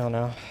 I don't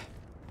know.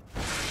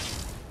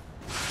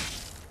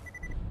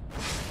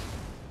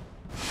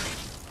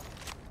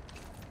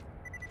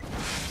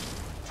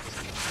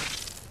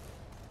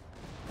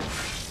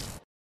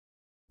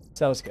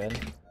 So that was good.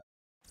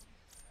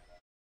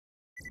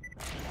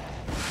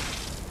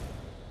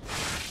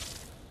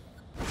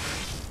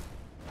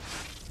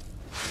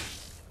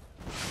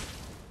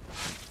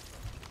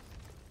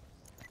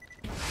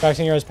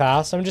 Practicing Heroes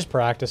Pass? I'm just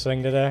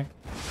practicing today.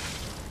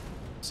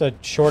 It's a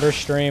shorter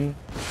stream.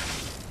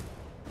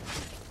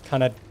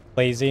 Kind of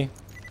lazy.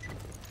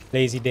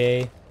 Lazy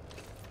day.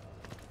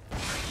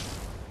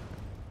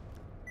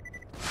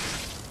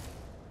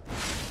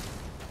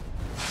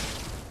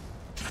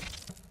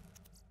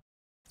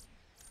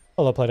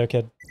 Hello, Play-Doh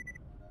Kid.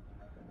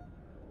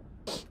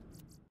 I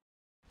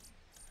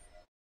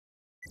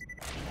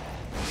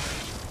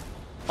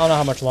don't know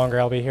how much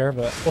longer I'll be here,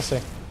 but we'll see.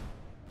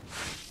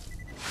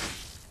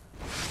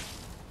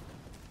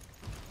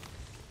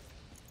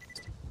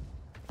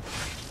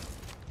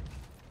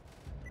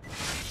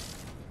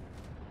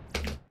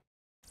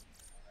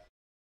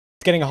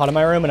 It's getting hot in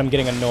my room and I'm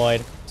getting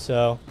annoyed,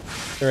 so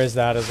there is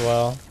that as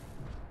well.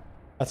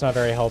 That's not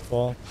very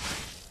helpful.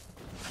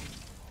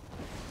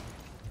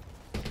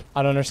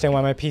 I don't understand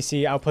why my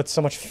PC outputs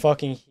so much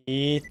fucking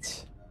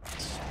heat.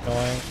 It's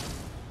annoying.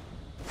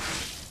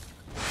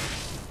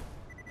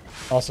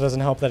 Also doesn't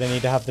help that I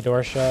need to have the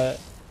door shut.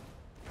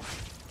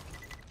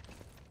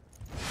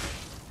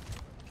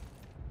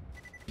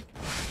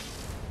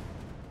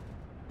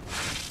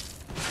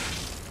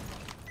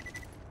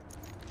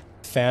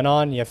 Fan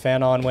on? Yeah,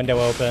 fan on, window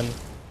open.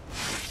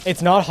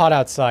 It's not hot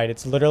outside.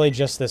 It's literally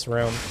just this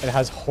room. It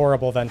has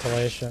horrible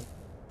ventilation.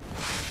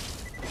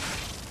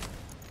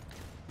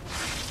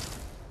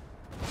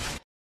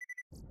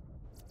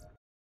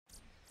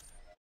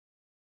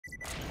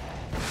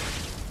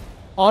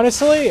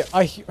 Honestly,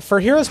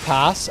 for Heroes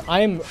Pass,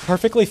 I'm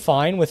perfectly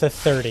fine with a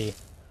 30.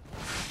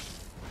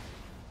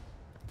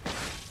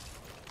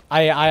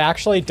 I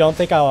actually don't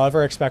think I'll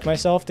ever expect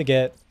myself to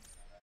get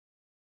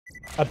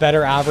a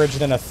better average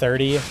than a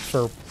 30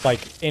 for,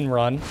 like, in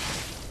run.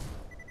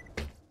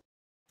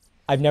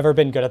 I've never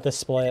been good at this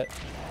split.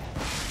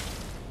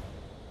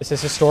 This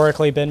has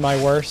historically been my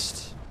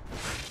worst.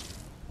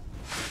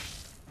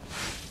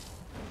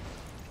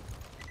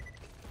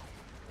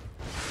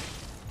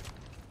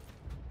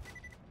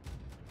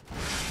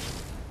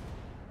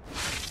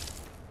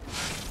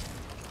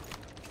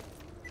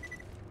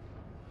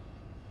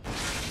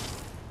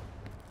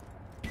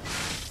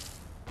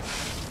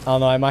 I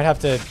don't know, I might have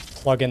to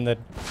plug in the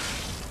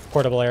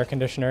portable air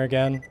conditioner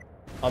again.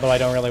 Although I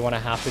don't really want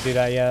to have to do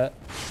that yet.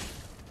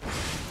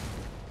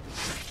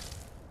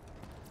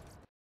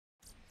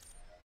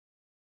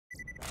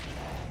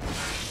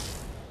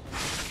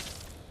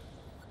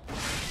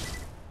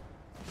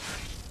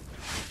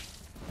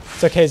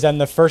 It's okay, Zen.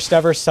 The first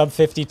ever sub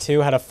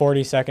 52 had a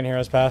 40-second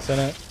Heroes Pass in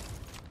it.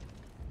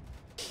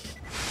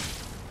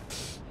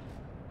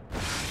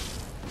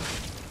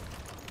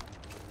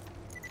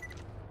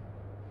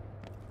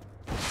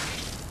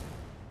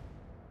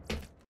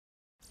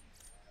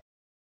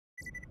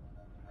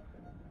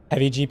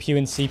 Heavy GPU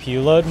and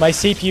CPU load. My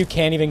CPU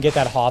can't even get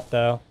that hot,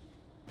 though.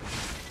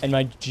 And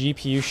my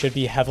GPU should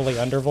be heavily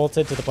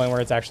undervolted to the point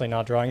where it's actually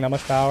not drawing that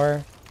much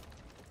power.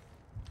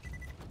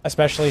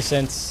 Especially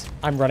since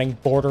I'm running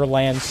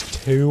Borderlands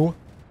 2.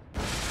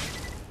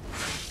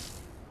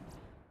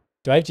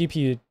 Do I have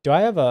GPU? Do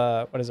I have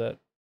a... What is it?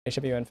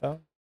 HW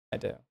info? I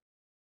do.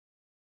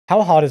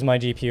 How hot is my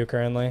GPU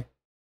currently?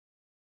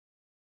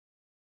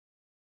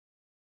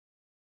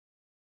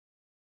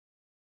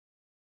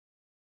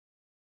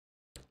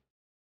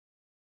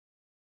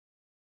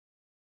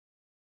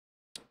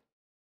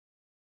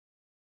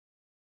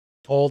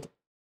 Hold.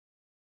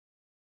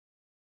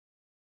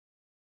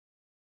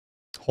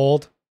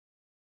 Hold.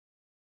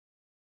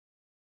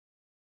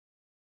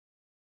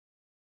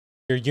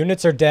 Your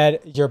units are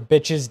dead. Your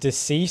bitch is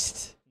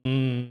deceased.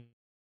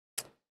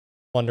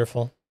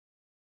 Wonderful.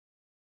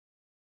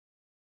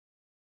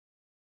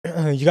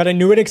 You got a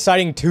new and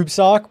exciting tube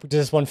sock? Does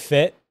this one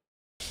fit?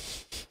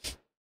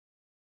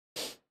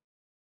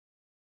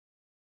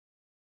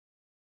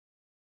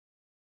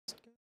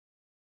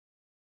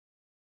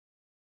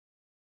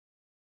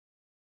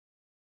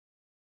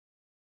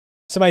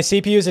 So my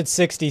CPU is at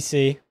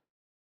 60C.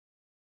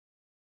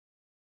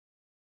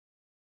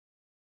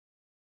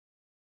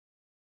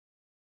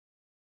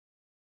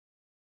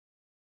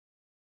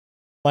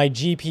 My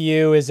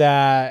GPU is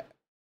at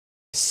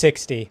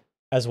 60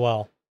 as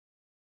well.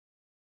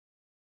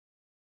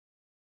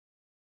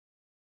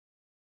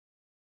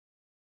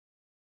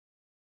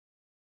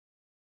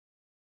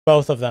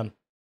 Both of them.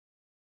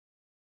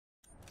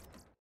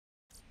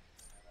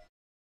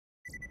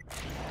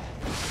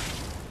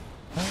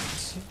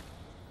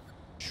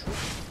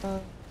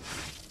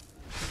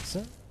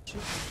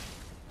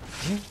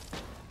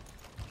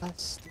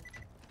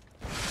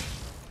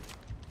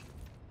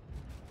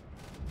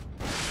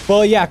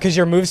 Well, yeah, because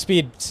your move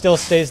speed still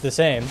stays the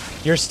same.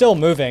 You're still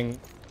moving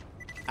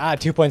at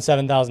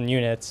 2.7 thousand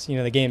units. You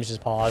know, the game's just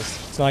paused.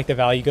 It's not like the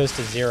value goes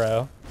to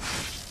 0.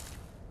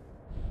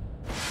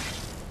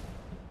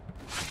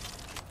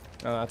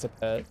 Oh, that's a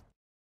pit.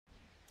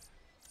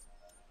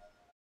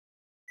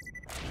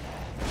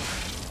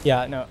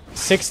 Yeah, no.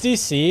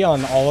 60C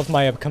on all of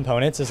my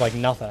components is like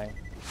nothing.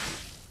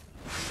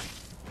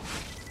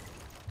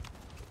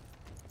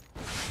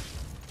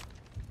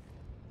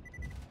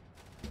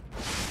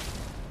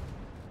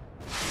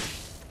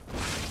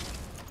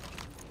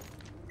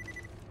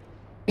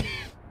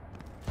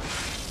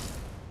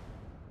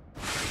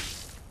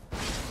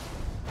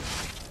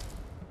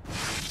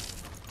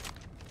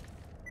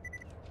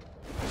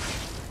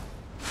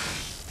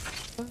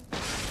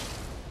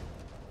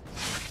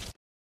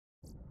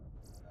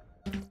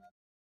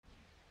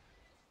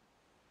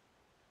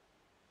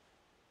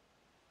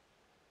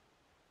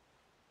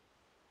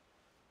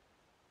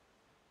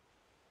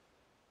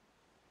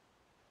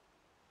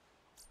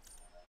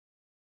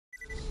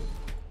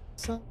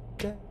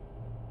 Someday.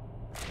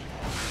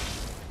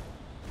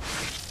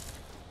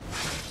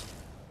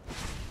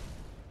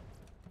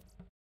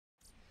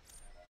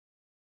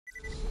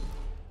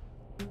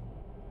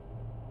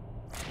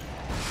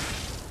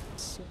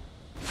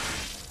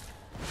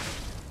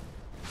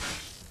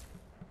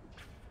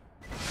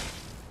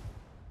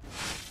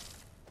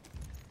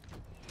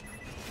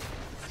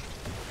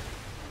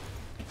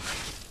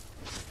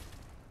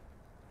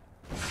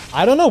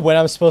 I don't know when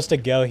I'm supposed to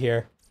go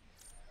here.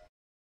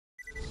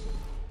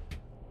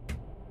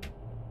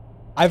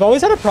 I've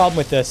always had a problem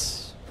with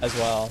this as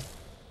well.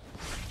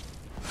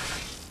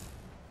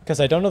 Because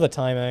I don't know the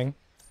timing.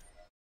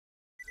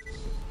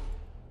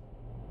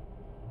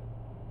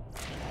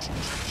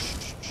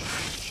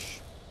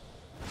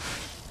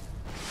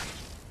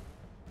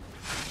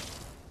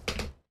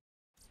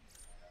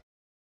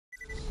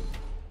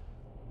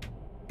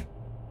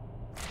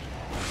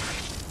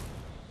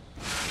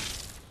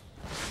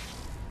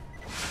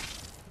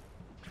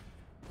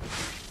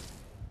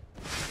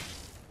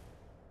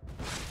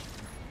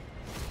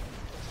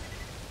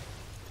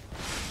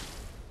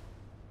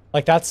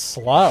 Like, that's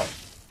slow.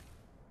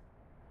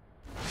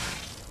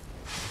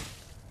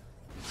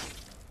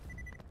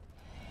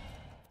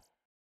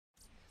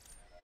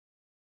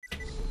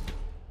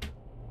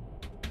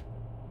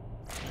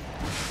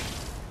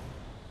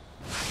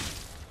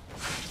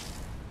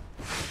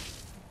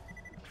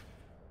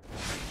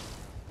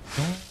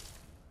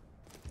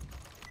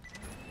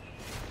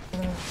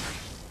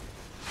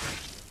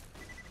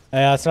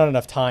 Yeah, that's not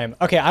enough time.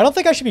 Okay, I don't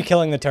think I should be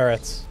killing the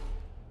turrets.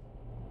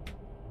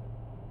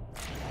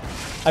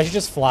 I should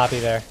just flappy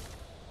there.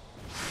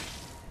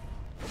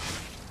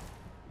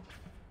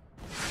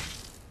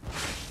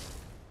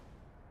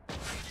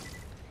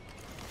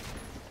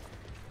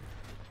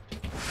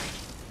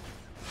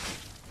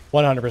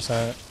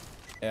 %.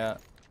 Yeah.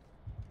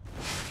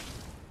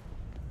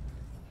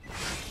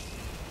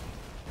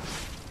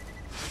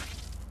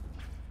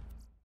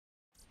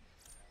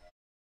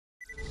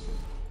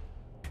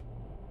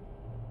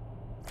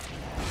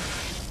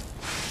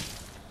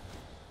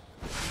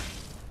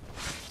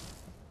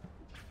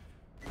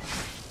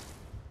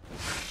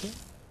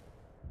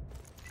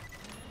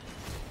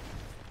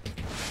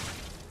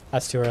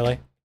 That's too early.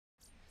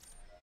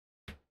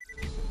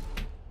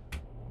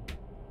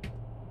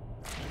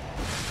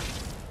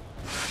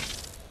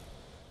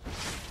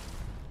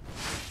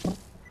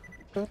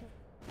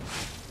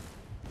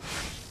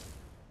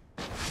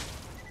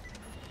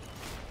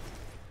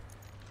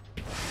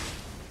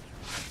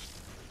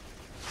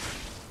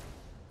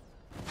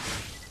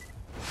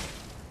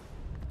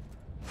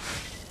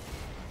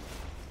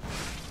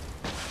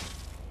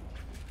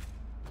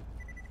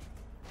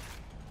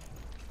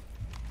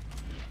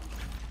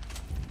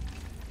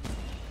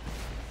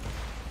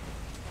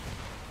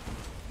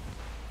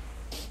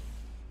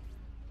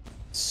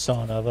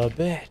 Son of a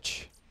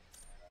bitch.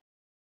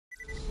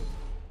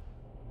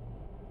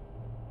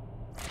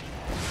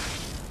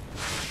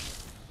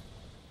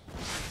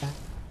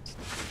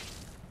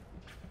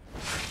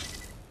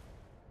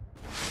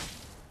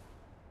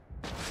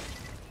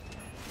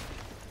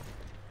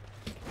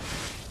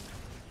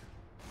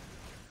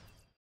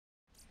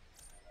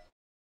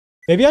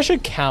 Maybe I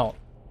should count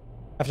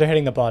after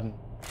hitting the button.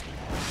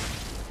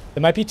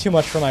 It might be too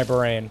much for my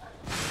brain.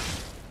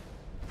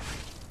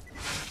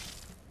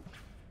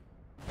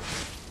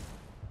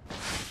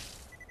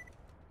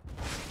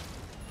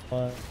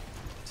 What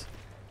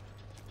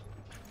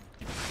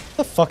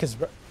the fuck is...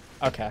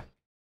 Okay.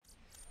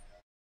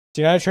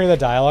 Do you know how to trigger the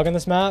dialogue in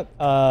this map?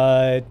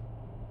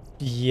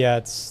 Yeah,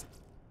 it's...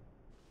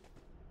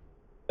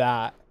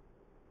 that.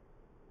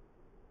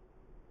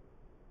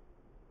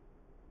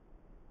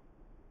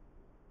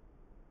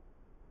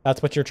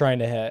 That's what you're trying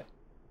to hit.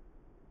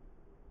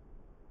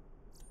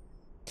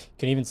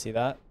 Can you even see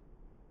that?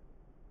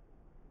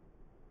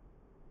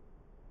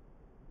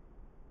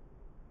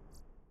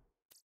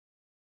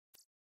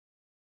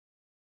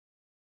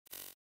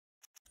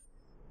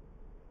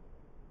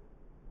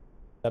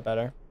 Is that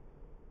better?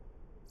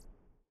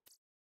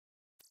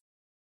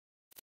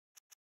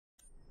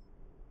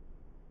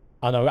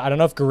 I don't know. I don't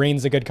know if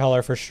green's a good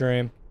color for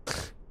stream.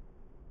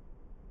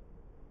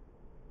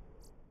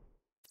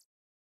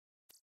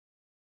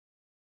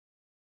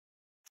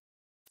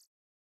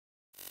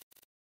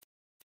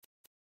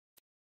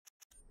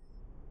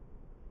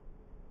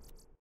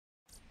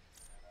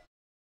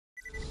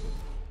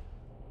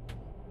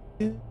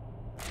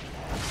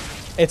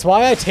 It's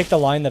why I take the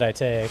line that I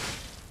take.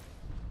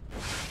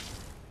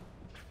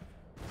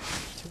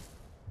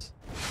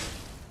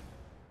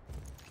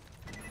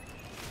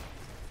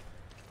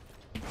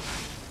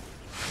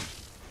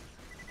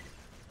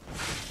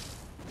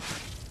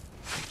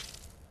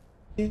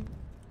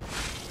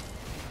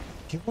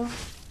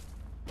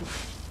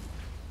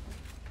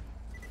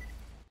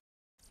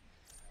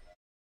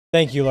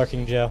 Thank you,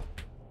 Lurking Joe.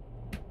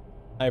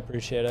 I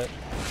appreciate it.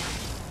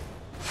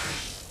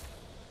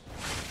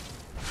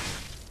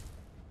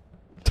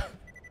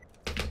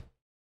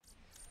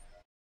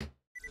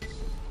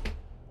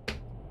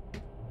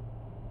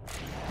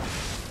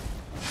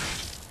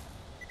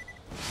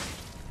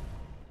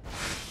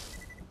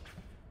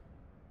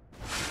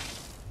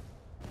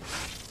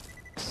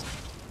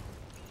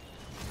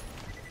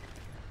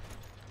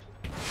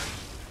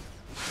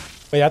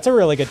 Wait, that's a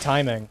really good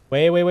timing.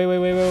 Wait.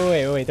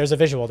 There's a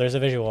visual. There's a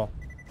visual.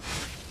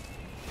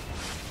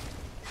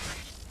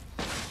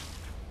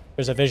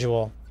 There's a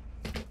visual.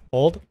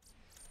 Hold.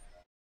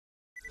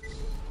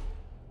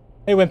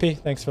 Hey, Wimpy.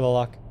 Thanks for the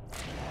luck.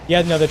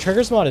 Yeah, no, the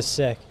triggers mod is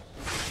sick.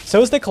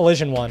 So is the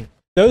collision one.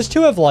 Those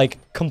two have, like,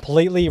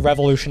 completely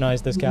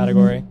revolutionized this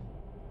category.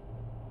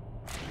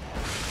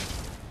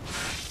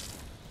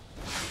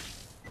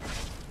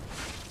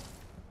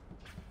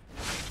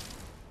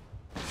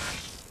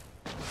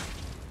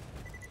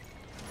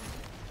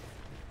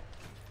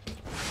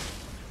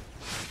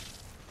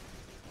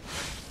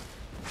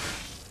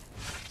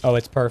 Oh,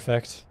 it's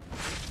perfect.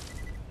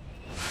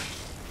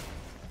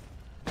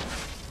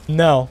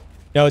 No.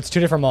 No, it's two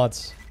different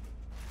mods.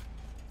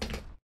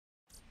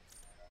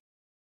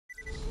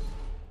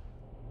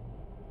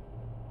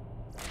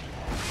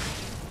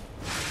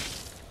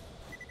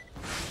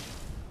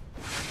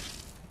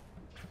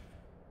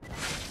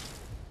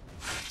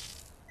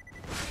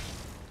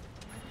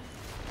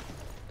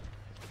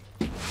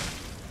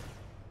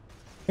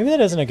 Maybe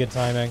that isn't a good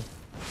timing.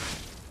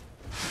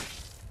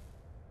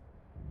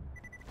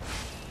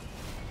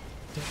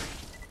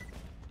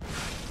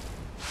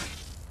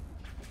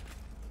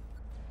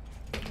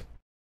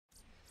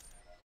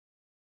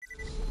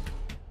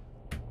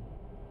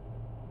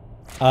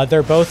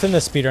 They're both in the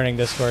speedrunning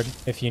Discord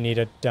if you need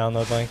a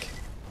download link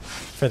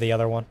for the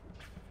other one.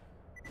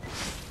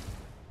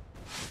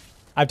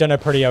 I've done a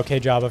pretty okay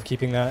job of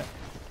keeping that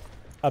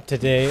up to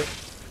date.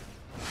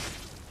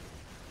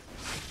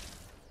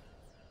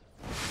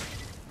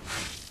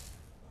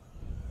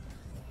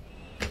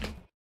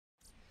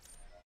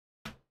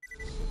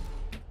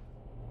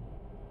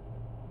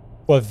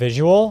 What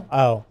visual?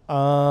 Oh,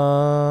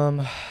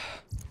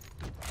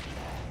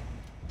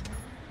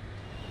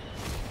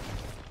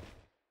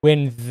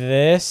 when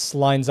this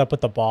lines up with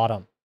the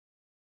bottom.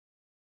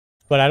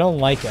 But I don't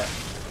like it.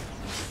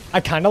 I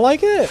kind of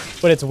like it,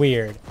 but it's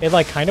weird. It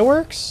like kind of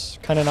works,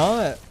 kind of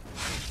not.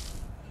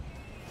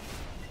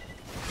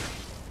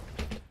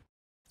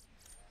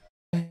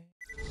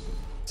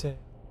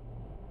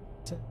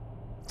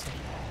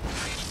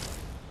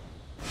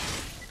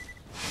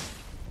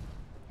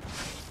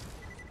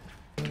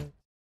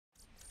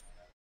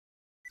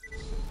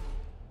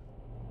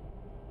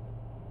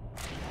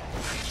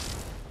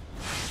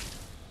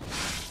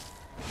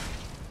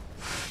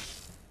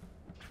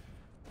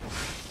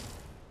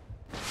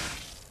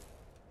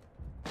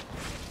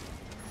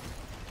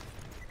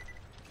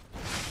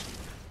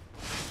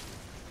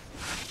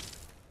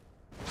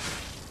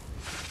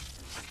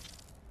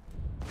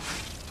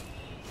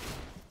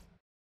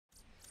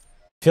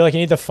 Feel like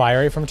you need the fire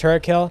rate from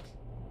turret kill?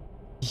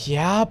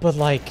 Yeah, but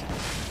like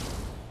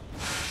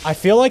I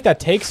feel like that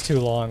takes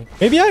too long.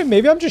 Maybe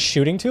I'm just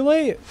shooting too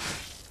late.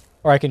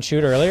 Or I can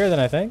shoot earlier than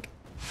I think.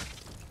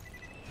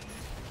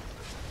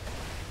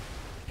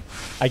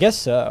 I guess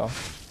so.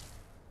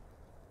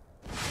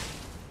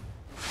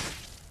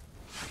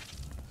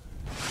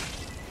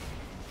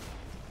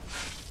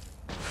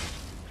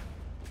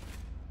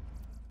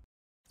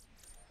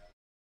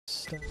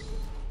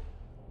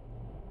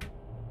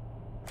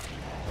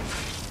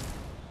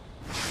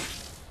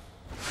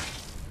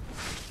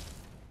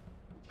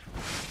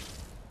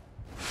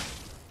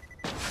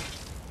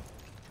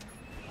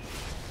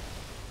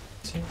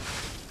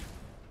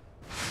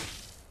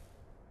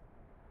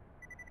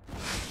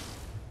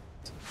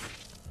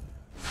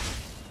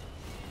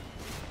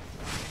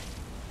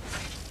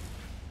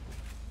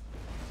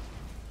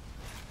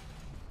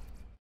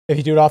 If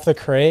you do it off the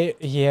crate,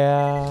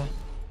 yeah.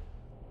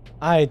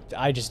 I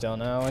just don't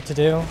know what to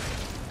do.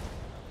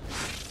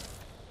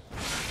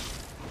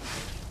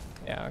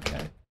 Yeah,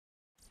 okay.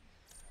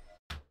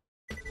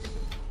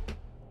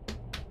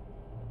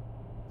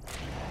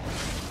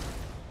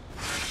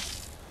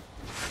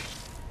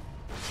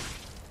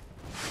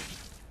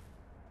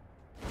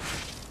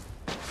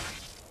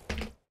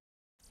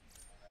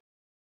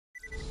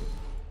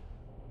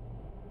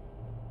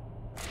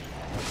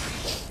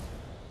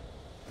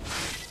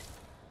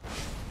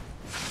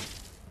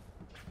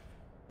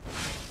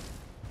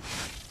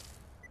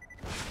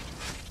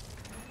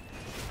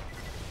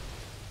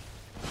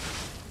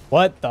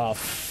 What the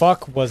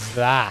fuck was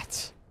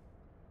that?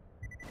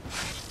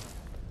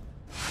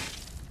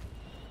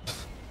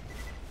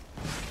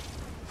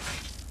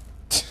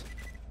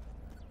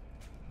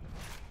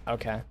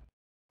 Okay.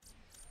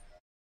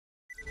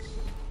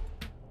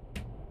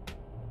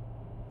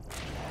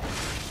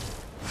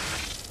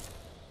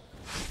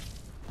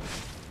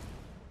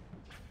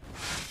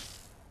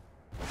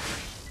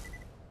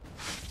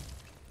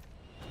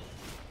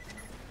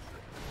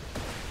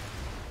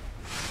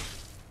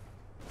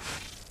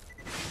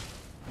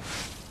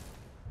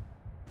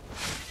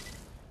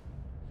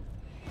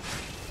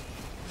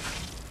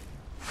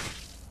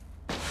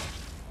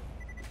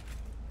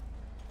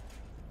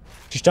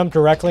 Just jump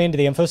directly into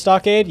the info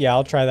stockade? Yeah,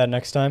 I'll try that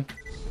next time.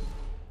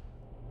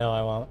 No,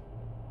 I won't.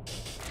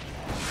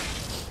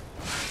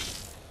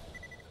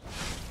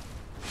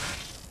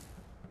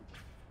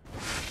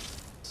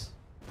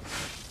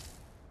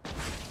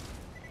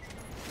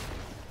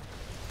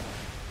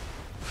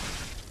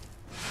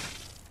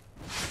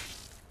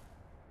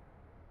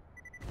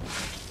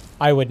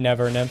 I would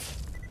never,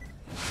 Nymph.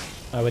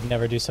 I would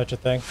never do such a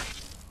thing.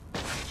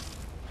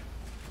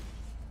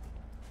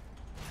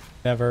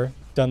 Never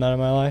done that in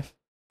my life.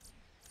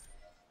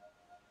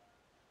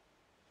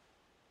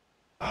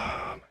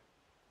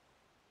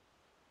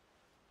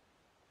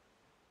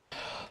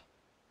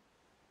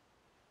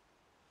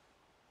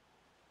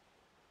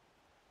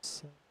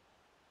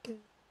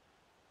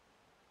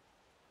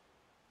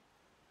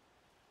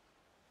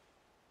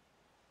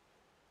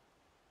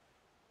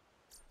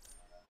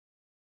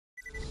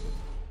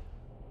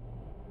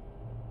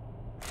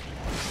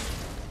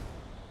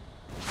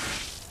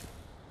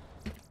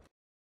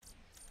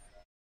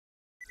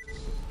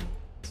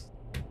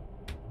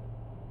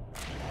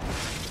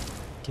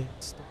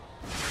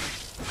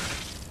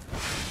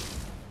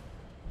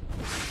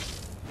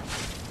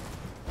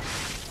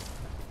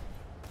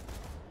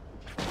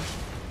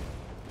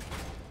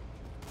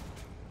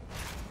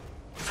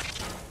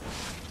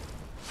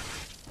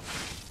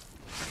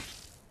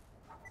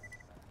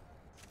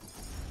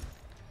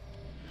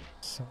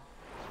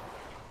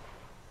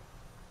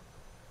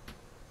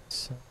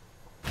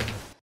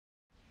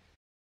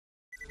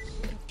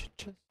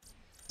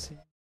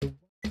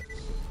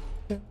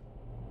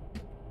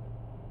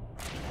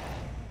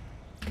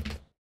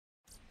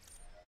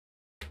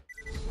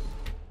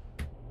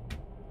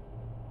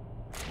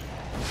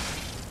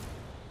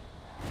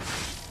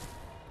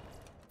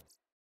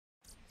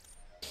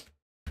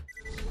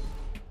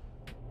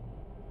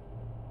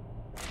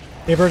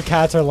 Neighborhood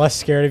cats are less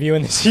scared of you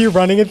when they see you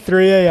running at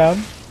 3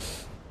 a.m.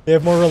 They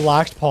have more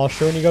relaxed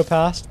posture when you go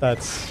past.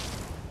 That's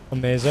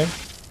amazing.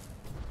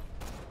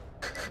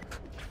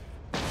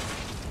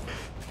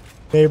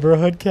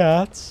 Neighborhood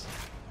cats.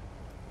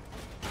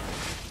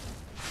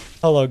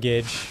 Hello,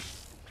 Gage.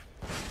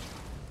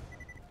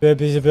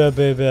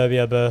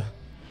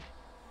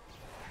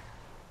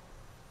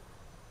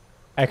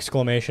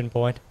 Exclamation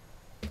point.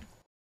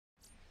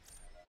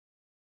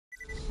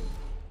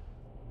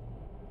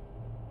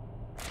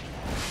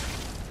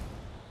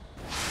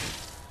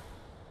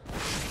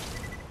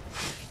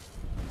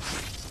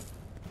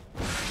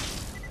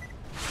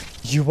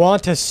 You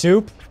want a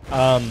soup?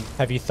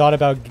 Have you thought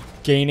about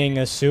gaining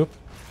a soup?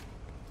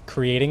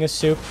 Creating a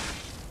soup?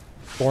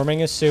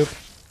 Forming a soup?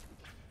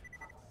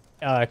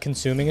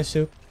 Consuming a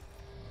soup?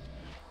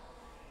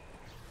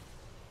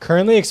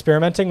 Currently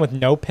experimenting with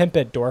no pimp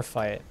at door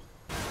fight.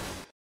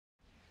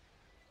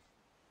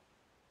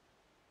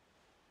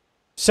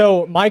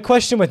 So, my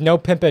question with no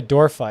pimp at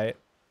door fight.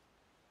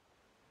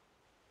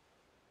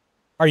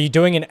 Are you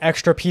doing an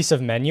extra piece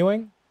of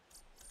menuing?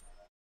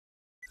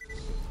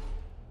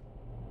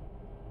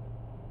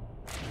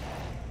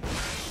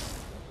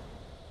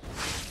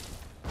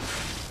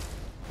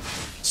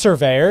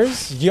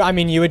 Surveyors? I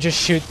mean, you would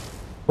just shoot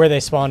where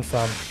they spawned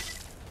from.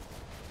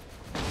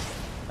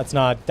 That's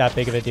not that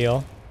big of a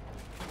deal.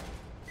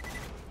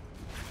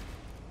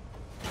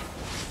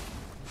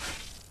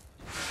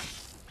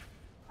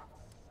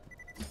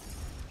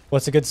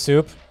 What's a good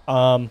soup?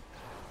 What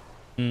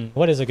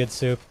is a good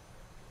soup?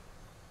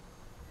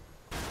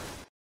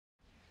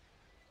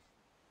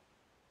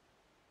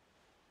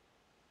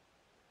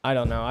 I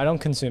don't know. I don't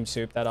consume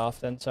soup that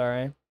often,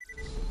 sorry.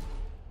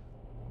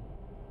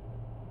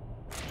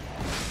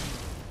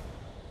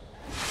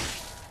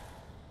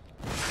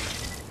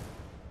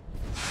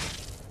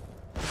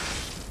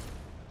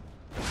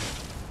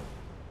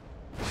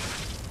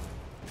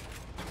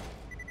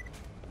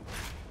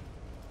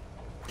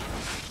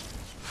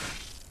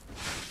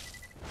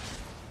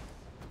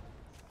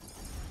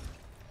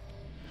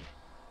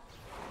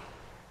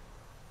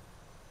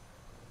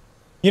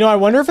 You know, I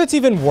wonder if it's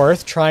even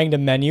worth trying to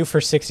menu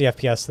for 60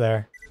 FPS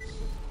there.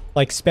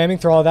 Like,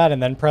 spamming through all that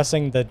and then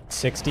pressing the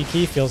 60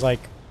 key feels like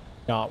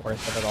not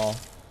worth it at all.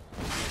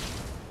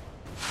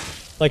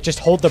 Like, just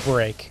hold the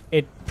brake.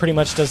 It pretty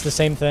much does the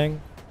same thing.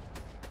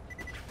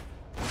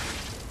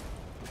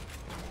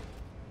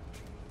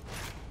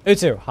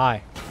 Utsu,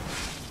 hi.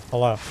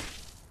 Hello.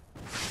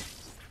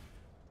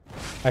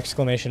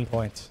 Exclamation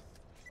point.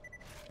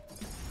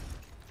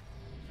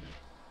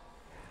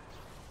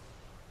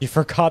 You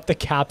forgot the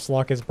caps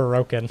lock is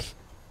broken.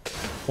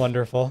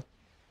 Wonderful.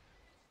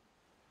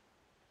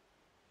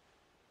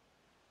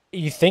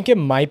 You think it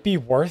might be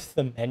worth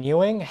the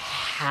menuing?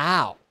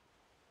 How?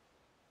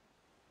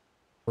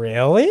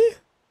 Really?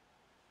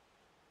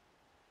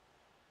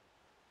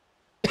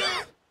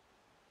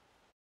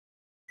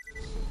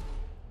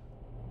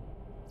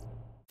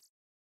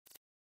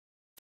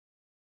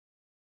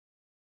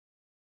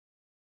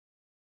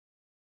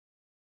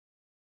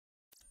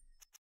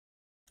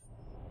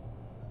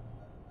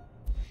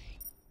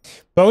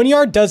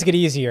 Boneyard does get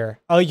easier.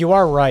 Oh, you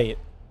are right.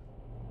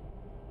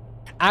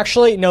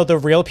 Actually, no, the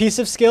real piece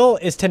of skill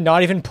is to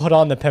not even put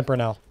on the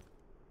Pimpernel.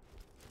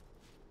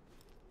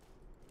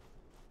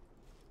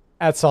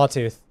 At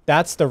Sawtooth.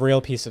 That's the real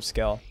piece of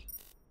skill.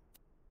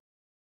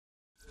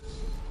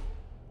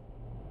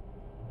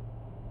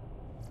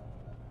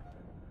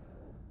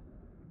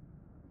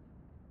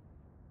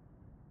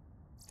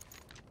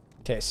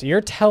 Okay, so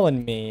you're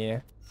telling me...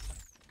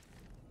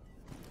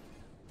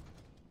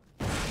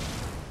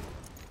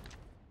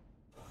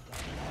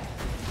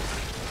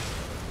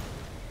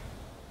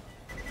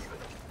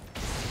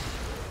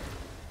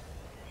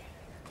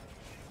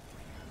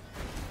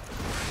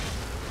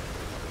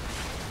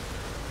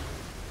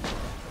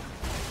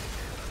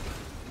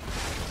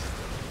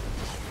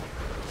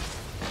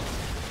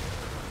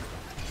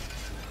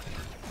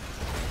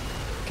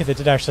 Okay, that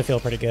did actually feel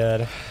pretty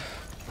good.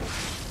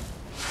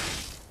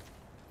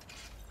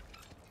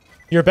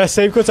 Your best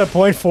save quits at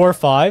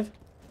 0.45?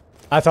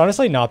 That's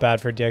honestly not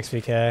bad for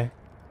DXVK.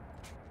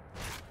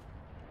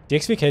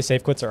 DXVK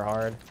save quits are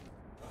hard.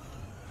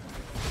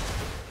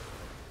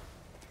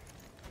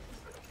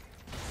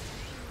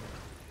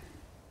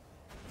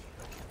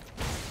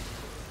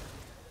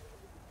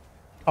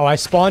 Oh, I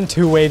spawned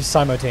 2 waves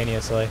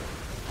simultaneously.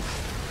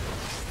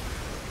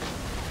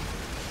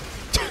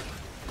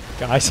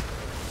 Guys.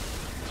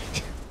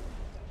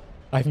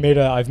 I've made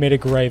a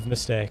grave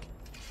mistake.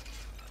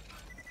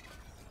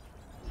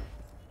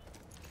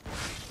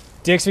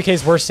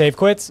 DXVK's worst save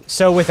quits.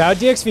 So without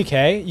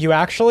DXVK, you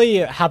actually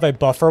have a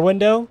buffer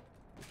window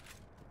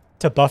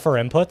to buffer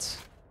inputs.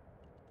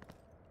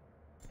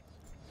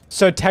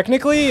 So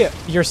technically,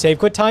 your save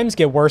quit times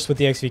get worse with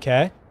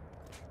DXVK.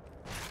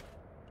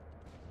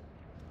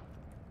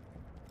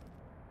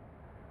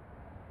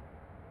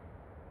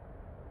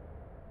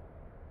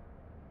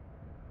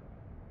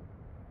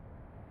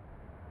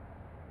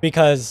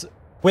 Because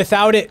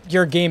without it,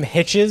 your game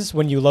hitches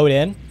when you load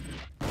in.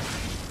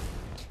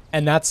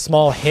 And that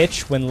small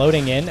hitch when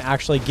loading in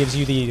actually gives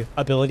you the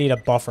ability to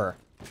buffer.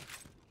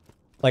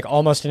 Like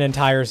almost an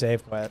entire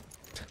save quit.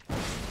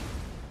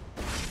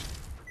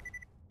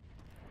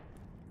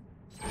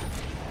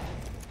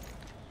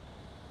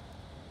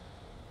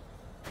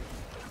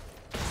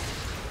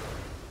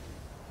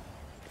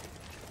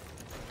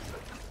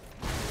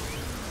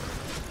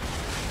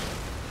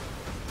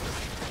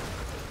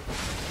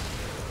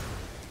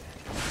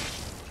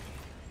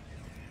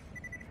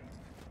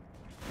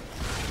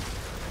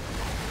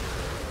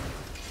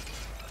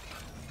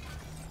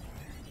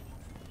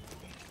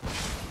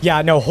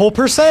 Yeah, no, whole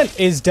percent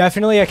is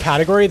definitely a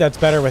category that's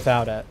better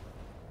without it.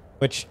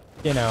 Which,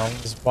 you know,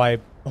 is why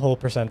whole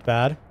percent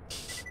bad.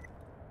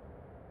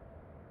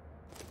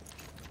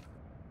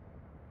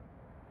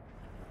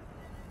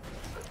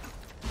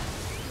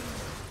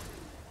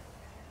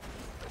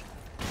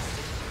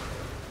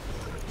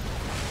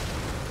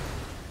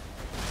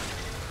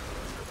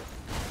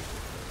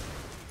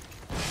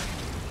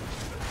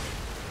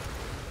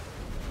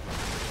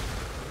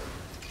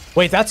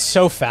 Wait, that's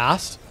so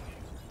fast?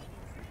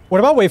 What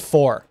about wave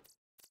 4?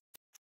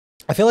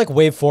 I feel like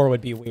wave 4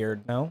 would be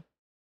weird, no?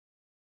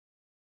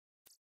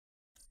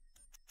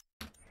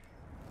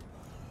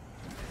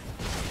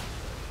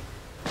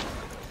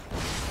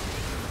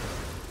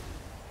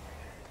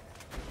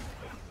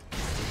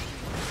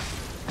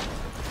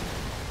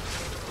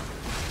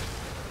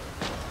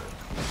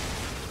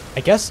 I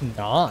guess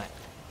not.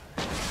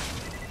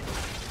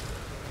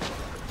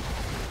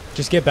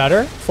 Just get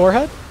better?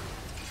 Forehead?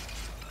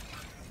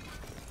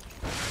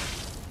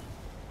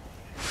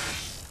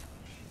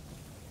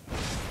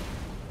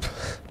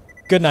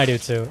 Good night,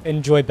 Utsu.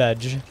 Enjoy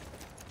Bedge.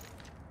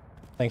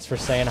 Thanks for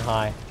saying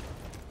hi.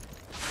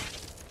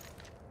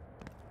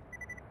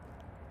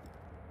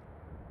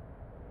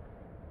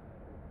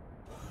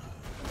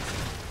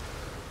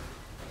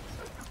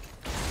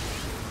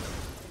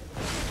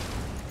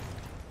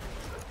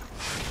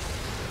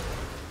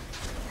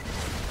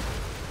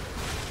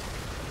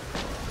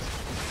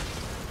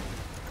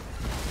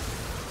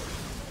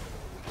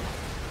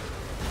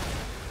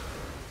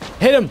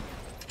 Hit him!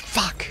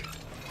 Fuck!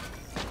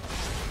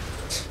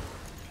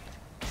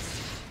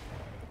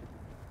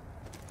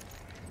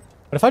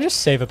 What if I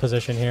just save a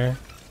position here?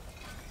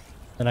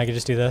 And I could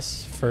just do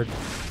this for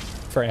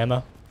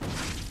ammo.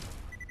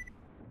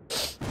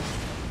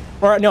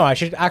 Or no, I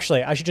should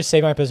just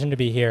save my position to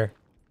be here.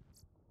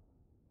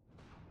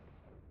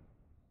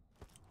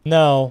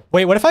 No.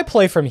 Wait, what if I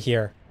play from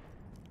here?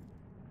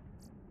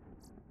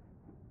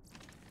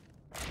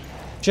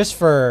 Just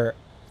for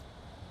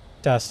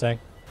Testing.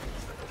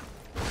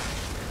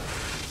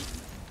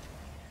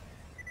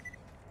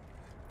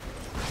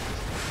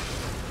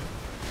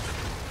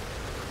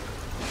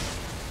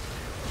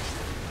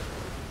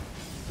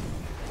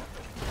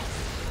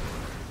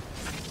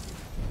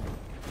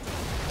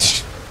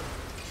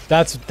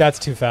 That's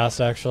too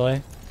fast,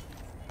 actually.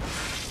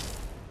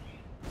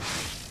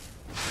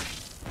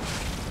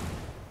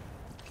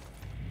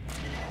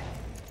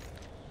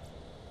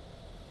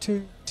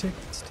 Two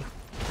tickets.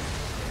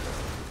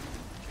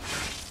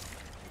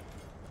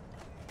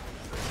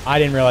 I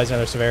didn't realize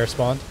another surveyor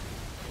spawned.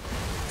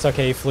 It's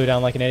okay, he flew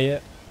down like an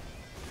idiot.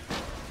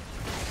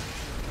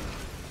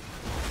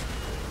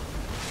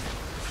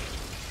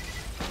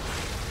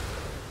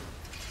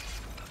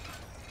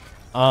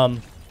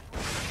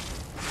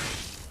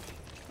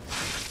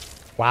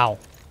 Wow.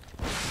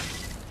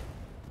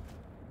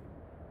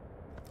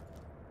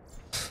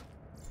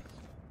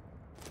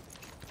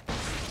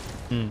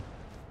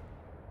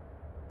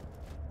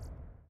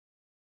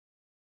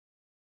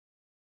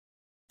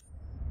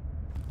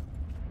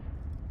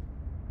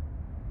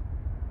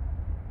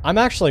 I'm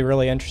actually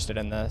really interested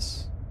in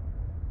this.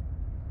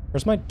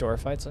 Where's my door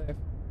fight save?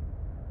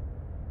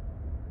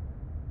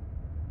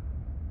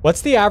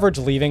 What's the average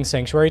leaving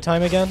Sanctuary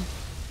time again?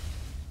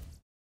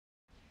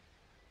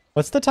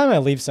 What's the time I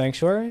leave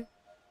Sanctuary?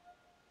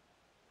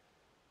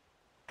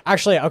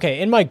 Actually, okay,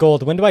 in my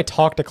gold, when do I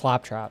talk to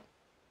Claptrap?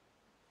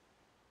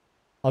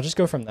 I'll just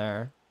go from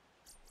there.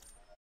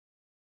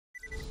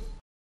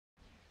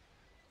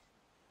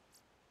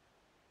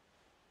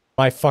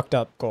 My fucked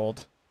up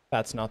gold.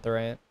 That's not the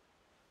right.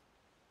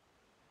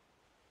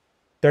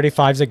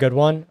 35's a good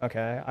one?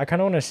 Okay, I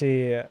kind of want to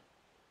see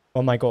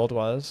what my gold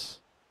was.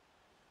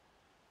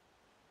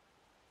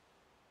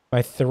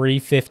 My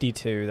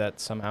 352 that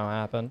somehow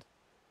happened.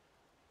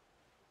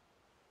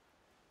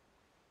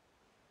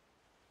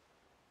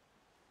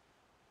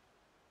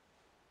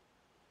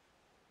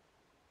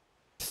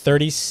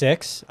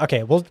 $36.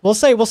 Okay, we'll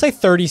say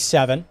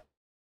 37.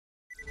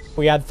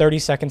 We add 30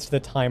 seconds to the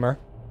timer.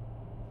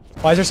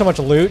 Why is there so much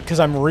loot? Because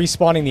I'm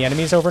respawning the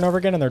enemies over and over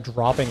again and they're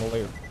dropping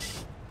loot.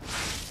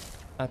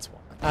 That's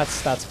why.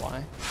 That's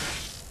why.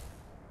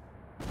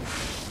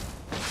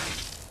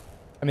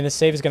 I mean, the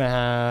save is gonna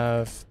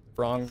have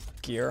wrong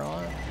gear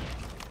on.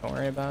 Don't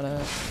worry about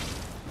it.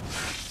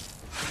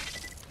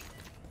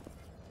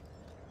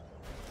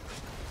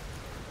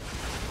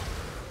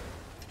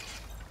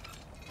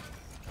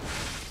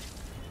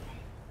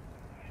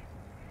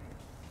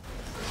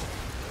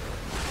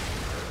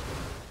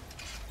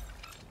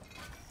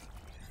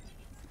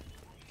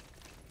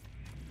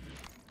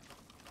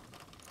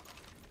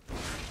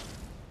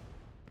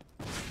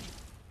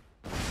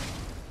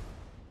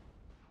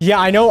 Yeah,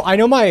 I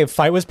know my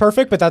fight was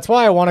perfect, but that's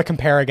why I want to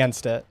compare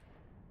against it.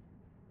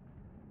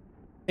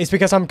 It's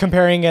because I'm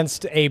comparing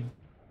against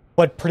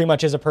what pretty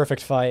much is a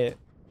perfect fight.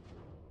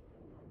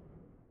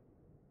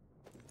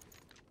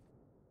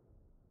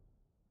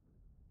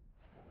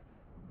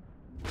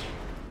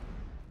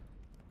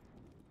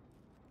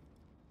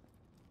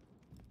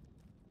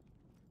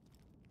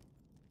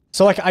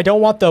 So like, I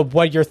don't want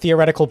what your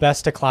theoretical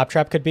best to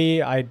Claptrap could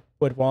be. I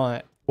would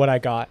want what I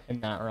got in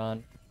that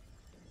run.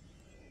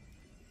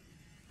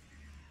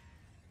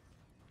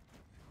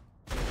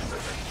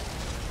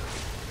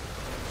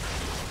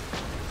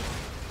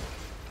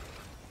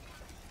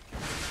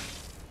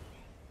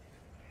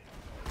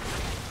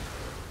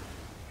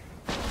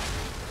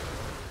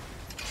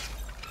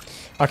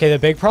 Okay, the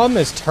big problem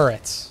is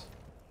turrets.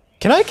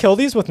 Can I kill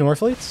these with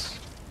Norfleets?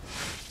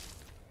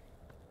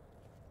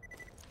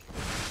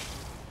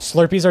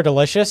 Slurpees are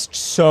delicious.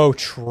 So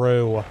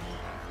true.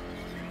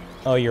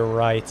 Oh, you're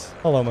right.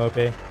 Hello,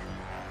 Mopey.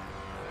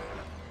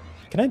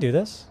 Can I do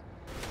this?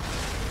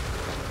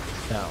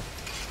 No.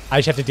 I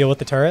just have to deal with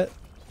the turret?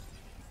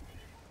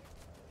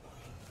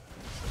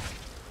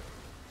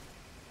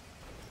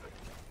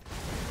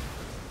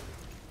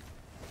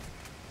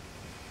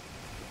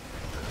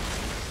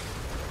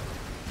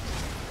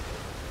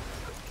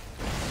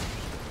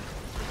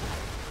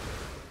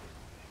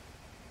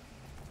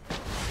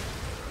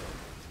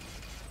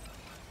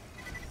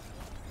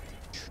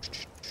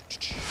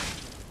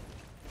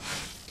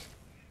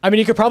 I mean,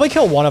 you could probably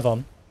kill one of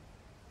them.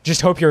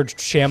 Just hope your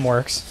sham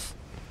works.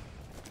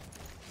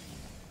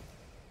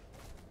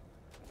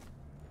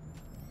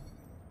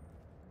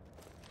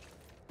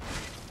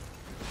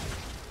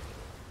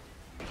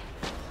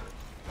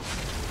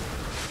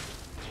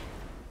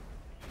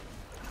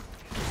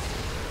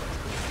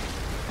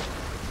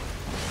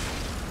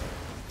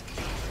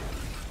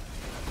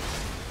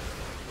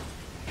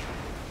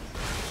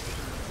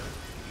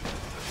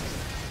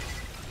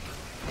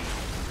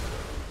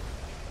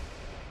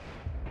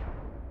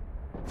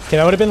 Okay,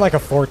 that would have been like a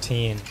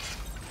 14.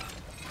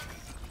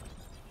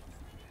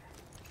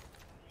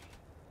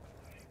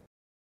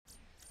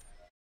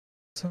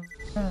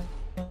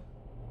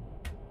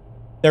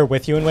 They're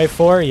with you in wave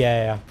 4?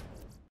 Yeah.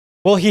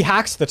 Well, he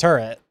hacks the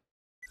turret.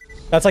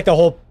 That's like the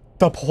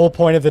whole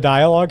point of the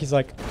dialogue. He's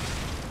like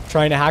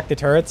trying to hack the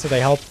turret so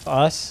they help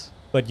us,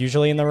 but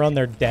usually in the run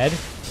they're dead.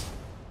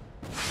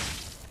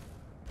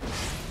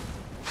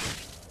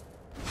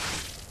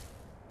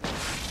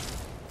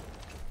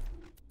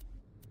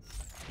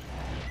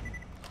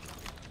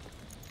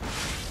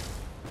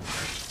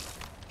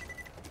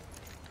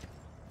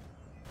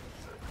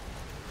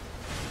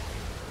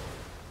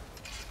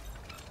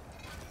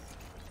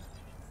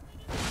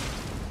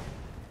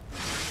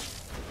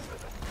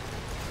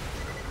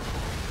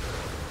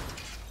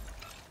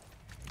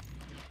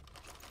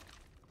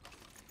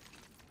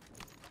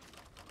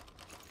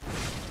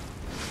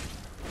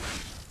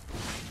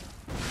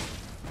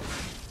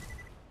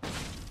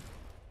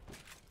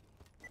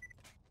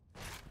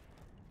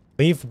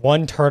 leave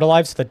one turret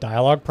alive so the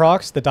dialogue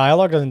procs. The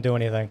dialogue doesn't do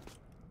anything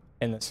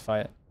in this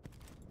fight.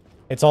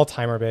 It's all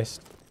timer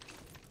based.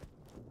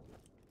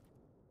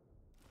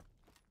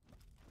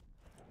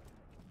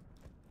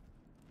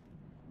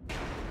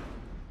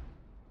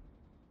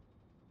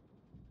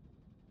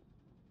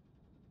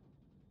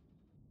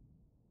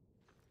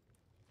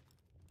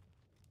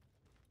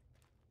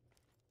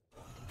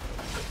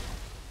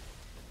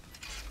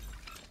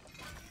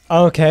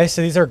 Okay,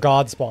 so these are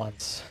god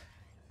spawns.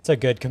 It's a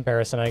good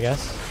comparison, I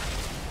guess.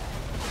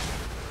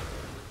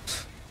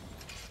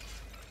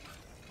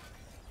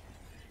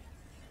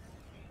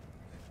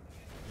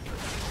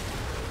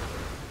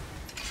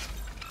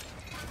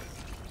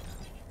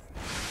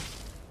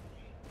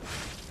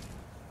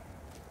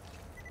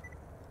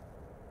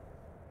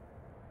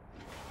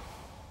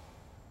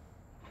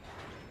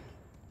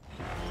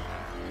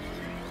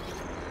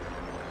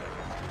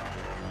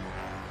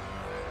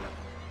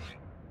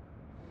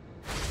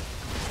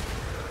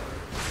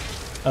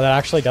 Oh, that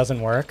actually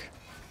doesn't work.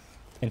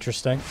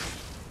 Interesting.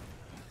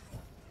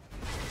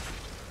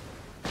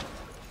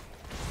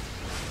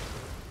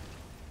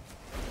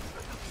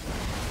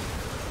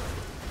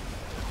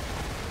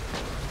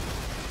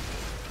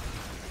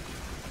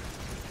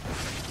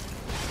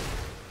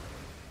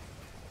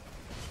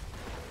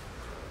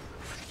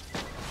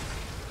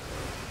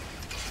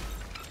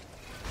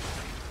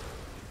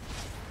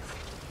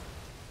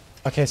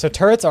 Okay, so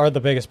turrets are the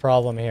biggest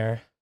problem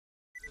here.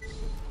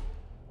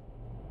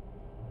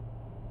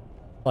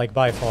 Like,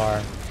 by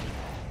far.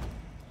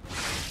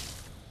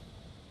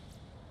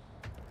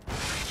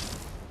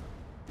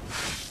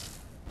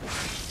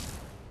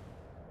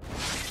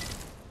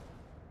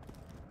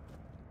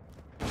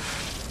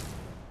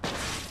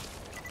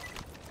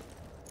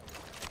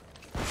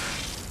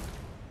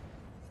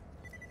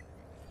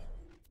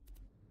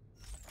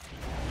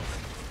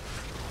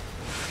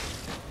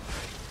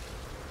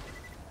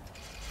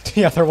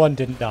 The other one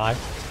didn't die.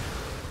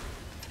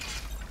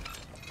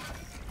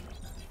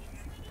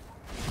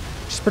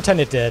 Just pretend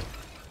it did.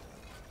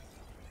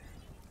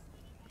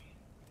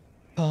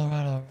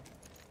 Colorado.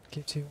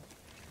 Get to.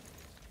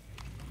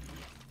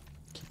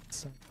 Keep it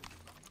simple.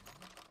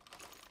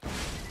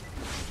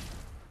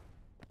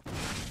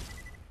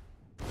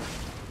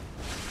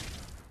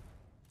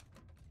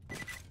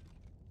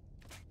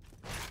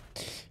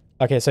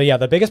 Okay, so yeah,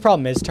 the biggest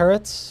problem is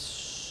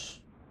turrets.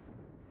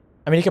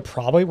 I mean, you could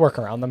probably work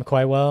around them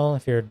quite well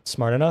if you're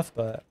smart enough,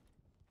 but...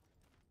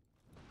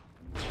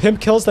 Pimp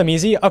kills them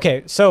easy.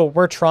 Okay, so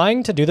we're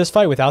trying to do this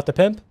fight without the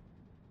pimp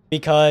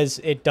because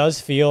it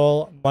does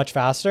feel much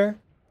faster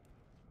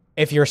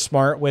if you're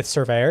smart with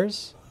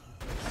surveyors.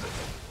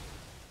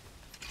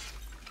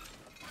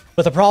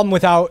 But the problem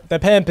without the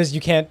pimp is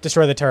you can't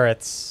destroy the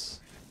turrets,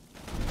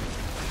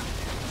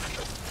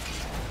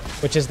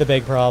 which is the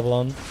big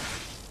problem.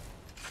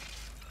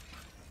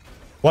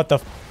 What the...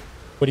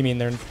 What do you mean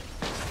they're...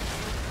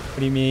 What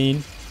do you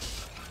mean?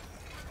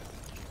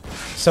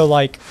 So,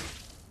 like,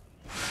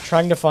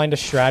 trying to find a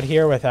strat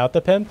here without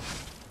the pimp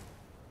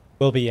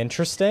will be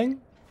interesting.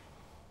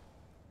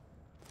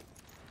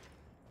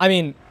 I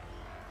mean,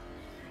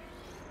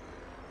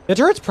 the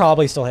turrets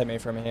probably still hit me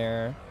from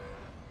here.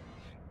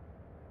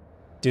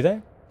 Do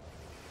they?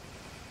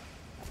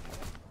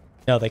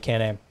 No, they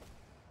can't aim.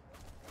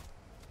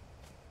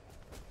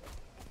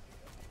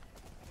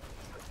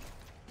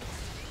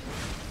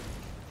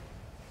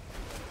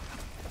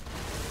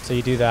 So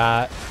you do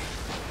that,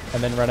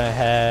 and then run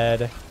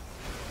ahead.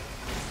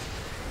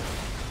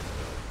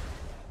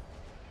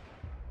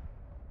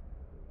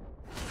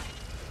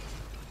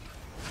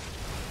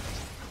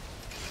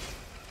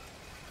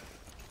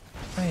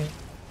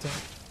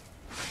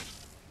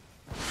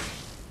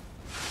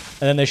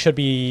 And then they should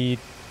be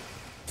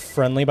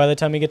friendly by the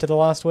time we get to the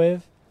last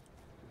wave.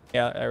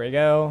 Yeah, there we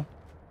go.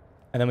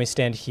 And then we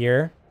stand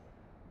here.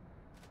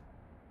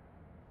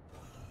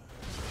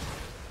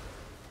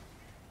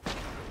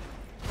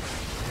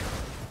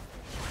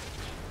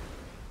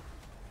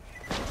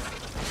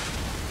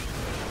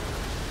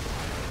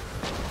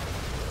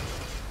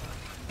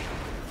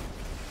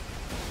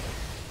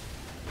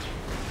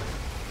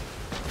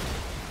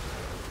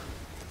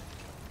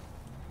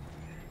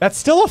 That's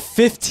still a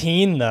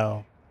 15,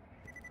 though.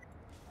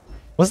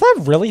 Was that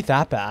really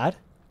that bad?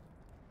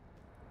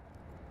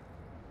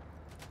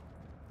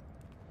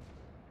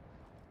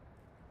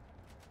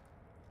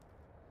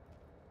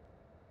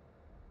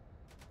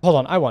 Hold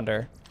on, I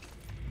wonder.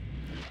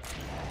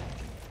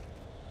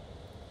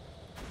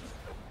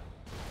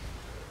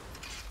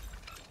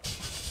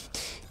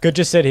 Could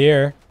just sit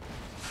here.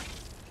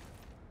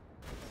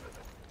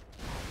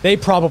 They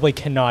probably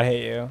cannot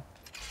hit you.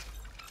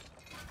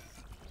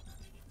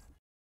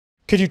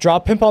 Could you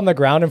drop pimp on the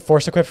ground and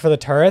force equip for the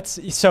turrets?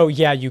 So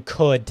yeah, you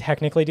could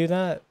technically do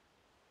that.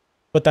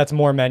 But that's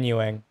more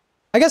menuing.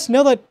 I guess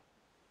now that...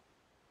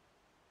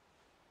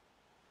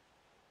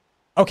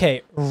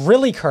 Okay,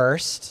 really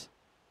cursed.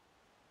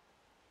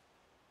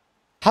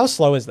 How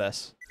slow is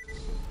this?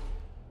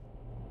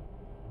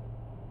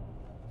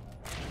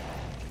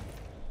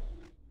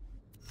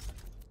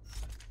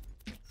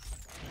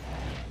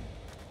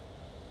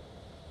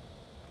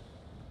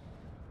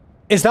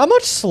 Is that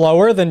much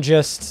slower than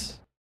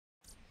just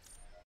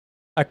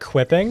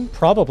equipping?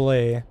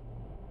 Probably.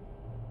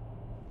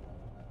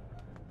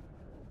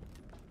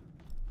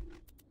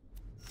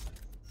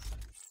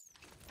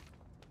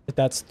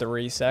 That's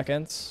 3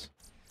 seconds.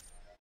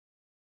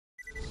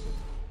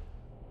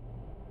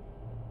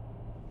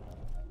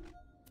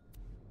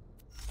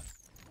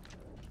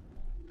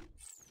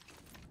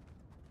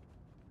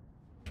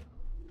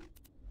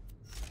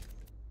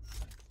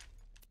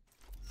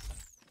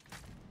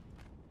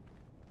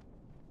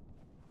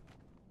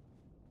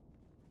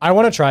 I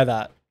want to try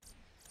that.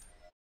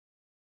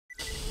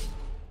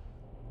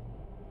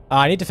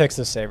 I need to fix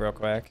this save real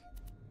quick.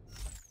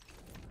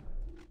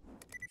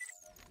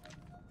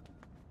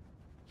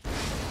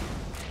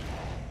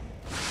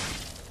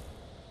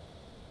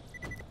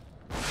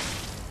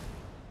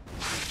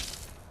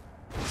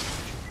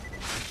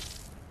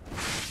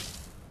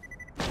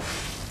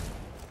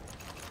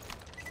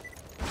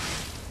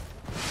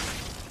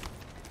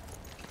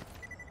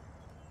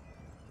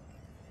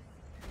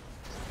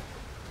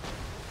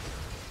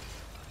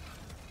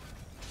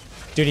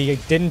 Dude, he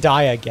didn't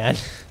die again.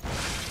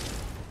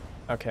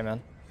 Okay, man.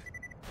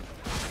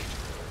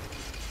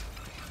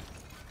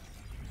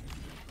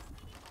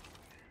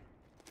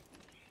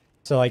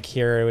 So, like,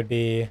 here it would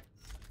be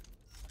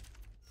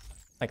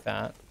like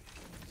that.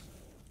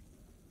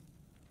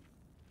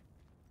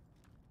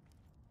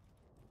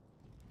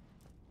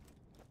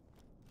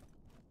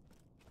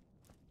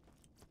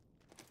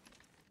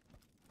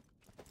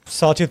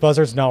 Sawtooth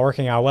Buzzard's not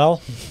working out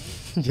well.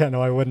 Yeah,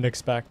 no, I wouldn't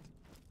expect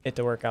it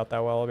to work out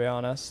that well, to be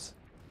honest.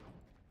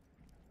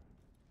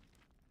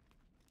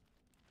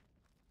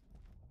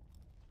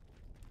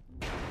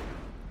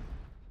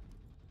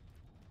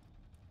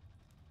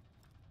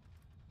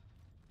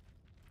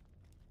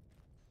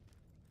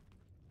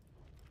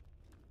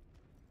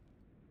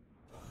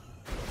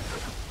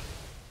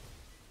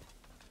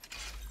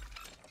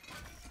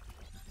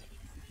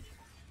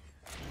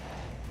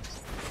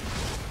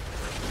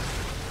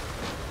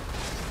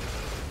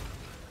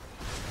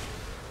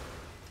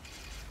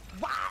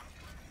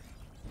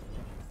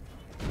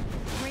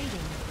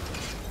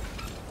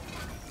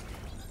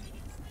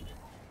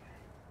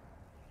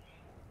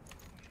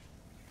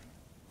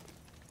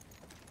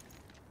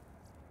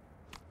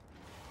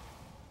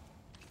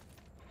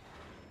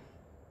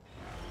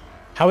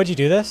 How would you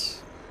do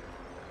this?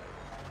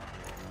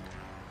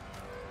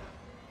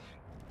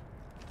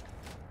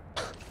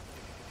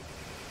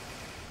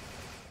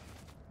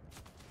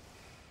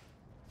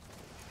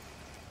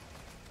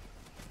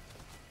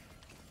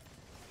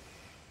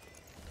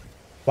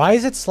 Why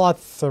is it slot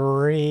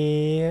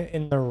 3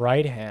 in the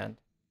right hand?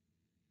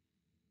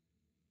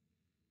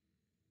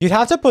 You'd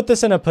have to put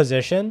this in a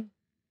position.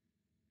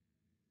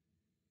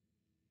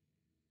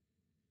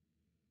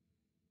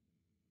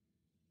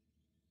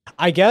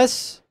 I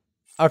guess.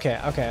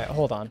 Okay, okay,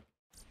 hold on.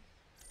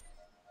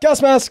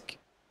 Gas mask!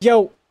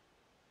 Yo!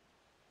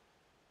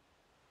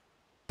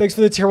 Thanks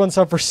for the tier 1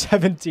 sub for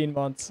 17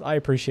 months. I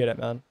appreciate it,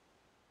 man.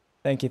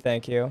 Thank you,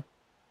 thank you.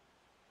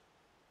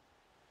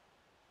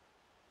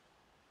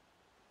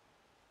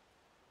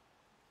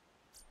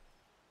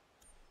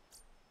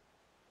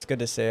 It's good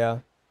to see ya.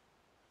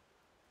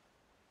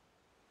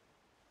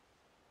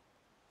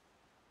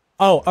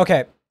 Oh,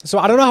 okay. So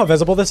I don't know how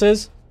visible this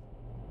is,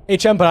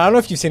 HM, but I don't know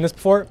if you've seen this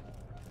before.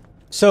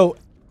 So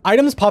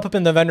items pop up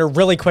in the vendor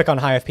really quick on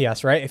high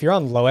FPS, right? If you're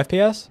on low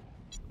FPS,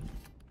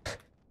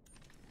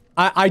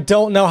 I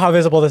don't know how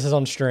visible this is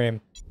on stream.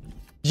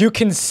 You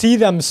can see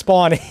them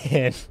spawn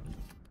in.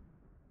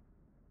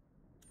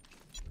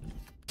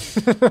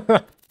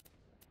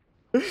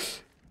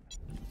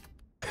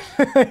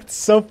 It's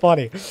so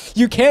funny.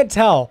 You can't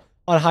tell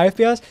on high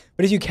FPS,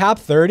 but if you cap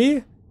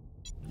 30,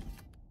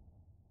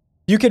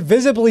 you could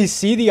visibly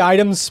see the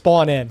items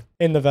spawn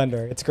in the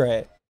vendor. It's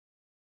great.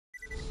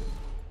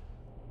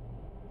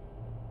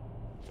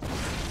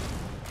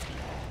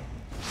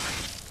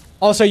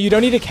 Also, you don't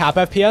need to cap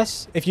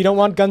FPS if you don't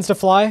want guns to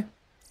fly.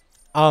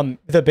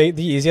 The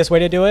easiest way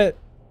to do it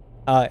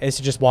is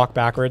to just walk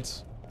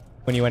backwards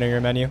when you enter your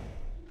menu.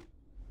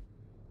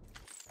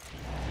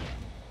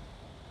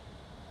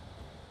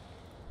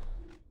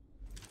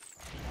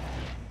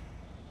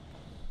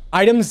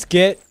 Items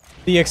get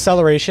the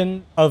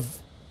acceleration of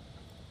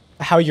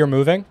how you're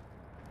moving.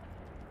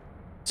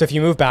 So if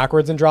you move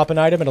backwards and drop an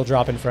item, it'll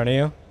drop in front of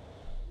you.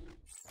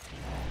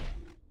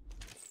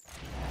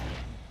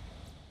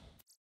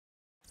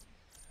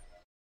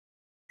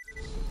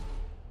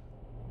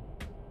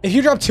 If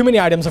you drop too many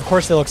items, of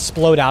course they'll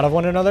explode out of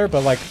one another,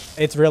 but like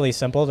it's really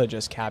simple to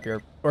just cap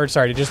your, or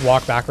sorry, to just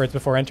walk backwards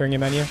before entering your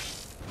menu.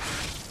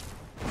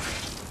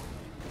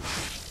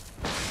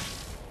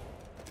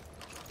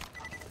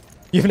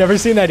 You've never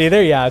seen that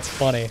either? Yeah, it's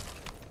funny.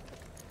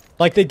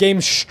 Like the game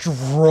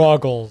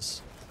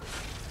struggles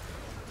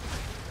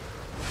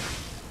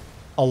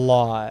a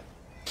lot.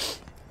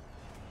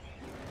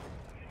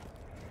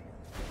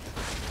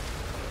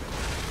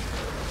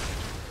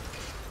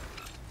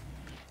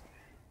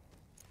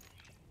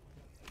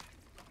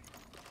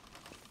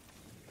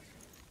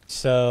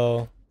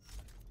 So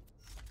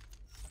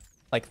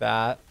Like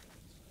that.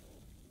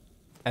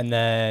 And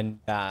then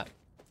that.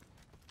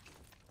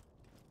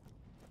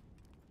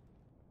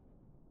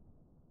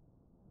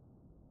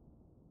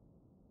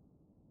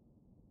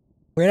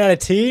 Ran out of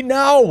tea?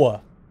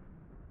 No!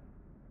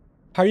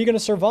 How are you gonna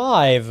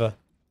survive?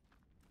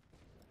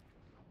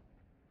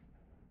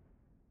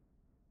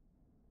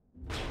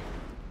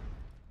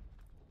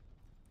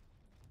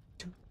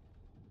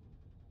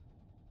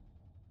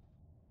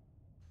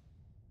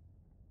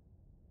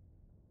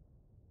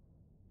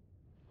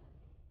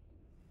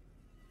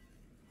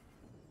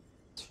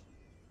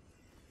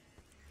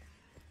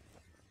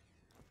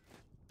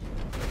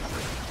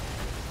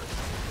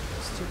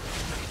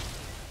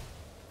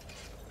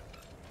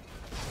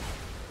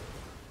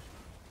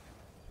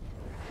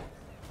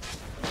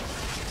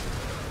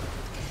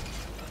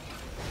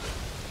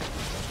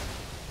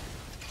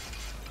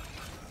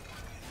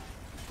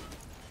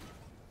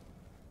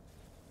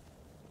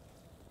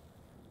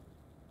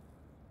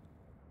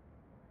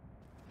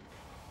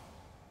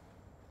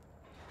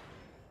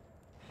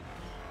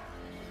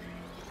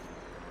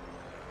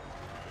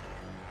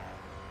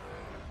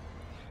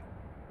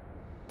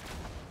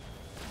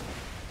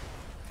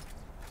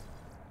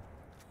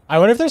 I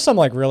wonder if there's some,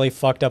 like, really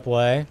fucked up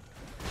way.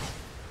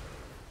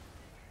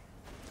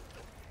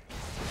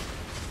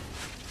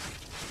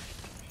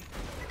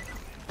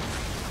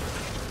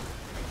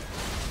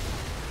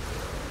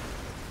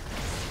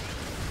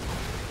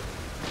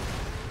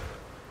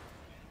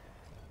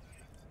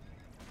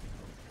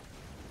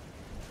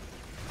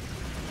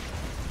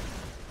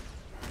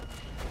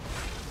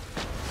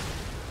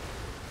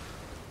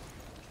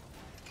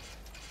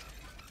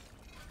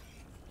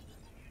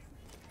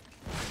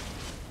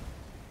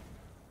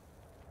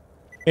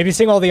 Maybe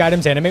seeing all the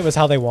items animate was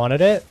how they wanted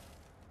it?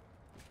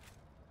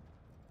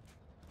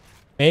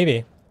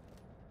 Maybe.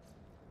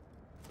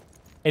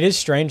 It is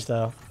strange,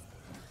 though.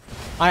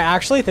 I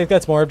actually think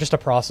that's more of just a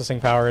processing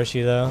power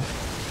issue, though.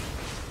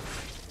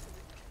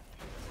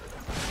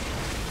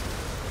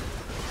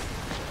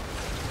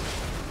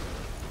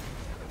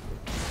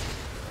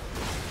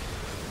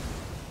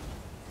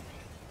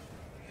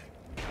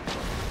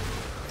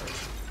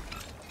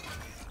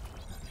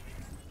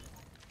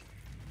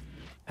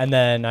 And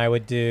then I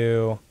would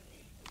do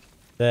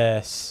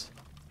this.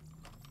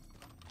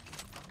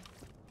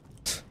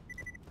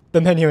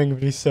 The menuing would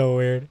be so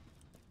weird.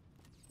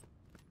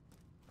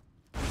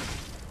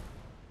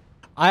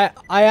 I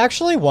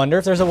actually wonder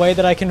if there's a way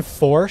that I can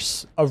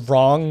force a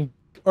wrong,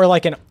 or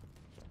like a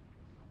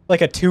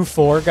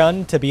 2-4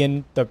 gun to be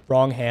in the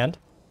wrong hand.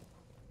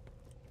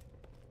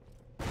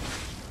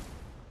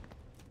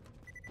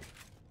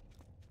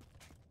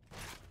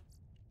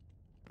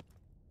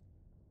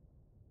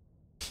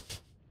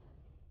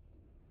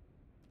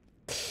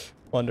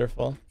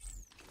 Wonderful.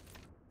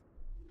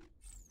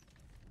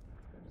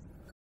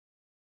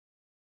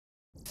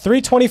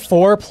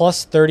 $324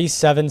 plus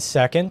 37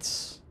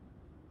 seconds.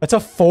 That's a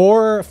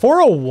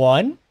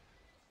 401?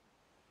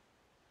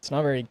 It's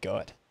not very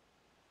good.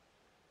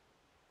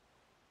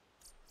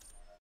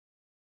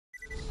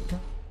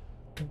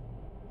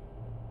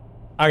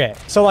 Okay,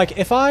 so like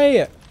if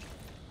I...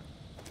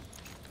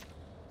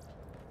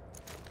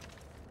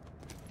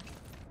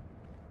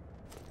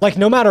 Like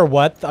no matter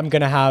what, I'm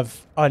gonna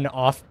have an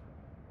off...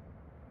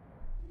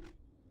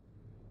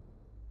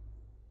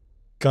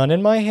 gun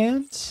in my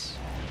hands?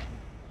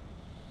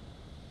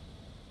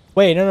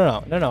 Wait,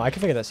 no, I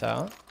can figure this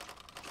out.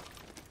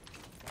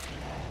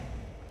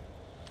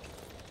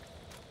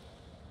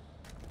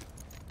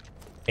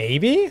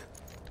 Maybe?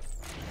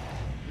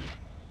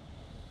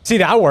 See,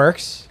 that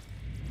works.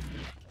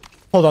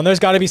 Hold on, there's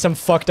got to be some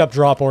fucked up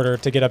drop order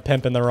to get a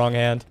pimp in the wrong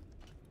hand.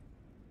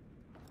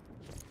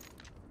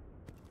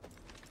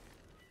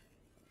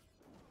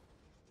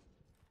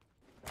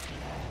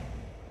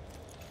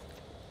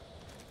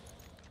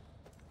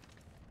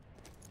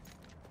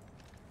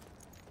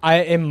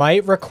 It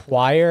might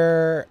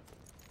require...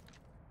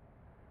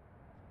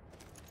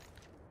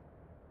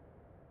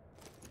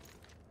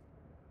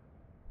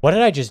 What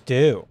did I just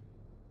do?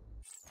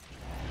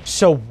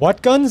 So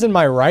what gun's in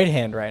my right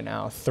hand right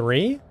now?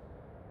 3?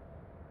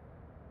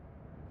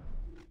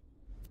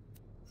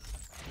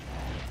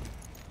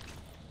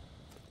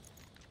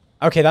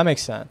 Okay, that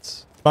makes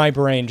sense. My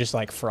brain just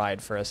like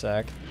fried for a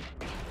sec.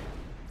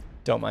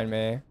 Don't mind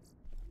me.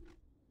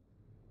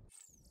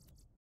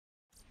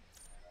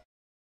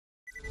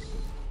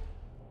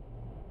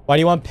 Why do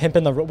you want pimp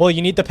in the... Well,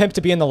 you need the pimp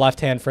to be in the left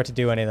hand for it to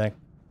do anything.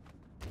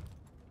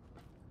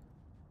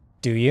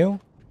 Do you?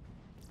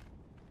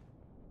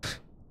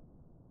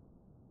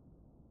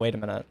 Wait a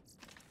minute.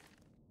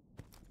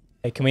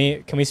 Hey, can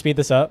we speed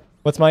this up?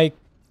 What's my...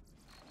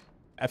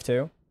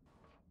 F2?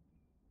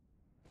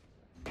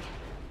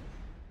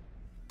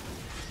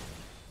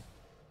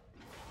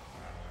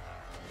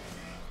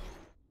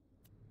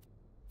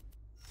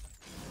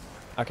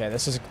 Okay,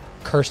 this is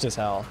cursed as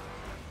hell.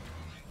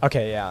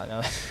 Okay, yeah,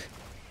 no.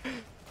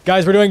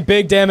 Guys, we're doing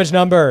big damage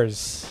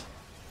numbers.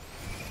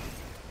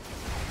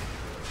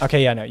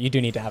 Okay, yeah, no, you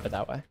do need to have it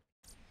that way.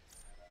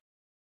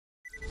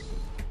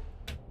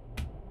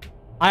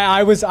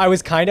 I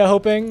was kind of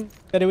hoping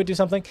that it would do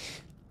something.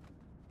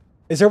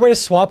 Is there a way to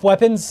swap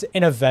weapons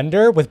in a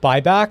vendor with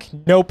buyback?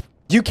 Nope.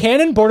 You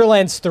can in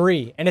Borderlands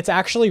 3, and it's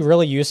actually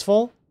really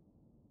useful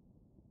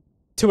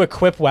to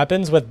equip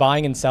weapons with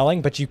buying and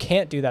selling, but you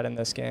can't do that in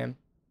this game.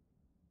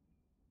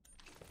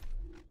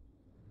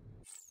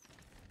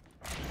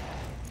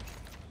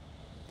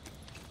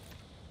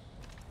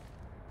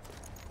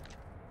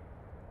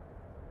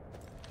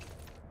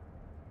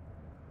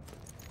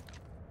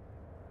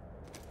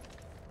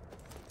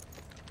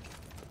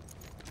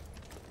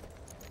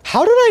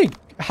 How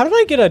did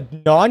I get a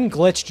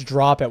non-glitched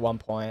drop at one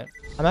point?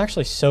 I'm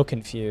actually so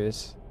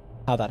confused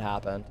how that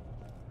happened.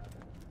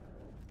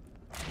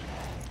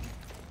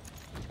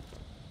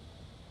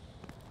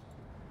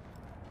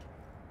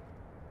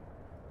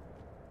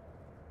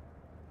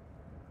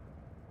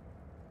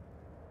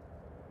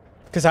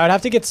 Because I would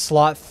have to get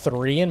slot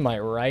 3 in my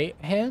right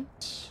hand.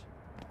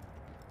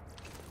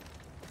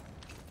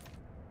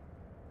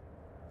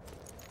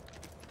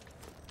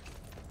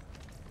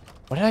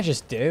 What did I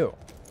just do?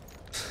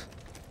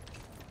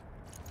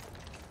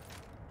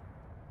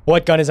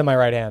 What gun is in my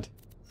right hand?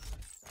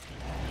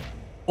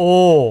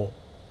 Oh.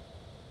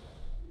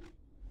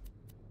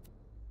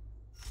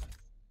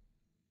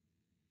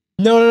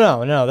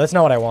 No, that's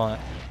not what I want.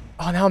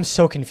 Oh, now I'm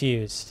so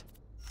confused.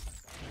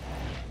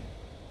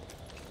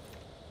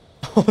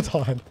 Hold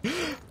on.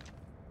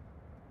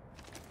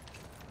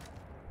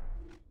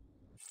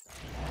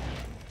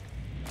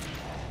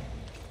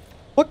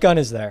 What gun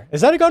is there?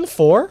 Is that a gun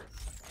 4?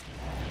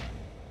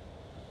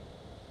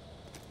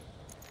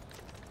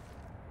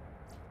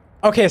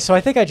 Okay, so I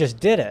think I just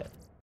did it.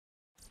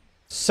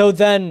 So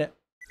then...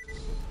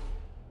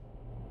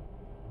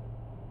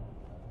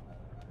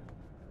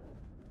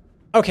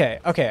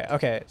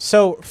 Okay.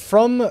 So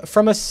from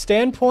a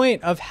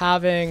standpoint of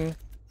having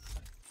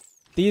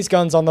these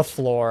guns on the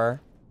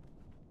floor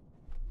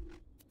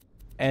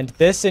and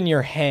this in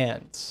your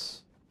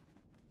hands,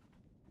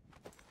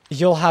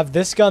 you'll have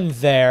this gun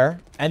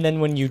there, and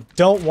then when you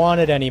don't want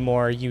it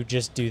anymore, you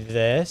just do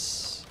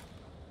this.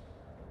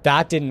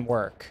 That didn't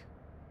work.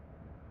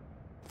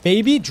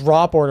 Maybe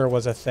drop order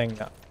was a thing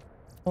though.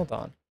 Hold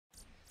on.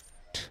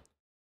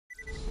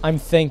 I'm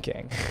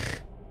thinking.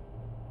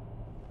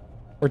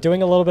 We're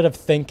doing a little bit of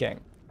thinking.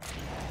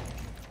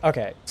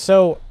 Okay,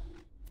 so...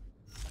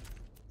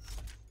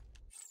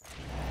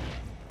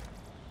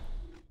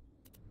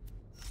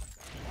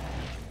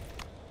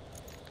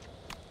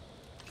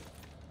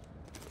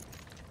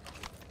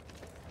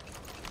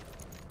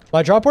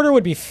 my drop order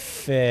would be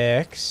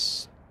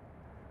fixed.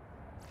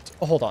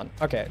 Hold on.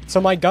 Okay, so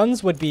my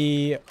guns would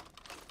be...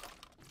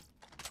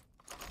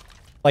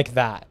 like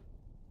that.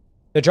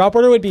 The drop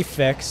order would be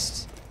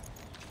fixed.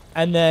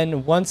 And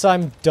then once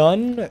I'm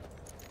done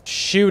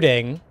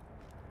shooting,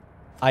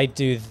 I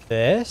do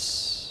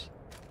this.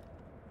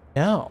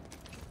 No.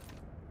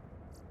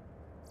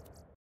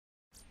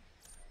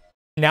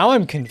 Now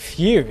I'm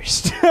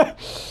confused.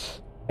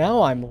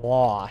 Now I'm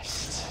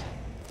lost.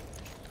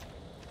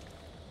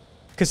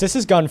 Because this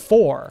is gun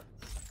 4.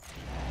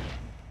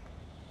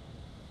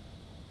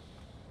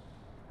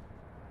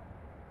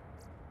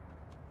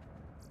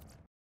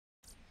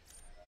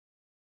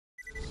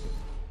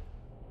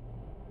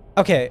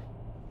 Okay.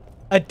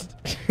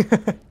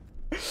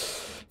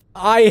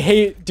 I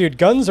hate... dude,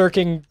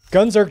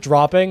 Gunzerk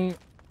dropping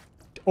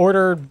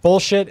order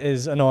bullshit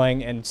is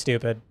annoying and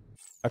stupid.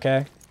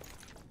 Okay?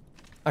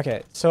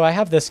 Okay, so I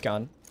have this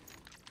gun.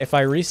 If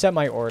I reset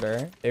my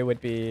order, it would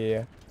be...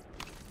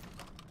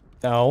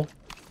 no.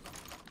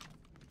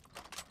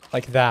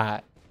 Like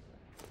that.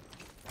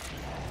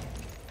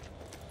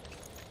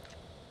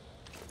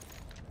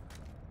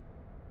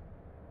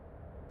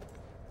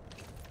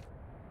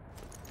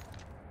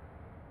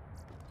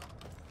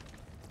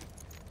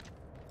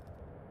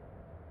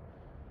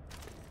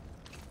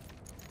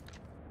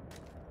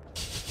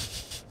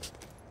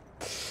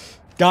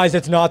 Guys,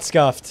 it's not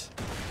scuffed.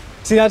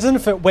 See, that doesn't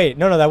fit. Wait,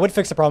 no, that would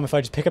fix the problem if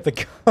I just pick up the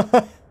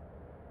gun.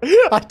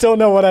 I don't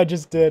know what I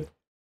just did.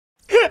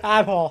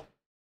 At all.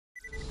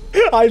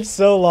 I'm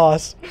so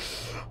lost.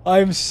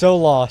 I'm so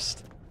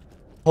lost.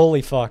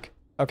 Holy fuck.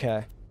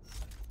 Okay.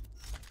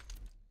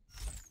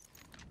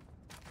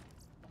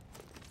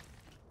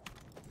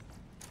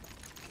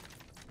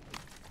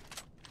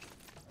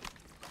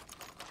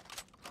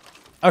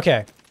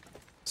 Okay.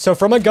 So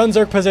from a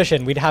Gunzerk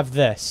position, we'd have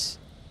this.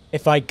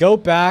 If I go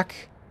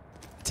back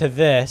to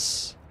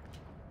this,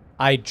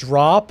 I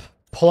drop,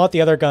 pull out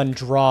the other gun,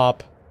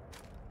 drop.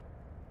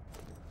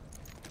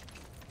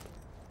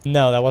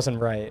 No, that wasn't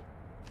right.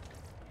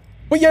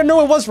 Well, yeah,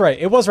 no, it was right.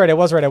 It was right. I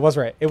was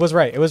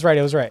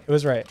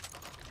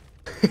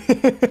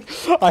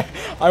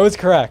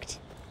correct.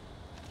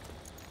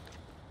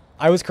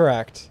 I was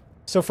correct.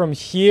 So from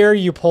here,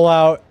 you pull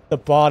out the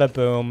bada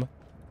boom,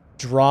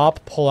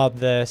 drop, pull out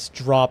this,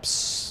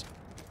 drops,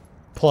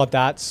 pull out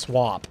that,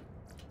 swap.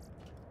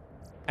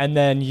 And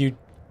then you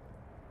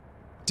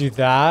do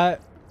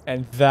that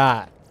and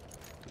that.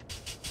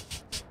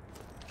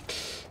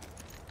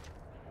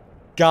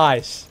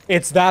 Guys,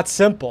 it's that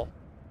simple.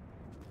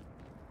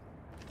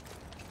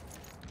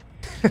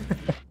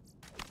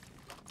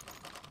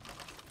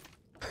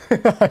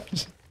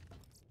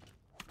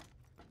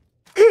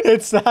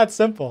 It's that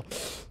simple.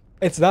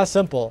 It's that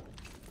simple.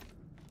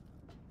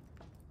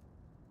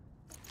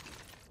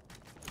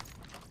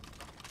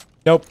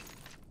 Nope.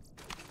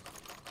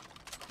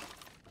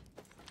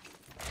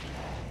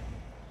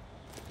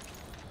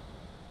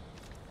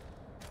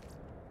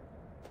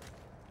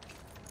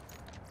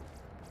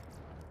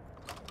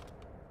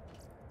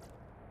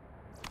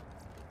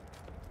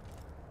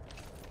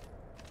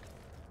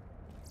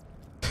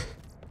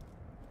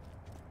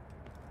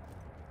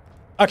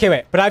 Okay,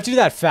 wait, but I have to do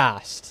that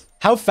fast.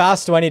 How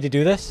fast do I need to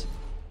do this?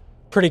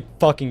 Pretty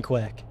fucking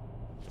quick.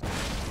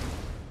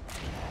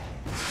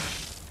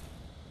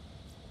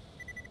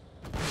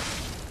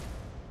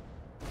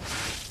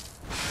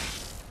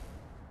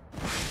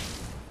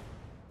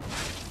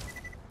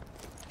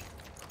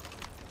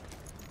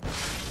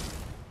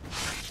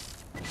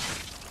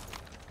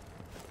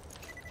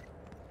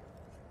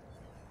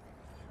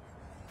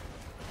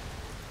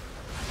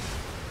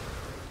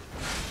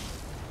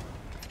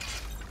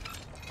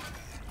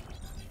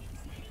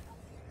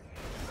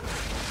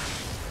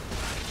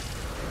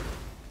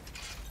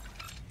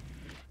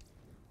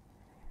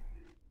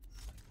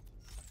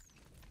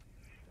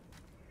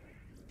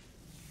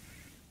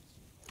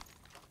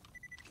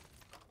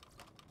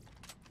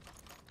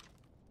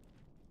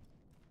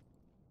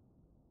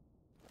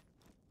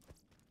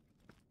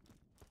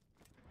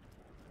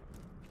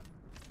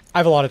 I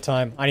have a lot of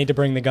time. I need to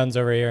bring the guns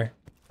over here.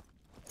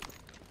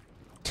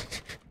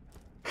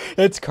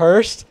 It's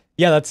cursed?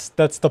 Yeah,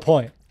 that's the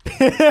point.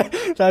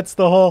 That's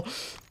the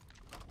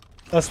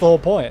whole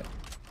point.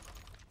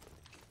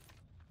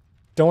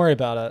 Don't worry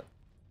about it.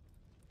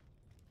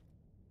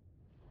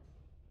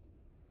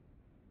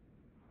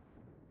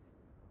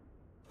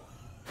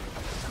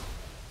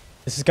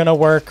 This is gonna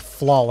work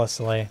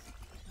flawlessly.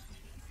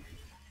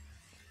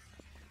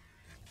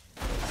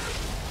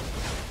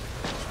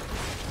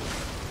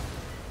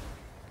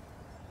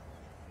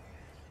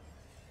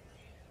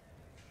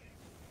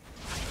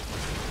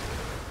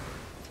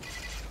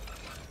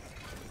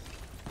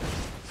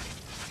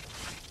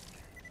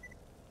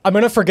 I'm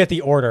gonna forget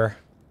the order.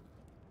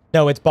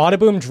 No, it's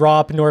Bada-Boom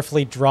drop,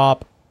 Norfleet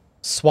drop,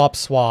 swap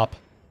swap.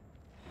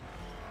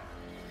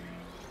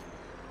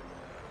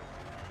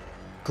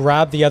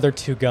 Grab the other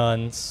two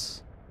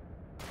guns.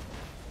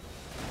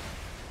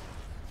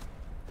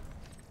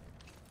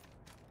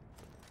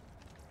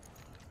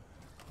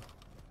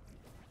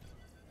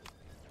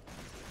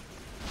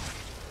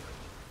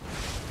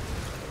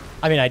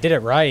 I mean, I did it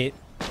right.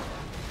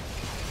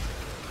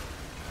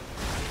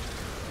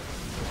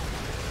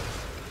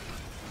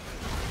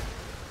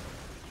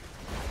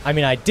 I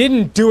mean, I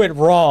didn't do it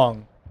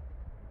wrong.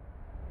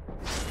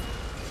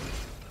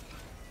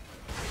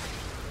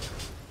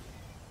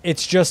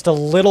 It's just a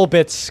little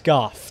bit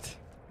scuffed.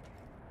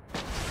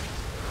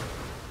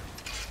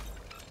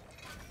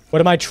 What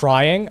am I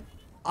trying?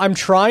 I'm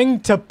trying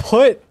to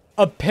put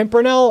a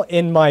Pimpernel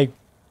in my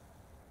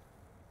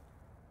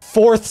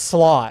 4th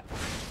slot.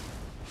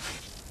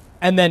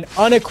 And then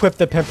unequip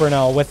the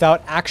Pimpernel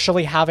without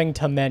actually having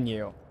to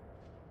menu.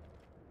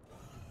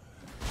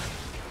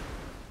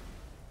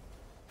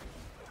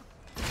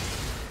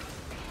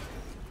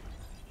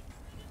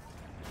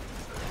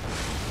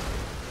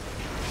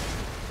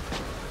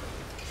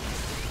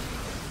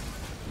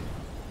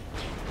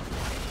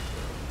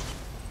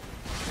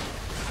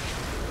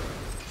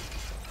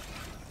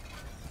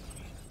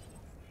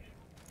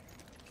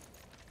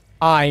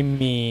 I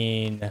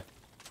mean,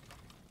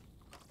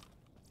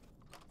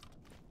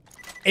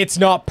 it's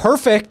not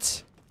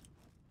perfect,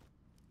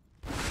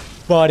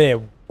 but it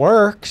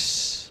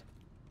works.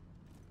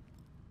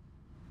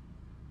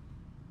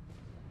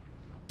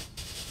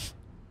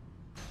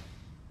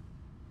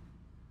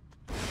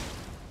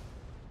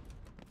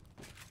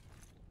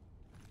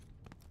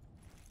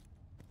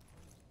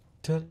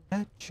 To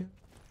let you.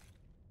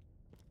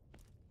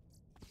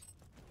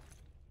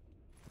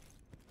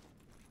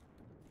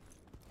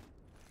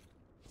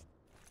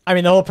 I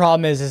mean, the whole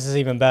problem is this is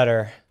even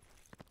better.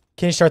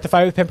 Can you start the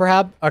fight with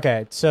Pimperhab?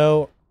 Okay,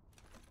 so...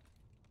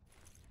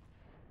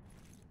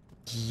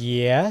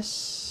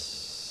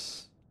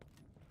 Yes?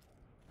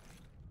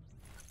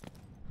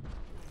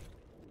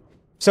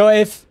 So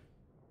if...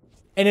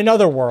 In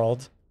another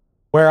world,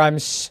 where I'm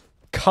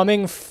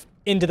coming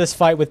into this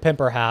fight with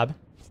Pimperhab...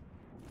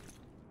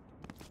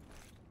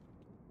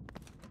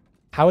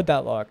 How would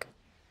that look?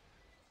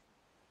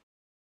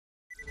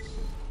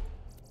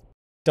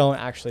 Don't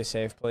actually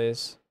save,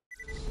 please.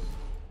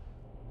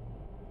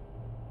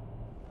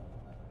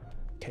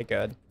 Okay,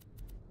 good.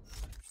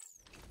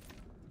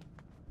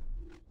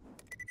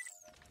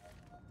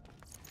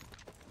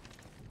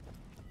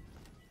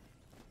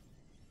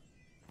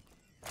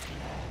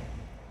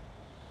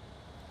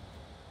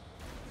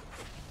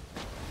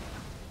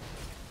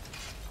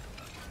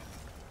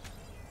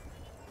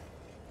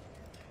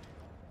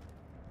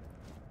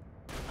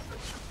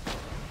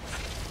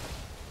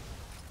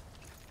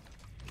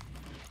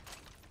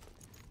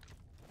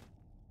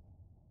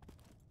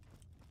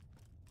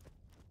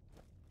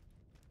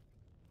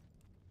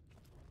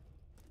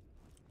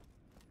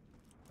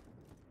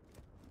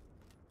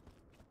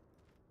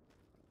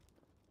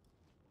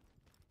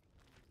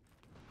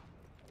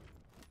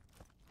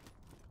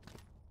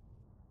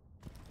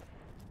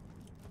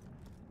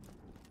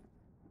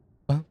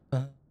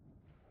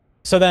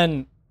 So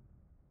then,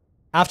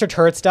 after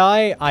turrets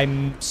die,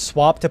 I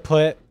swap to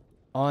put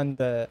on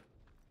the...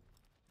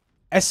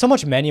 It's so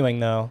much menuing,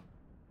 though.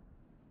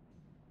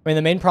 I mean,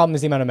 the main problem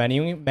is the amount of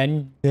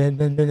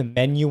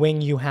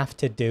menuing you have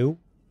to do.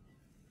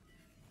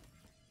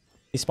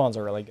 These spawns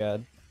are really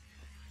good.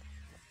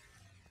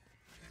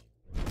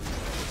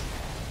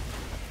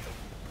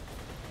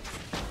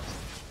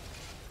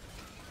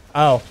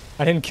 Oh,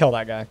 I didn't kill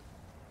that guy.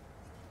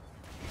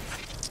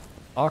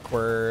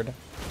 Awkward.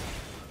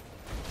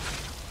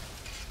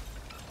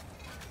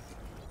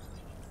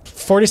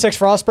 46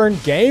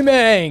 Frostburn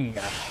Gaming!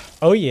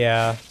 Oh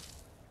yeah.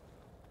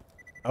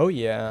 Oh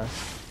yeah.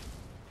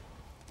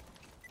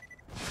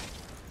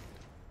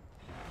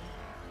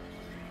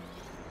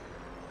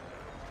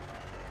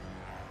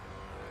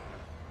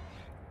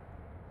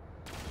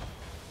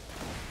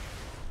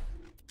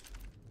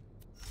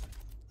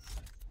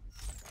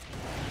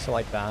 So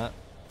like that.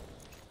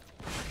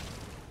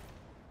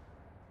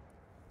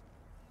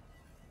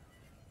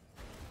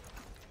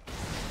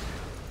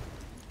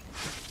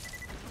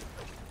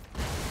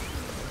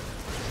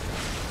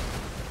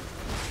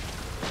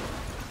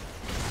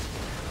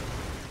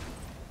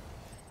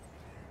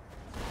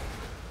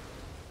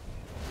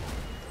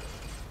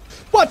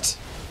 What?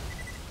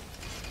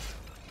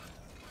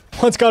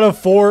 One's got a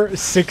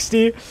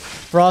 460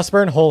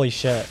 Frostburn. Holy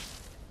shit.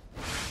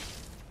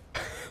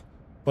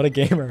 What a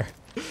gamer.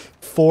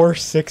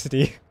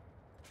 460.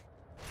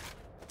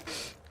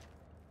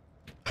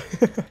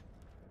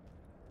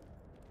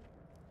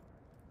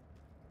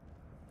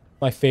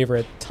 My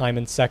favorite time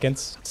in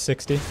seconds,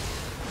 60.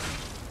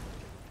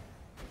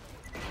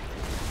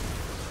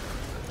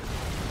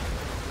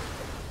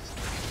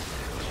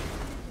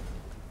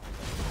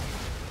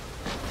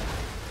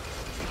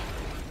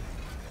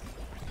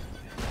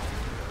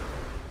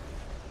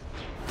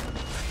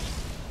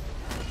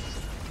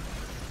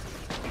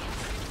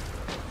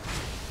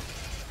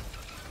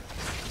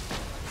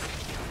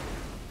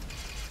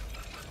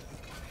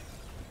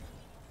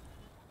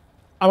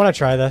 I want to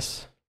try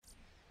this.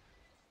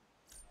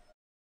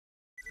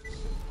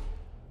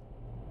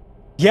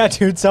 Yeah,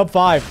 dude, sub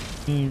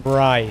 5.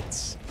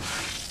 Right.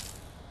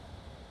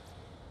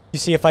 You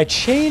see, if I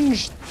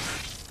change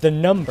the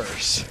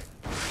numbers,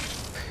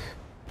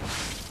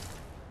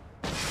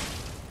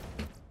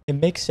 it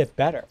makes it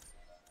better.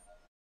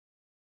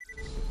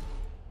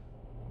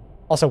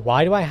 Also,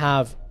 why do I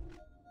have...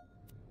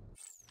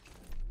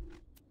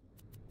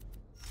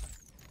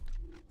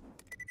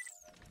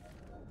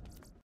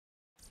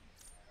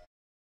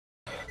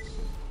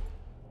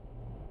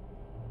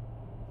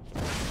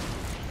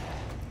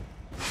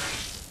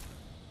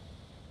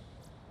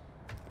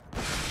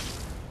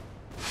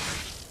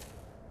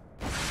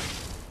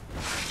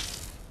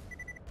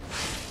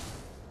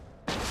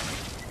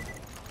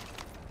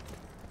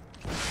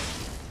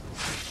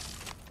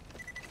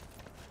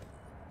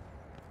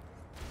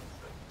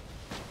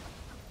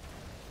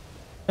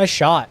 Nice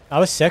shot. I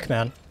was sick,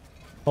 man.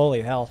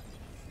 Holy hell.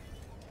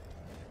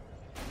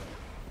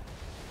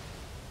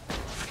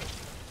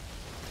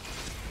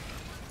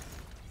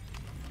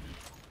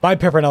 My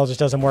Pimpernel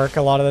just doesn't work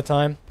a lot of the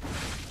time.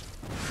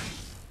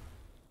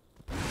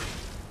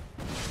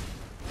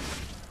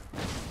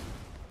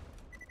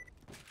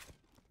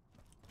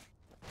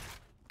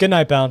 Good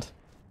night, Bound.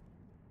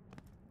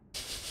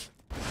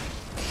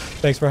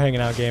 Thanks for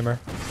hanging out, gamer.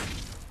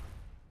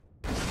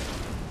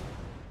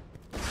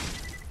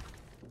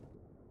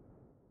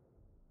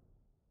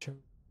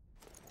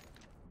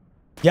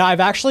 Yeah,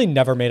 I've actually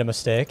never made a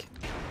mistake.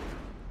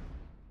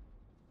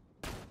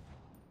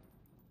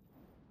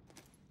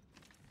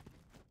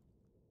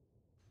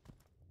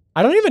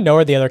 I don't even know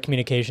where the other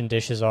communication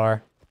dishes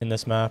are in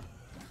this map.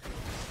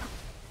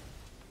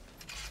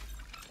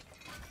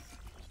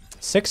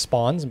 6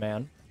 spawns,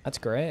 man. That's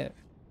great.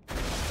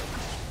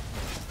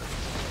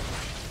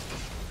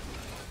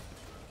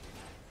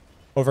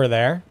 Over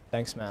there?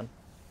 Thanks, man.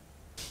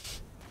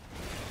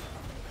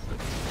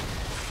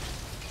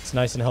 It's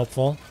nice and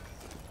helpful.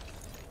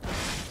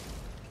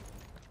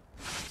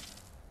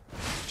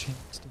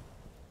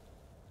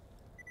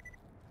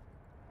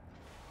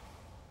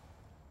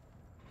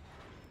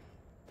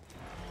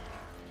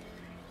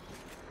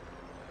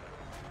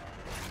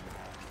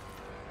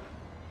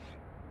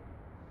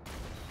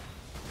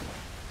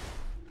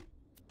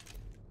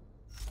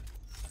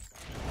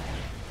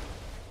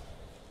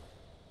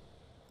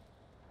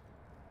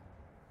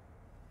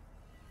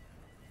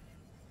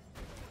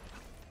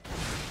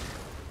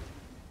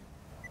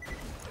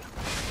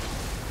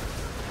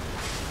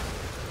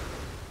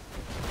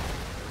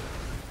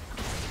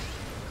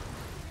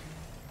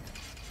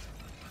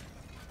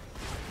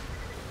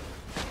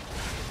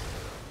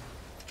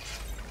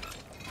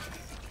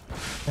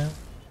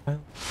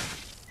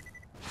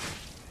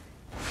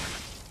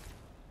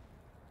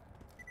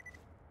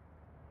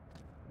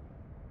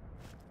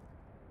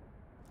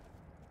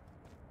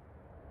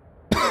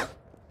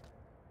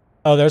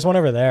 Oh, there's one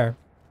over there.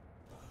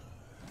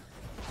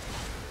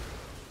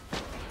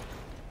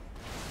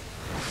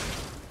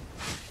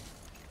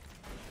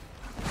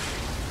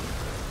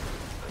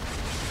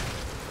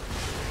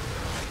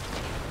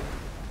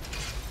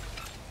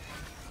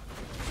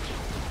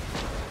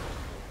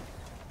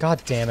 God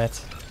damn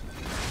it.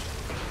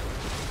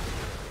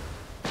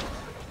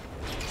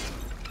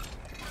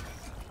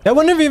 That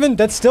wouldn't have even...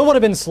 That still would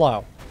have been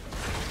slow.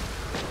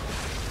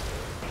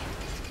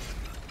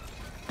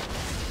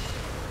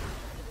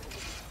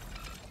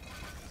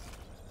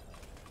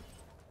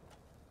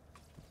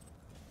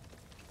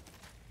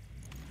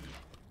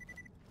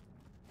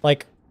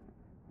 Like...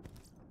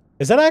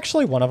 Is that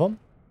actually one of them?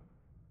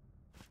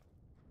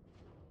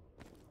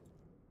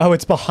 Oh,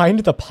 it's behind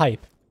the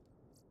pipe.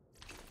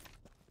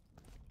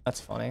 That's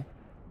funny.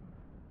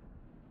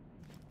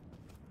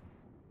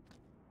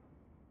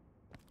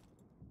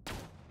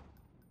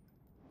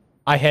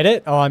 I hit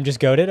it? Oh, I'm just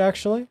goated,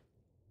 actually?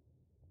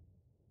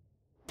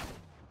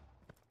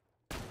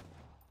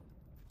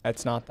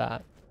 It's not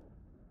that.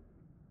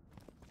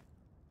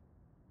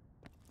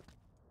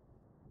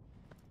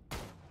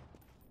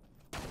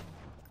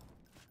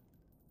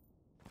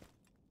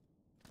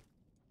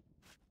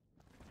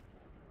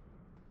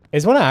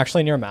 Is one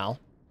actually near Mal?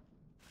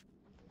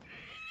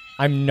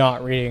 I'm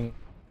not reading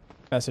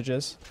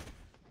messages.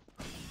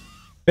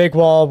 Big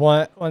wall,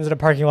 one's in a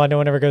parking lot no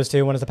one ever goes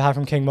to. One is the path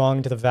from King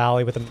Mong to the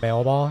valley with a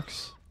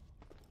mailbox.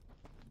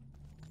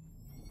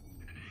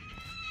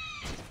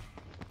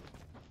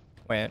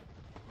 Wait.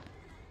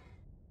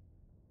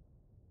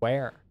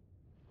 Where?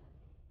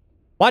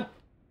 What?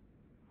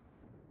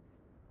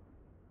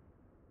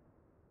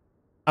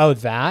 Oh,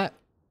 that?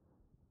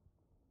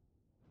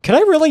 Could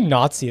I really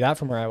not see that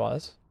from where I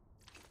was?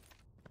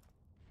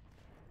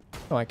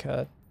 Oh, I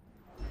could.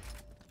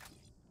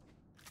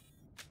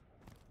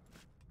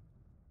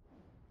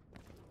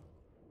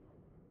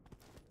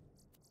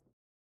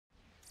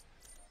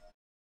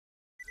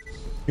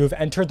 You have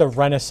entered the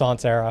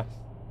Renaissance era.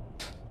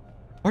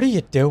 What are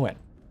you doing?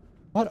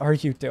 What are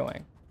you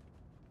doing?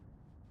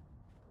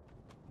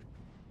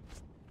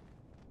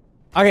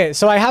 Okay,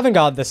 so I haven't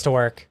got this to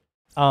work.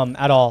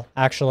 At all,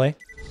 actually.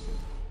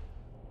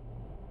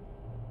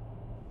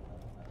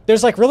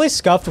 There's like really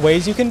scuffed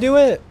ways you can do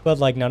it, but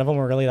like none of them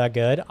were really that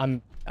good. I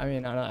mean,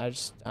 I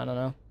don't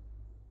know.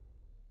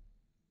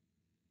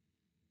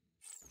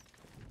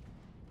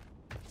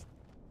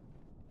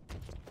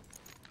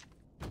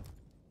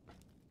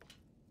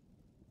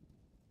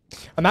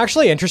 I'm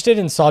actually interested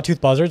in Sawtooth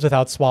Buzzards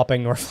without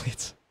swapping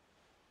Norfleets.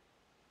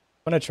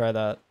 I'm gonna try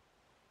that.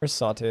 Where's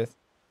Sawtooth?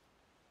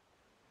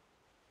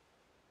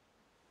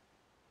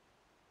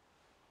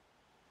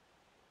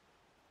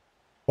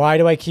 Why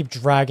do I keep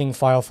dragging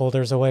file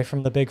folders away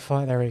from the big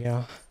file? There we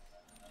go.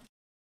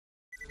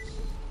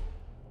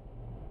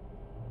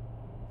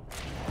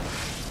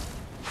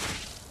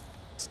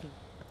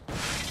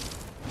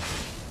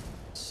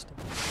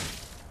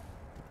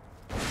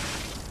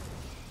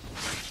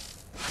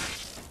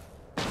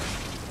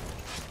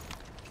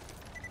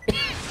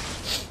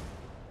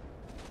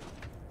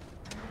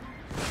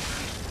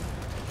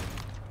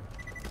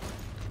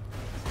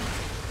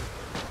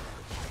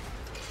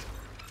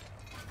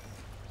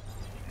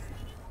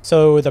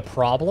 So the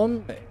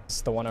problem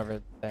is the one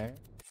over there.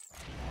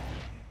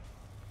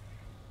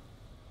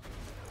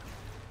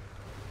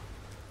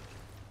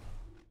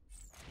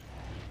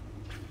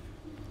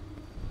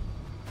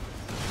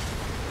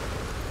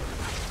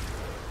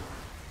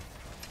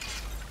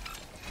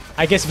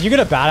 I guess if you get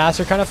a badass,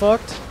 you're kind of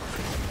fucked.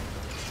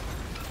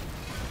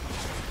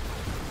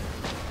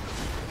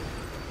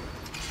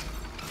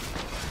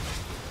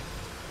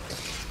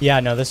 Yeah,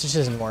 no, this just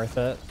isn't worth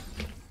it.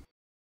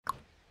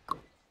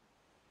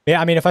 Yeah,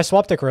 I mean, if I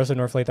swapped to Corrosive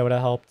Norfleet, that would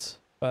have helped,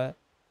 but...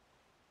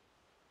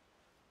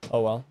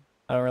 Oh well.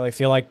 I don't really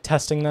feel like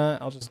testing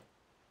that. I'll just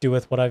do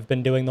with what I've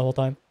been doing the whole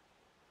time.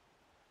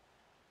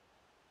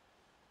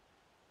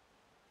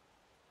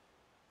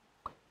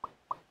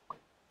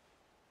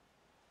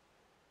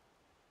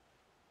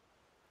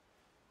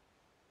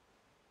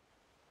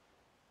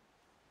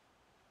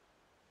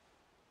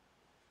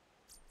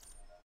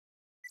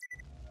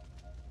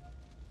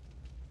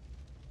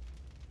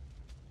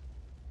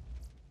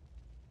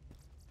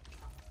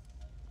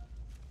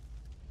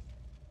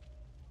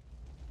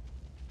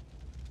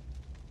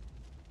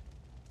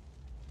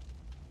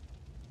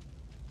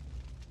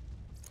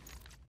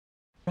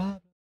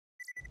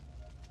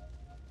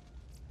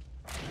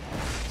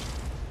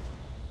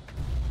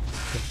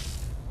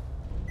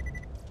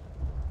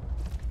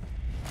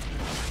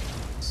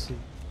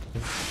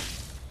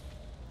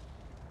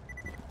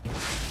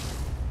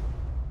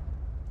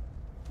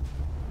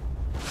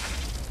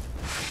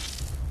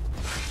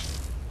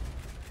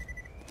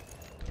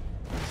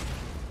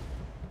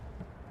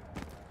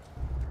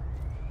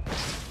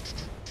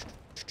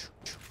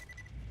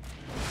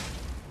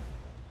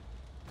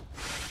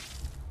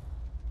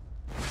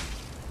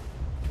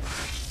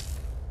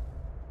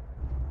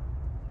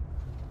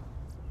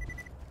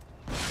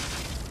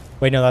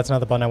 Wait, no, that's not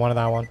the button. I wanted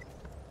that one.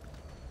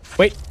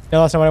 Wait,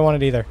 no, that's not what I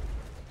wanted either.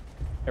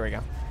 There we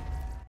go.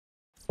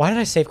 Why did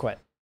I save quit?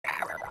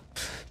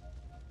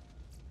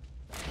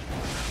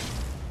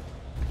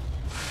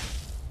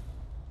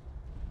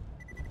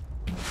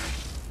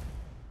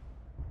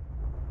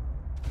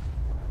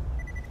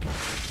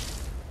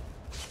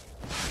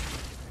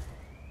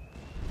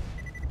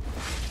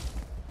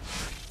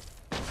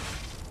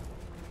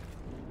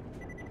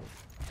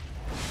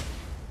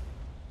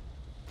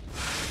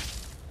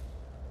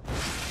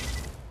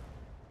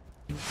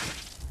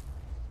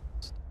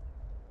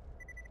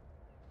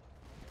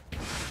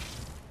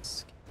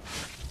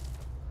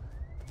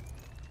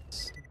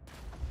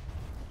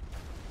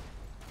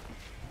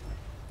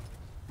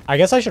 I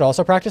guess I should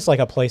also practice like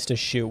a place to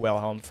shoot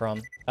Wilhelm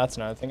from. That's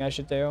another thing I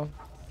should do.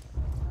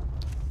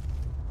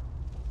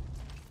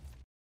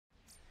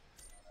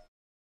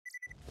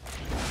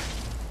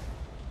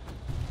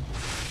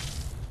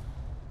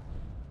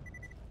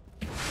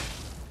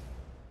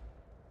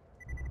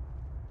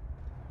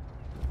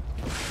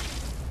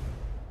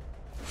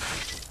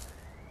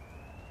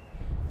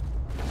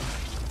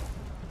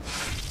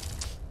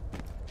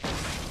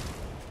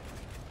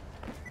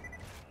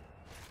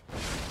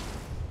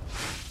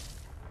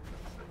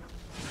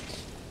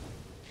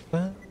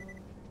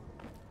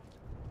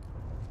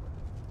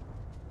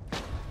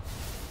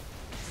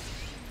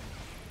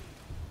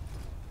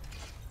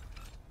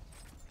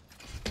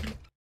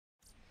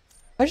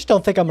 I just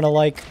don't think I'm gonna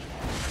like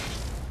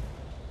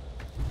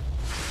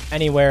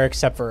anywhere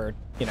except for,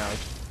 you know,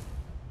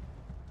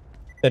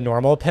 the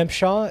normal pimp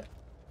shot.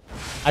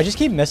 I just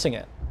keep missing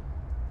it.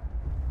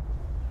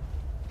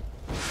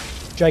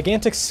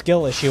 Gigantic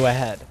skill issue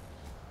ahead.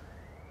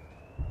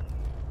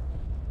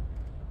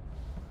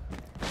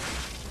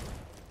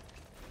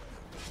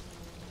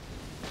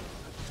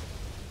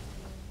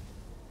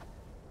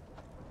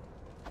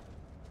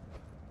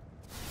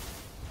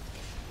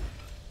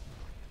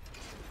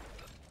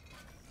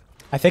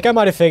 I think I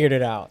might have figured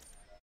it out.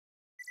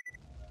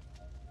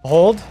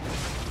 Hold.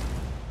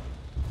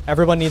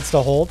 Everyone needs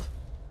to hold.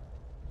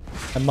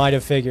 I might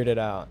have figured it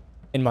out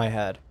in my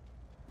head.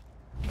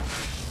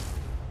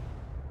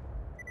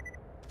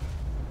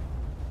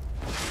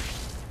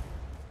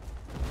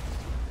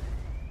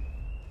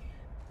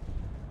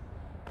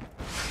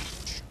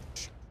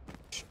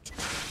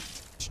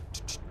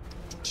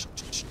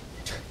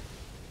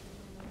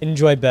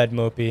 Enjoy bed,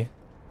 Mopey.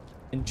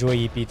 Enjoy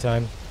EP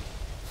time.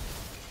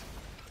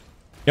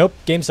 Nope,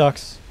 game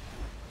sucks.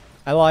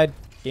 I lied.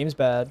 Game's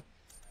bad.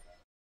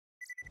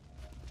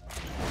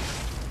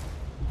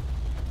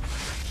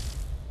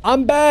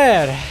 I'm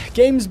bad.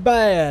 Game's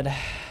bad.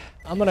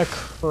 I'm gonna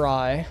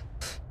cry.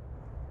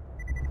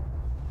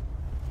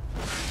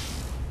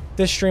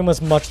 This stream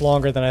was much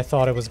longer than I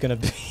thought it was gonna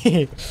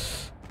be.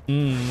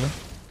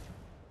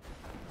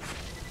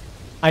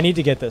 I need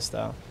to get this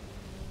though.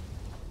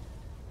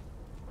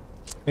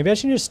 Maybe I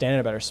should just stand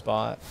in a better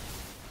spot.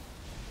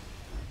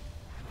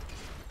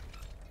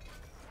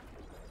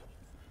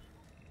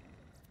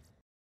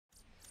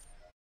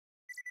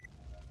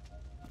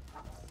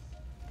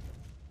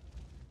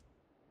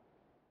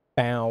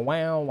 Bow,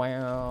 wow,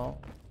 wow.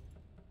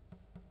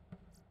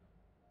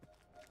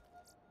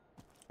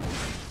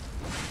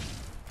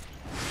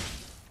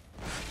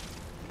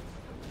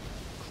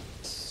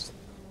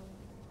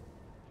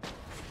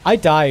 I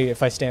die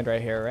if I stand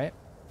right here, right?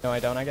 No, I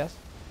don't, I guess.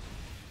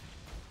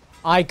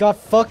 I got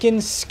fucking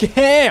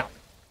scammed!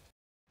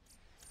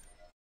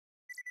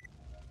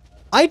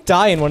 I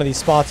die in one of these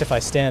spots if I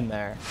stand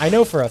there. I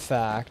know for a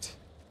fact.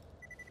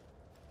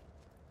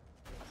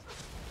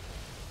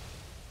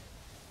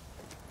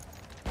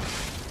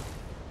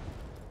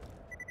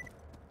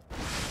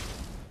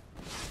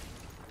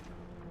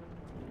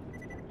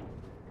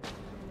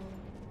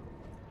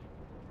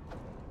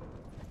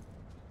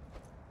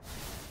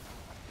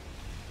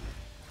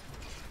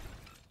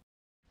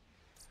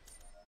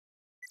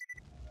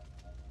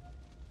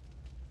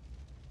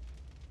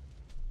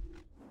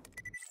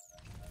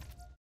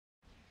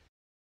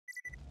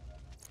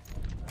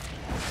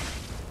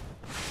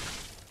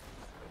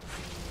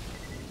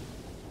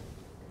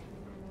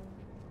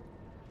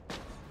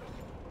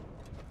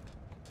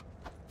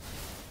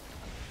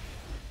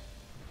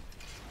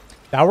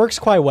 That works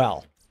quite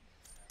well.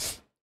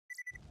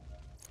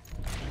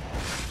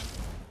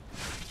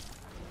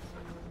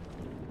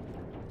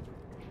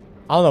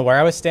 I don't know where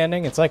I was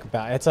standing. It's like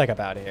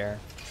about here.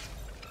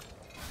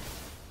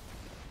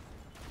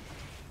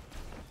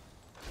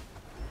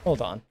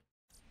 Hold on.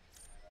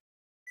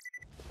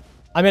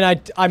 I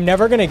mean, I'm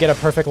never gonna get a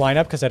perfect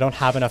lineup because I don't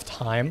have enough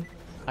time.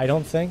 I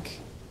don't think.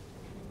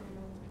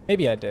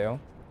 Maybe I do.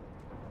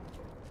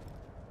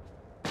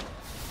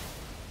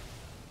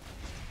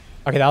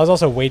 Okay, that was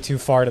also way too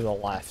far to the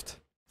left.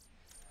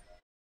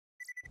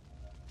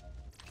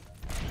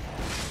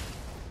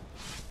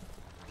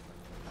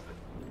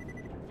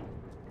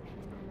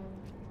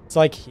 It's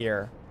like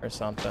here or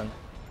something.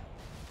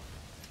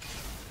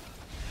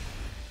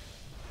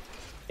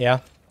 Yeah.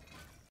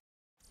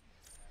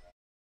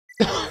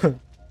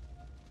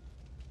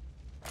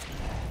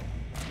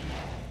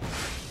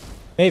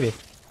 Maybe.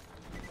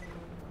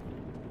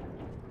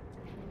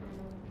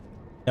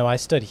 No, I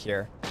stood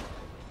here.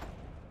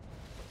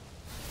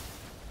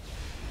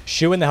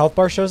 Shoot when the health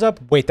bar shows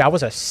up? Wait, that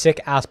was a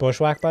sick-ass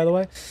bushwhack, by the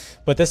way.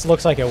 But this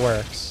looks like it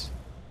works.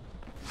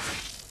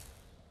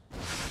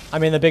 I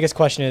mean, the biggest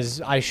question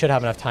is, I should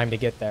have enough time to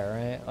get there,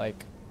 right?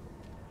 Like...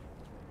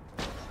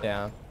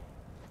 yeah.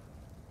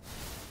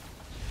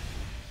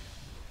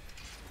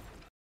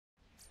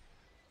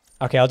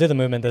 Okay, I'll do the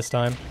movement this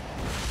time.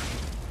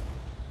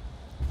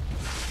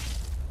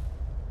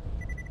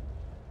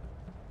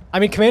 I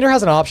mean, Commander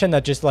has an option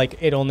that just,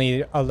 like, it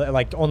only,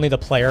 like, only the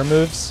player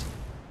moves.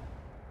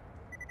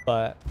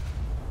 But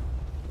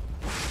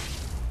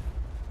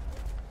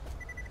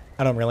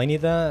I don't really need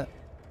that.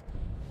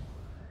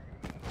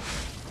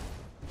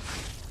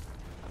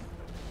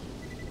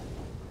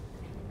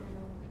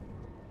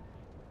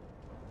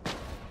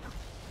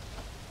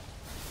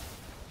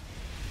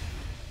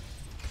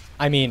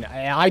 I mean,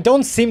 I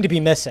don't seem to be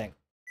missing.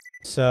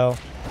 So,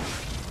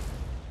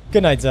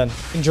 good night, Zen.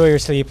 Enjoy your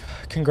sleep.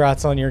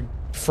 Congrats on your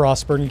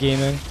Frostburn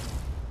gaming.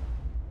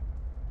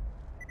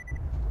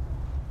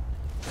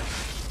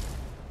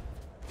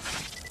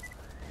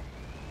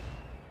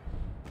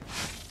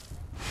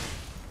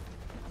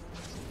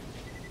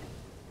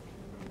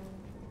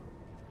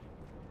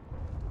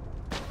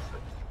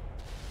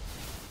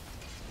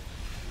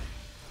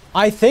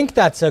 I think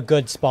that's a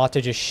good spot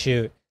to just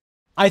shoot.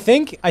 I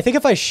think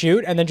if I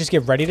shoot and then just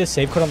get ready to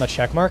save quit on the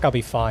check mark, I'll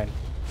be fine.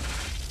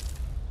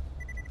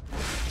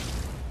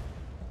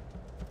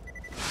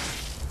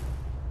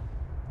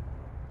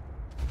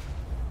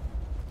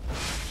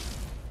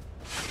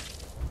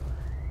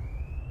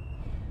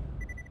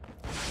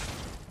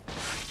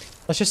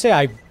 Let's just say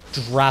I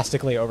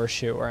drastically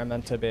overshoot where I'm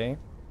meant to be.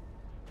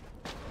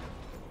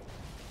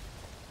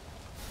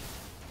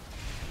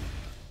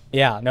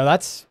 Yeah, no,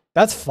 that's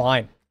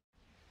fine.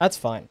 That's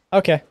fine.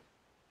 Okay.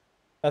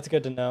 That's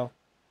good to know.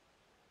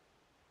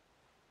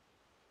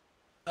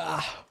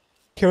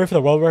 Can't wait for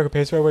the world record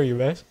pace where you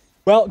miss.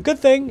 Well, good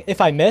thing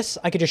if I miss,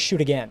 I could just shoot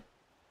again.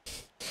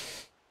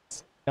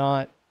 It's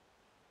not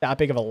that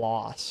big of a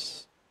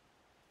loss.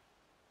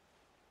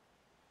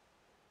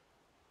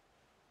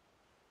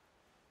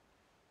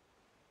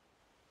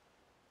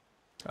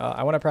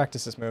 I want to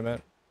practice this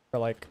movement for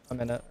like a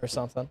minute or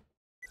something.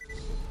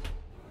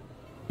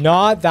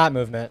 Not that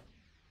movement.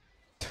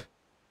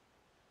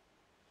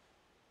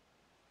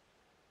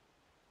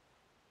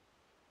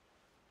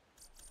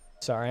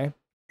 Sorry.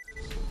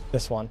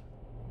 This one.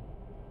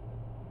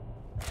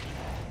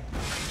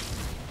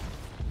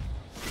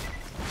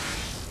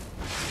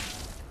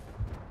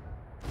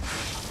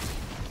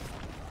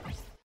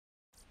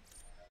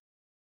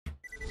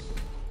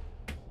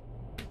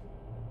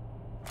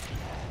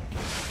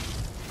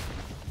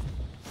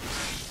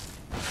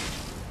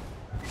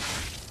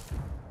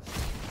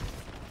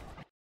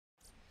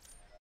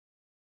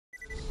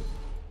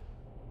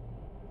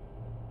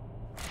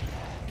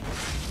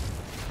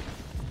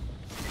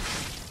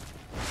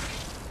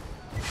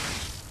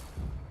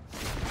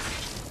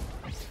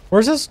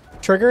 Where's this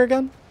trigger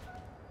again?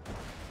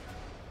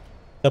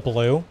 The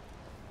blue?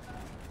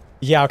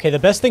 Yeah, okay, the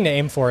best thing to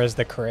aim for is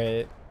the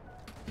crit.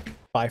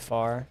 By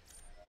far.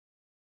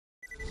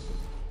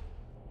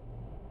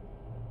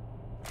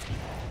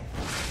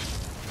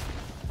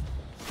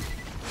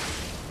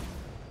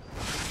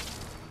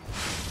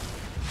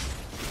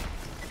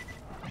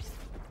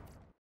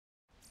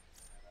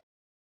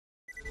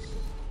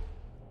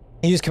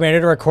 He used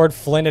Commander to record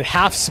Flynn at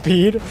half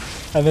speed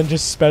and then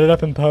just sped it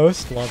up in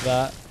post. Love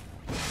that.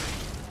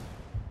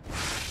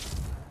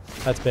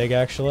 That's big,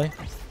 actually.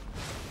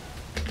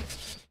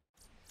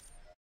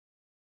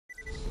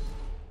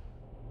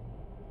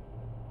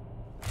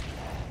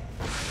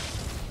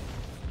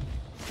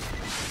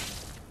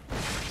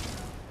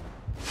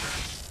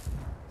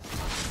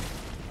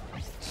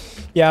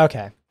 Yeah,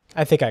 okay.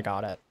 I think I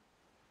got it.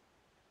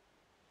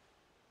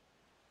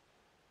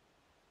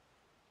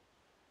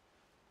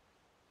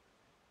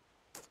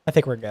 I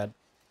think we're good.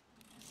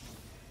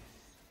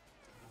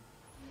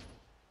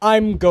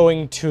 I'm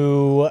going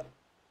to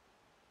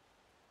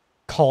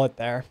call it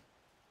there.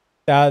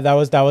 That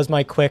was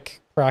my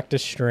quick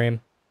practice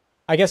stream.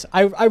 I guess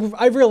I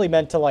really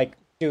meant to like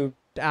do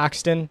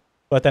Axton,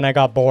 but then I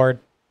got bored.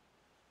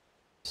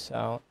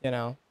 So, you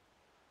know.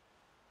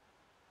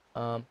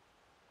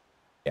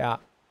 Yeah.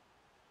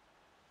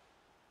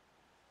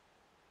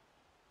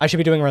 I should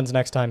be doing runs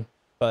next time,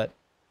 but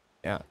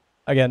yeah.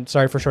 Again,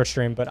 sorry for short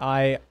stream, but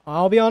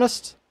I'll be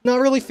honest, not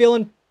really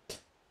feeling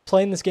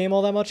playing this game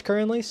all that much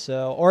currently,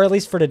 so, or at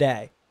least for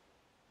today.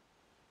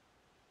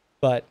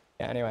 But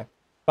yeah, anyway.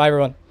 Bye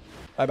everyone.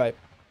 Bye bye.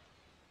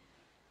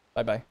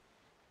 Bye bye.